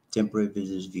 temporary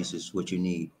visas, what you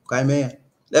need. Okay, man.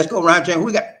 Let's go around train. Who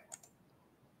we got?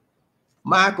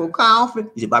 Michael Coffee.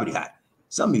 He said, BobbieD hot.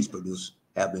 Some meat producers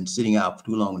have been sitting out for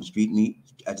too long in the street in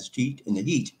the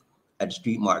heat at the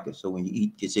street market. So when you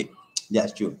eat, get sick.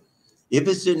 That's true. If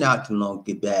it's sitting out too long, it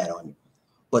get bad on you.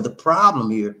 But the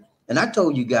problem here, and I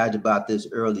told you guys about this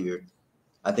earlier,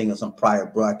 I think on some prior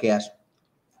broadcast,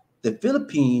 the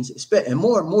Philippines, and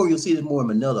more and more, you'll see this more in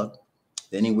Manila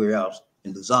than anywhere else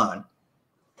in Luzon.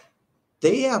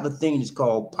 They have a thing that's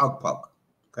called pag-pag,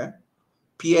 okay?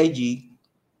 P-A-G,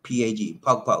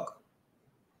 pag-pag,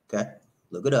 okay?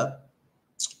 Look it up.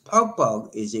 Pag-pag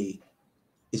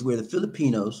is where the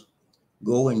Filipinos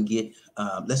go and get,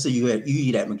 let's say you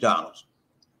eat at McDonald's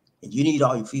and you need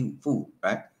all your food,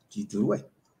 right? So you threw it away.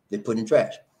 They put in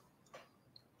trash.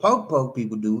 Pag-pag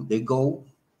people do, they go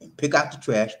and pick out the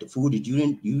trash, the food that you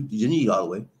didn't eat all the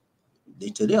way.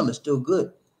 To them, it's still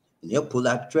good. And they'll pull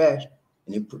out the trash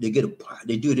and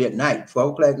they do it at night,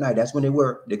 12 o'clock at night. That's when they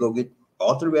work. They go get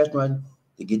all to the restaurant,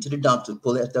 they get to the dumpster,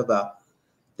 pull that stuff out.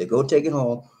 They go take it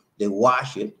home, they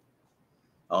wash it.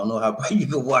 I don't know how you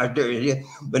can wash dirty,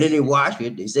 but then they wash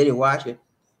it. They say they wash it,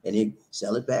 and they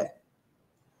sell it back.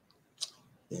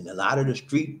 And a lot of the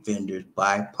street vendors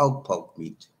buy pag-pag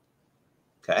meat.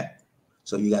 Okay,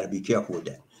 so you got to be careful with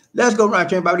that. Let's go around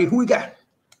train BobbieD. Who we got?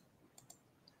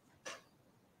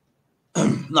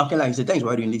 North Carolina. He said, "Thanks,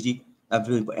 Roddy and Lizzie. I've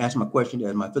really answered my question.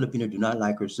 As my Filipino do not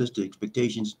like her sister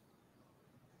expectations,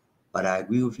 but I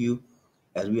agree with you,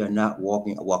 as we are not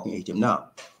walking age them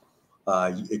now."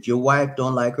 If your wife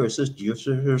don't like her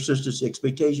sister's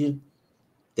expectation,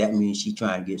 that means she's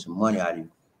trying to get some money out of you.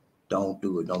 Don't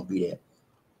do it. Don't be that.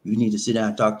 You need to sit down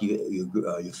and talk to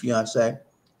your fiance,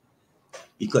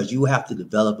 because you have to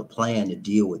develop a plan to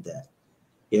deal with that.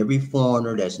 Every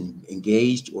foreigner that's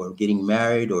engaged or getting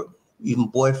married or even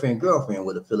boyfriend, girlfriend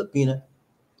with a Filipina,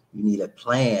 you need a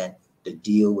plan to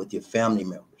deal with your family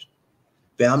members.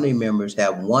 Family members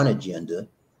have one agenda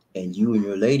and you and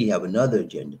your lady have another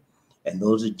agenda. And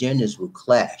those agendas will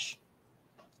clash.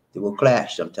 They will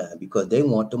clash sometimes because they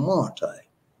want the monetary.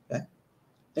 Okay?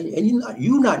 And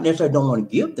you not necessarily don't want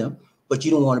to give them, but you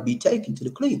don't want to be taken to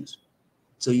the cleaners.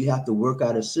 So you have to work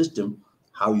out a system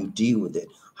how you deal with it.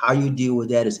 How you deal with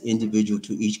that is individual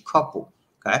to each couple.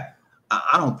 Okay,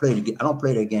 I don't play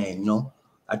that game. You know,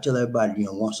 I tell everybody,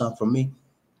 want something from me,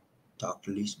 talk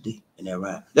to Lisa D and that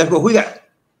right. Let's go. Who we got?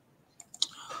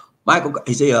 Michael.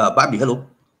 He say, BobbieD, hello.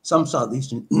 Some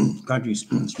southeastern countries,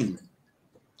 excuse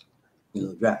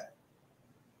me, dry.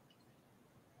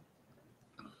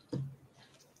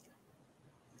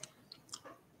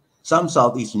 Some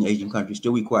Southeastern Asian countries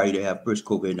still require you to have first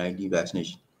COVID-19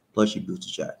 vaccination plus your booster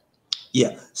shot.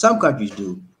 Yeah, some countries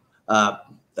do.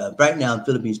 Right now, the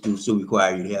Philippines do still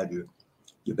require you to have your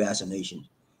vaccination,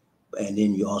 and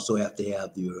then you also have to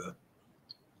have your.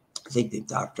 I think they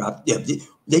dropped. Yeah,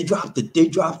 they dropped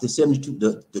the 72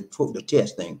 the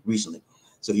test thing recently.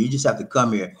 So you just have to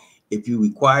come here if you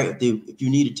require if you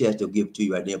need a test, they'll give it to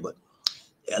you right there. But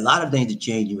a lot of things are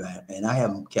changing, right? And I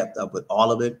haven't kept up with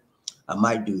all of it. I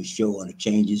might do a show on the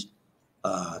changes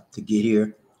to get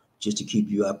here, just to keep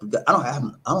you up. I don't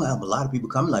have a lot of people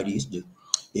coming like they used to do.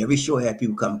 Every show had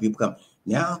people come.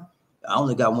 Now I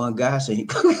only got one guy saying,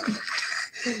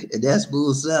 and that's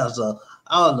Smooth Sound. So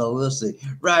I don't know. We'll see.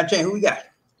 Ryan Chain, who we got?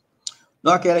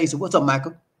 North Carolina said, "What's up,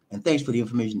 Michael? And thanks for the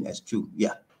information. That's true.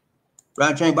 Yeah."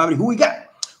 Ryan Chain, BobbieD, who we got?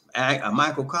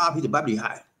 Michael Cobb. He said, "BobbieD,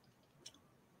 hi."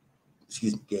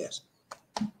 Excuse me, gas.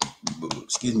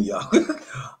 Excuse me, y'all.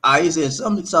 He said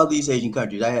some Southeast Asian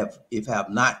countries have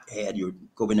not had your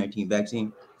COVID-19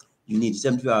 vaccine, you need a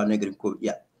 72-hour negative COVID.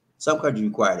 Yeah, some countries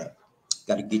require that.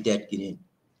 Got to get that to get in.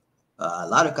 A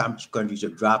lot of countries are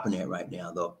dropping that right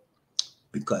now, though,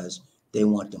 because they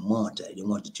want the money. They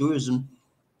want the tourism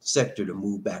sector to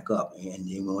move back up, and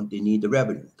they need the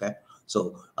revenue. Okay,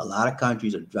 so a lot of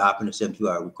countries are dropping the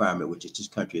 72-hour requirement, which is this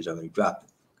country has already dropped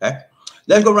it. Okay,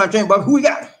 let's go around train, Bob. Who we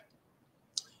got?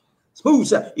 Smooth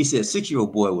Sound. He said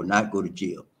 6-year-old boy will not go to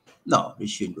jail. No, he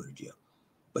shouldn't go to jail.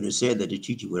 But it said that the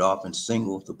teacher would often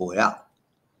single the boy out.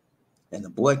 And the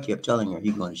boy kept telling her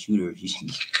he's going to shoot her if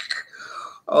she.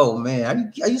 Oh,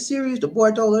 man. Are you serious? The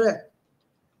boy told her that?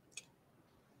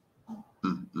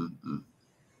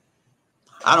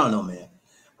 I don't know, man.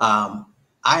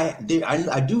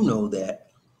 I do know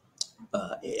that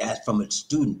as from a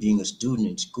student, being a student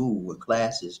in school with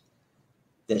classes,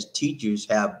 that teachers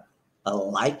have a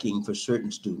liking for certain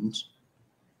students,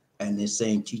 and the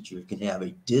same teacher can have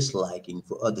a disliking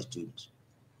for other students.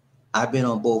 I've been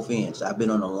on both ends. I've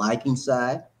been on the liking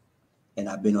side, and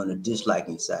I've been on the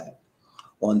disliking side.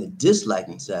 On the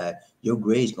disliking side, your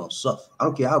grade's gonna suffer. I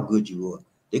don't care how good you are;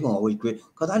 they're gonna always grade.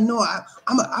 Because I know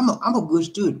I'm a good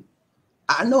student.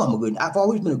 I know I'm a good. I've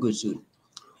always been a good student.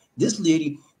 This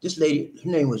lady,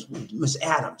 her name was Miss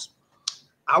Adams.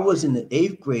 I was in the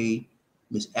 8th grade.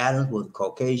 Miss Adams was a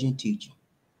Caucasian teacher,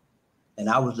 and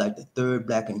I was like the 3rd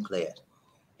black in class.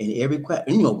 And every class,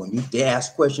 when they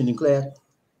ask questions in class,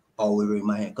 I always raise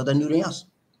my hand because I knew the answer.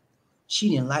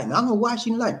 She didn't like me. I don't know why she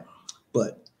didn't like me,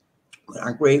 but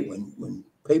when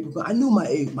paper, I knew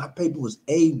my paper was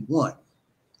A1.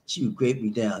 She would grade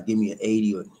me down, give me an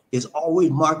 80, or it's always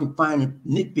marking fine and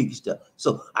nitpicky stuff.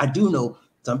 So I do know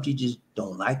some teachers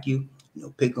don't like you,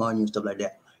 pick on you and stuff like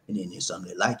that. And then there's some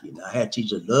that like you. Now I had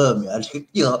teachers that love me,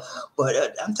 but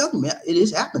I'm telling you, man, it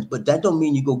is happens. But that don't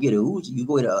mean you go get a Uzi, you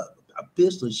go get a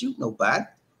pistol and shoot nobody.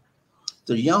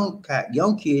 So the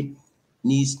young kid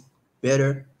needs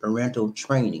better parental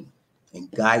training and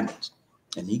guidance,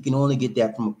 and he can only get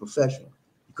that from a professional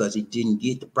because he didn't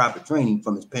get the proper training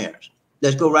from his parents.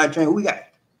 Let's go right train. Who we got?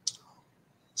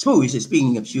 Smooth. He said,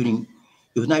 speaking of shooting,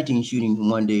 it was 19 shootings in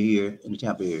one day here in the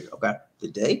Tampa area. Okay,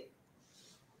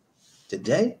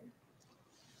 today,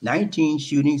 19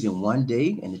 shootings in one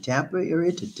day in the Tampa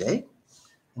area today.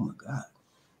 Oh my God.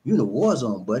 You in a war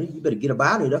zone, buddy. You better get up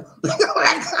out of there.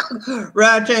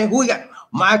 Right train. Who we got?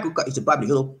 Michael. He said, BobbieD,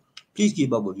 hello. Please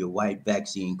keep up with your white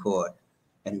vaccine card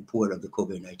and report of the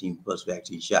COVID-19 plus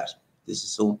vaccine shots. This is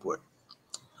so important.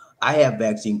 I have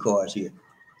vaccine cards here.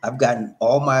 I've gotten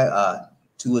all my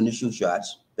 2 initial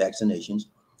shots, vaccinations,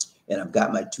 and I've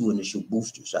got my 2 initial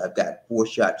boosters. So I've got 4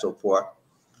 shots so far,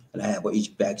 and I have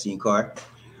each vaccine card.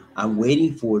 I'm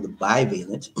waiting for the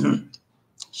bivalent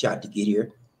shot to get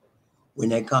here. When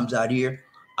that comes out here,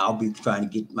 I'll be trying to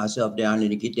get myself down there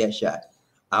to get that shot.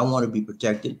 I want to be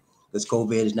protected because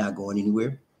COVID is not going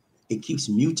anywhere. It keeps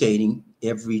mutating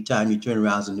every time you turn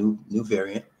around. It's a new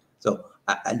variant. So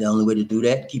the only way to do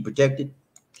that, keep protected,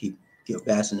 keep your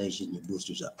vaccination and your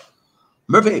boosters up.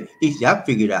 Murphy, I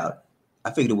figured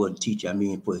it wasn't a teacher. I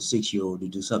mean, for a 6-year-old to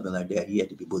do something like that, he had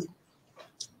to be bullied.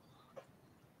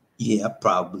 Yeah,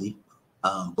 probably.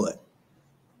 But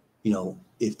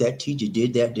if that teacher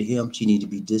did that to him, she needs to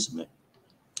be disciplined.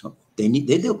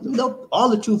 All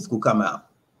the truth will come out.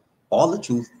 All the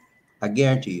truth, I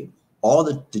guarantee you. All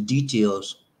the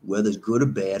details, whether it's good or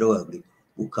bad or ugly,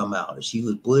 will come out. If she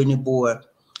was bullying the boy,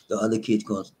 the other kid's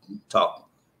going to talk,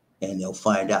 and they'll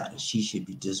find out that she should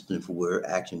be disciplined for what her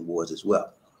action was as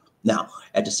well. Now,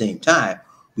 at the same time,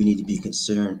 We need to be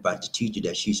concerned about the teacher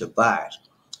that she survives.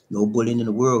 No bullying in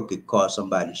the world could cause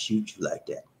somebody to shoot you like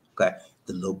that. Okay,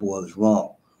 the little boy was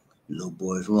wrong. The little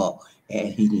boy is wrong,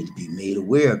 and he needs to be made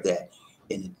aware of that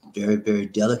in a very, very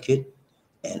delicate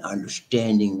and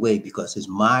understanding way because his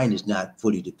mind is not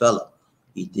fully developed.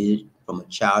 He did it from a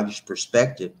childish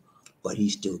perspective, but he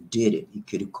still did it. He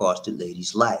could have cost the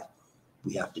lady's life.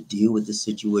 We have to deal with the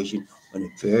situation in a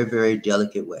very, very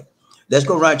delicate way. Let's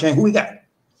go right, Chain. Who we got?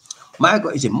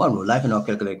 Michael is in Monroe, life and all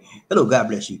calculating. Hello, God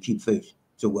bless you. Keep faith.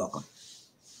 So welcome.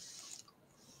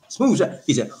 Smooth shot.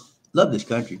 He said, love this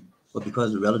country, but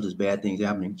because of relatives, bad things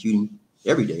happening, shooting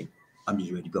every day, I'm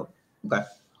just ready to go. Okay.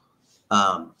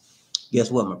 Guess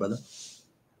what, my brother?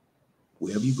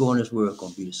 Wherever you go in this world, it's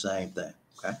gonna be the same thing.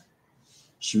 Okay.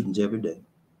 Shootings every day.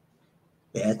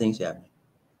 Bad things happening.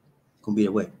 It's gonna be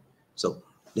that way. So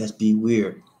let's be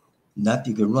weird.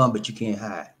 Nothing you can run, but you can't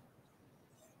hide.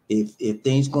 If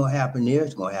things gonna happen there,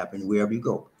 it's gonna happen wherever you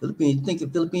go. Philippines, you think the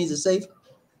Philippines is safe?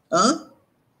 Huh?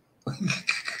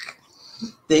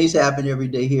 Things happen every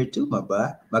day here too, my boy,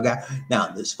 my guy.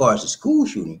 Now, as far as the school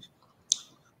shootings,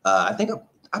 I think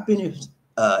I've been here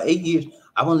 8 years.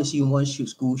 I've only seen one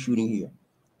school shooting here,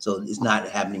 so it's not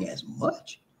happening as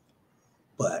much.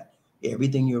 But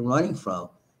everything you're running from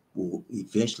will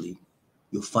eventually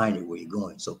you'll find it where you're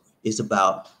going. So it's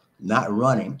about not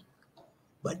running,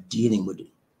 but dealing with the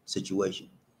situation.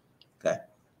 Okay,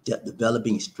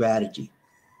 developing strategy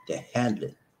to handle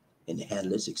it and to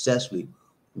handle it successfully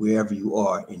wherever you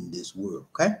are in this world.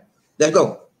 Okay, let's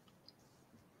go.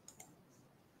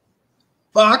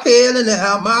 Markel in the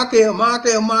house, Markel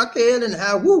in the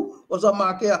house. Woo! What's up,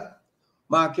 Markel?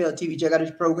 Markel TV, check out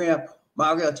this program.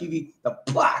 Markel TV, the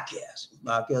podcast.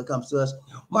 Markel comes to us.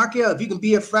 Markel, if you can be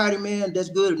here Friday, man, that's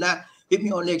good. If not, hit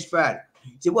me on next Friday.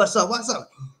 Say, what's up? What's up?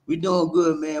 We doing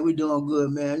good, man. We doing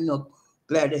good, man. You know,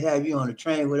 glad to have you on the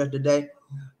train with us today.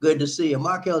 Good to see you.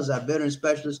 Markel is our veteran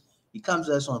specialist. He comes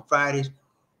to us on Fridays.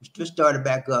 We just started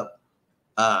back up.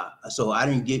 So I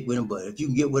didn't get with him, but if you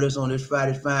can get with us on this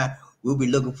Friday, fine. We'll be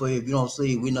looking for you. If you don't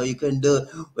see, we know you couldn't do it,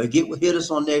 but hit us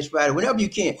on next Friday. Whenever you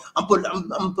can. I'm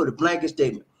gonna put a blanket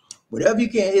statement. Whenever you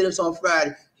can hit us on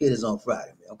Friday, hit us on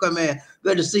Friday, man. Okay, man.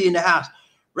 Good to see you in the house.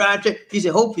 Ryan, he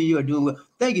said, hopefully you are doing well.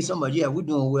 Thank you so much. Yeah, we're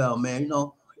doing well, man. You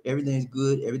know, everything's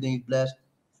good, everything's blessed,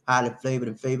 highly flavored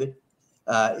and favored.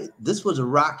 This was a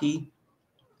rocky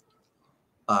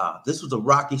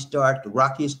start, the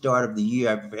rockiest start of the year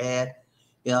I've ever had.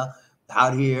 You know,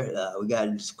 out here, we got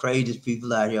the craziest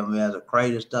people out here, man. The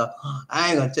crazy stuff. I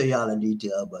ain't gonna tell y'all in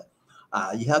detail, but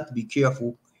you have to be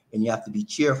careful and you have to be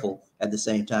cheerful at the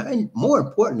same time. And more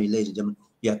importantly, ladies and gentlemen,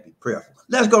 you have to be prayerful.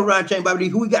 Let's go, Ryan Chain, BobbieD.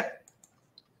 Who we got?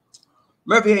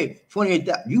 Murphy, hey,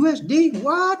 28,000 USD.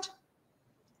 What?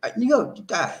 You know,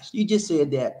 guys, you just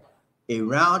said that a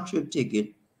round trip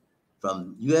ticket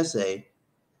from USA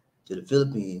to the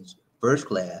Philippines, first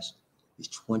class, is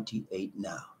 28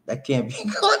 now. That can't be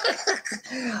good.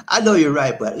 I know you're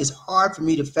right, but it's hard for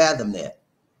me to fathom that.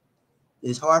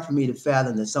 It's hard for me to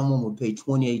fathom that someone would pay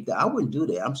 28. I wouldn't do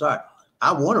that. I'm sorry.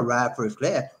 I want to ride first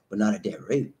class, but not at that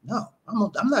rate. No,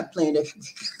 I'm not playing that.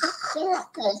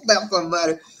 Slap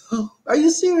somebody. Are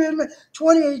you serious, man?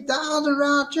 28,000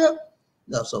 round trip?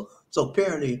 No, so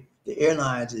apparently the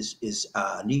airlines is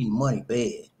needing money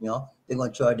bad. You know, they're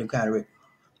gonna charge them kind of rate.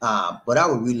 But I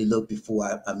would really look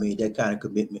before I made that kind of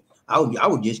commitment. I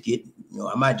would just get, you know,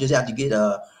 I might just have to get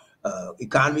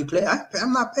economy class.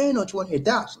 I'm not paying no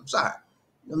 28,000. I'm sorry,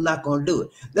 I'm not gonna do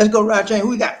it. Let's go, Ryan Chain. Who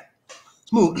we got?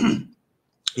 Smooth.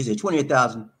 He said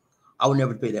 28,000. I would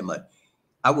never pay that much.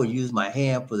 I would use my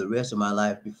hand for the rest of my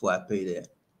life before I pay that.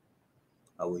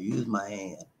 I will use my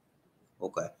hand.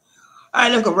 Okay. All right,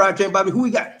 let's go, Ryan Chain, Bobby. Who we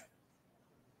got?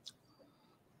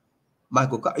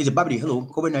 Michael, he said, BobbieD, hello.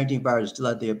 COVID-19 virus is still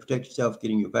out there. Protect yourself,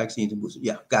 getting your vaccines and boosters.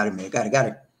 Yeah, got it, man. Got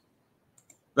it.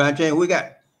 Ryan Chain, who we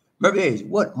got? Murphy Hayes.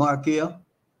 What, Markel?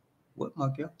 What,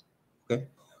 Markel? Okay.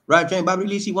 Ryan Chain, BobbieD,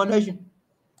 Lisi, One Nation.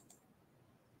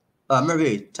 Murphy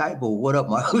Hayes, typo. What up,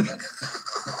 Mark?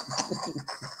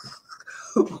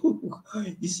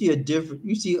 You see a difference.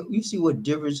 You see what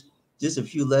difference just a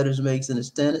few letters makes in a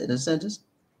sentence.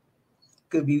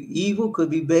 Could be evil, could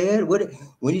be bad.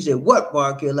 When you say what,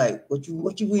 Markel, like what you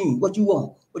mean? What you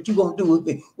want? What you gonna do with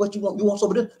me? What you want? You want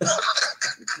some of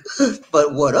this?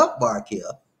 But what up,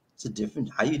 Markel? It's a different.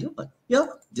 How you doing? Yeah,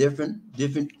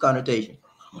 different connotation.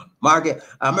 Markel,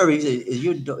 I remember he said, "Is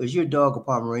your dog a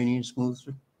Pomeranian, Smooth?"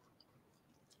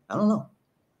 I don't know.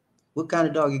 What kind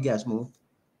of dog you got, Smooth?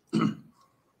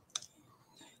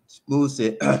 Smooth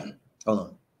said, "Hold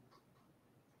on."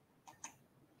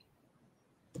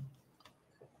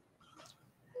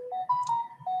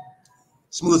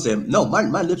 Smooth said, no, my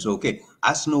lips are okay.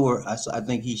 I snore. I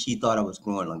think she thought I was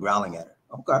growling at her.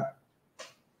 Okay.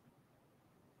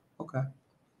 Okay.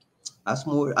 I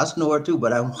snore too,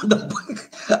 but I want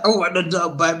I want the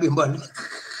dog bite me, but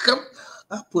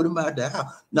I put him out the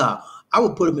house. Nah, I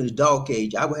would put him in his dog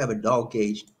cage. I would have a dog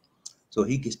cage so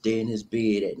he could stay in his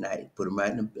bed at night. Put him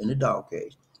right in the dog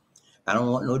cage. I don't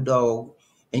want no dog.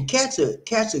 And cats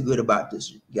are good about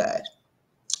this, guys.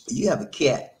 You have a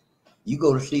cat, you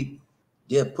go to sleep,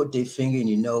 they'll put their finger in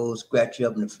your nose, scratch you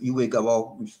up, and you wake up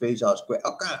all your face all scratched.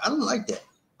 Okay, I don't like that.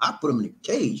 I put them in a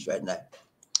cage right now.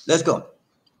 Let's go.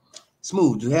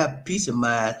 Smooth. To have peace of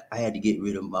mind, I had to get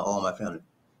rid of all my family.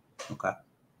 Okay.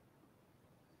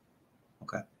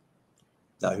 Okay.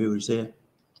 Y'all hear what he said?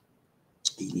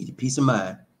 He needed peace of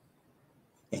mind,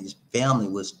 and his family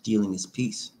was stealing his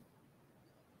peace.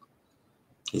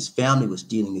 His family was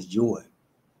stealing his joy.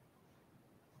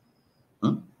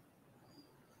 Hmm?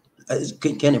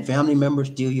 Can a family member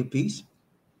steal your peace?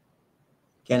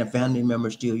 Can a family member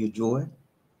steal your joy?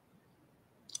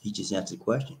 He just answered the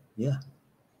question. Yeah.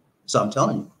 So I'm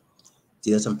telling you,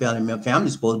 there's some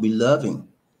families supposed to be loving,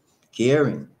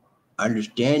 caring,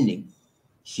 understanding,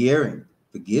 sharing,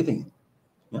 forgiving.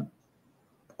 Yeah.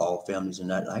 All families are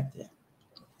not like that.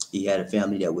 He had a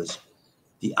family that was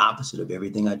the opposite of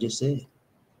everything I just said.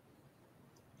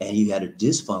 And he had a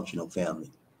dysfunctional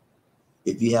family.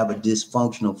 If you have a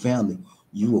dysfunctional family,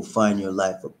 you will find your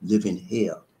life living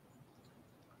hell.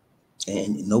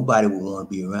 And nobody will want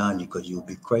to be around you because you'll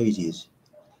be crazy as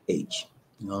H.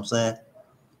 You know what I'm saying?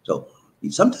 So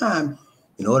sometimes,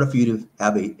 in order for you to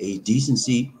have a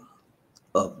decency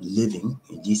of living,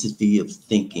 a decency of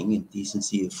thinking, and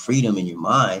decency of freedom in your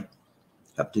mind,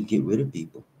 you have to get rid of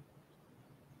people.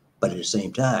 But at the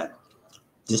same time,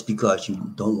 just because you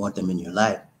don't want them in your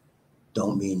life,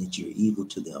 don't mean that you're evil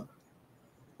to them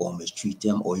or mistreat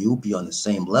them, or you'll be on the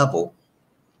same level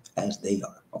as they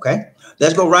are. Okay?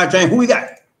 Let's go, Ryan Train. Who we got?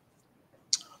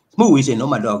 Smooth. He said, no,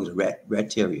 my dog is a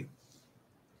rat terrier.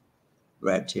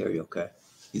 Rat terrier, okay.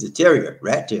 He's a terrier,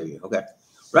 rat terrier, okay.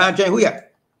 Ryan Train, who we got?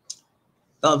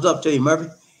 Thumbs up to you, Murphy.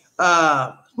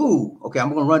 Smooth. Okay,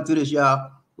 I'm gonna run through this,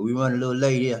 y'all. But we run a little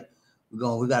late here. We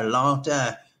got a long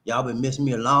time. Y'all been missing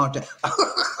me a long time.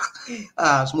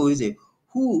 Smooth. He said,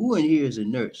 who in here is a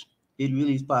nurse? It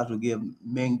really is possible to give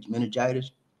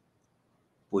meningitis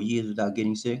for years without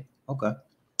getting sick? Okay.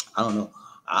 I don't know.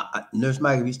 Nurse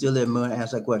Mike, if you still there, man,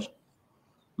 answer that question.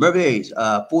 Murphy Hayes,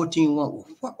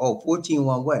 14-1. Oh,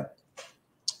 14-1 what?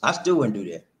 I still wouldn't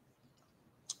do that.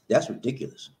 That's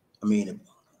ridiculous. I mean,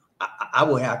 I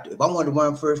would have to, if I wanted to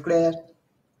run first class,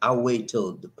 I'll wait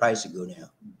till the price will go down.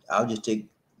 I'll just take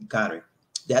economy.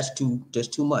 That's too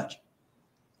much.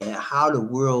 And how the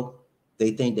world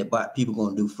they think that people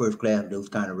going to do first class with those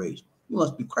kind of rates? You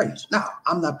must be crazy. No,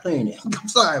 I'm not playing it. I'm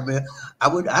sorry, man.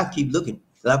 I keep looking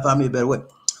till I find me a better way.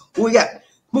 Who we got?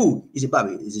 Move. He said,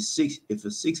 Bobby, if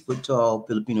a 6 foot tall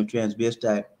Filipino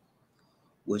transvestite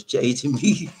was chasing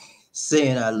me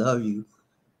saying I love you,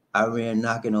 I ran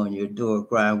knocking on your door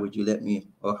crying, would you let me in?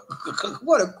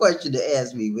 What a question to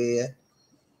ask me, man.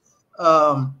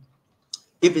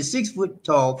 If a 6 foot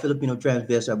tall Filipino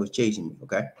transvestite was chasing me,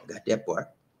 okay, I got that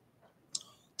part,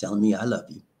 telling me I love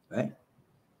you, right?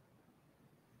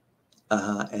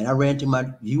 And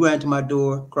you ran to my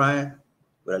door crying,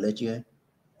 would I let you in?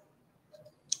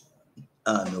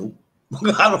 No.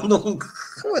 I don't know.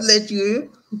 I would let you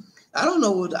in. I don't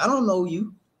know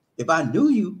you. If I knew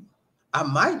you, I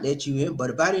might let you in, but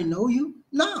if I didn't know you,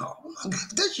 no.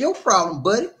 That's your problem,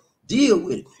 buddy. Deal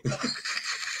with it.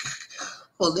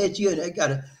 I'll let you in. I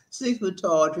got a 6 foot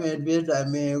tall transvestite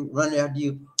man running after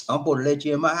you. I'm supposed to let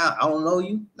you in my house. I don't know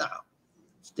you. No.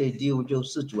 Stay deal with your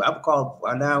situation. I'll call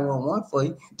 911 for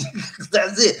you.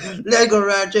 That's it. Let's go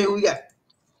around and we got.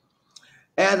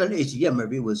 As an issue, yeah,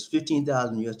 maybe it was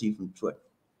 15,000 USD from Detroit.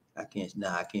 I can't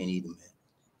either, man.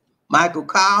 Michael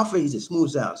Coffey, he's a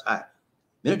smooth sounds. Hi.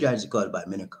 Meningitis is caused by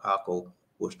meningococcal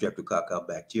or streptococcal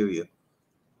bacteria.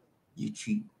 You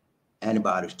treat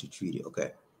antibiotics to treat it,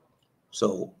 okay?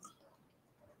 So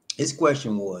his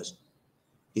question was,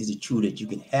 is it true that you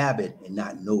can have it and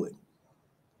not know it?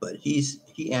 But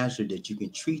he answered that you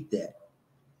can treat that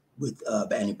with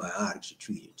antibiotics to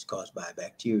treat it. It's caused by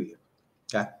bacteria,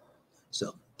 okay?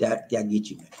 So that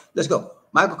gets you, man. Let's go.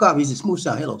 Michael Coffey, he's a smooth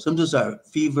sound. Hello. Symptoms are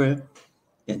fever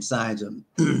and signs of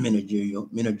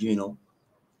meningeal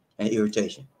and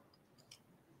irritation.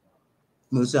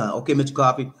 Smooth sound. Okay, Mr.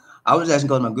 Coffey. I was asking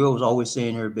because my girl was always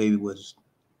saying her baby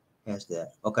has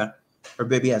that. Okay. Her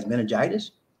baby has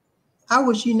meningitis. How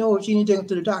would she know if she didn't take him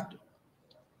to the doctor?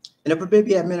 And if her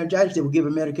baby had meningitis, they would give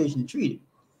her medication to treat it.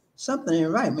 Something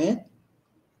ain't right, man.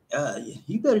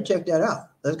 You better check that out.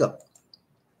 Let's go.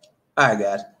 All right,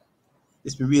 guys.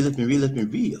 It's been real. It's been real. It's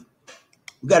been real.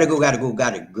 We gotta go. Gotta go.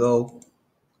 Gotta go.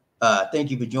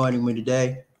 Thank you for joining me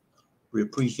today. We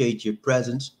appreciate your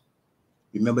presence.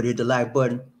 Remember to hit the like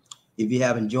button. If you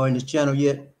haven't joined this channel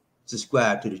yet,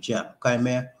 subscribe to the channel. Okay,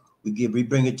 man? We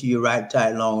bring it to you right,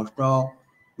 tight, long, and strong.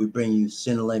 We bring you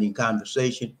scintillating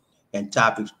conversation and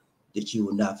topics that you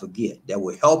will not forget, that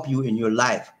will help you in your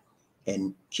life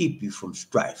and keep you from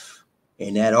strife.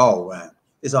 And that all right.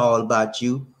 It's all about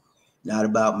you, not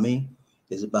about me.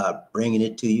 It's about bringing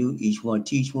it to you. Each one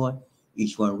teach one,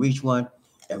 each one reach one,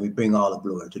 and we bring all the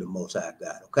glory to the Most High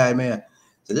God. Okay, man?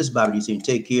 So this is BobbieD saying,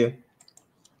 take care.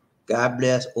 God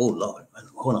bless. Oh, Lord.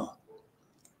 Hold on.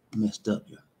 I messed up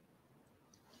here.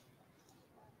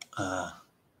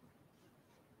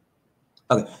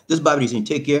 Okay. This is BobbieD saying,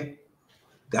 take care.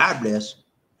 God bless.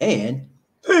 And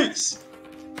peace.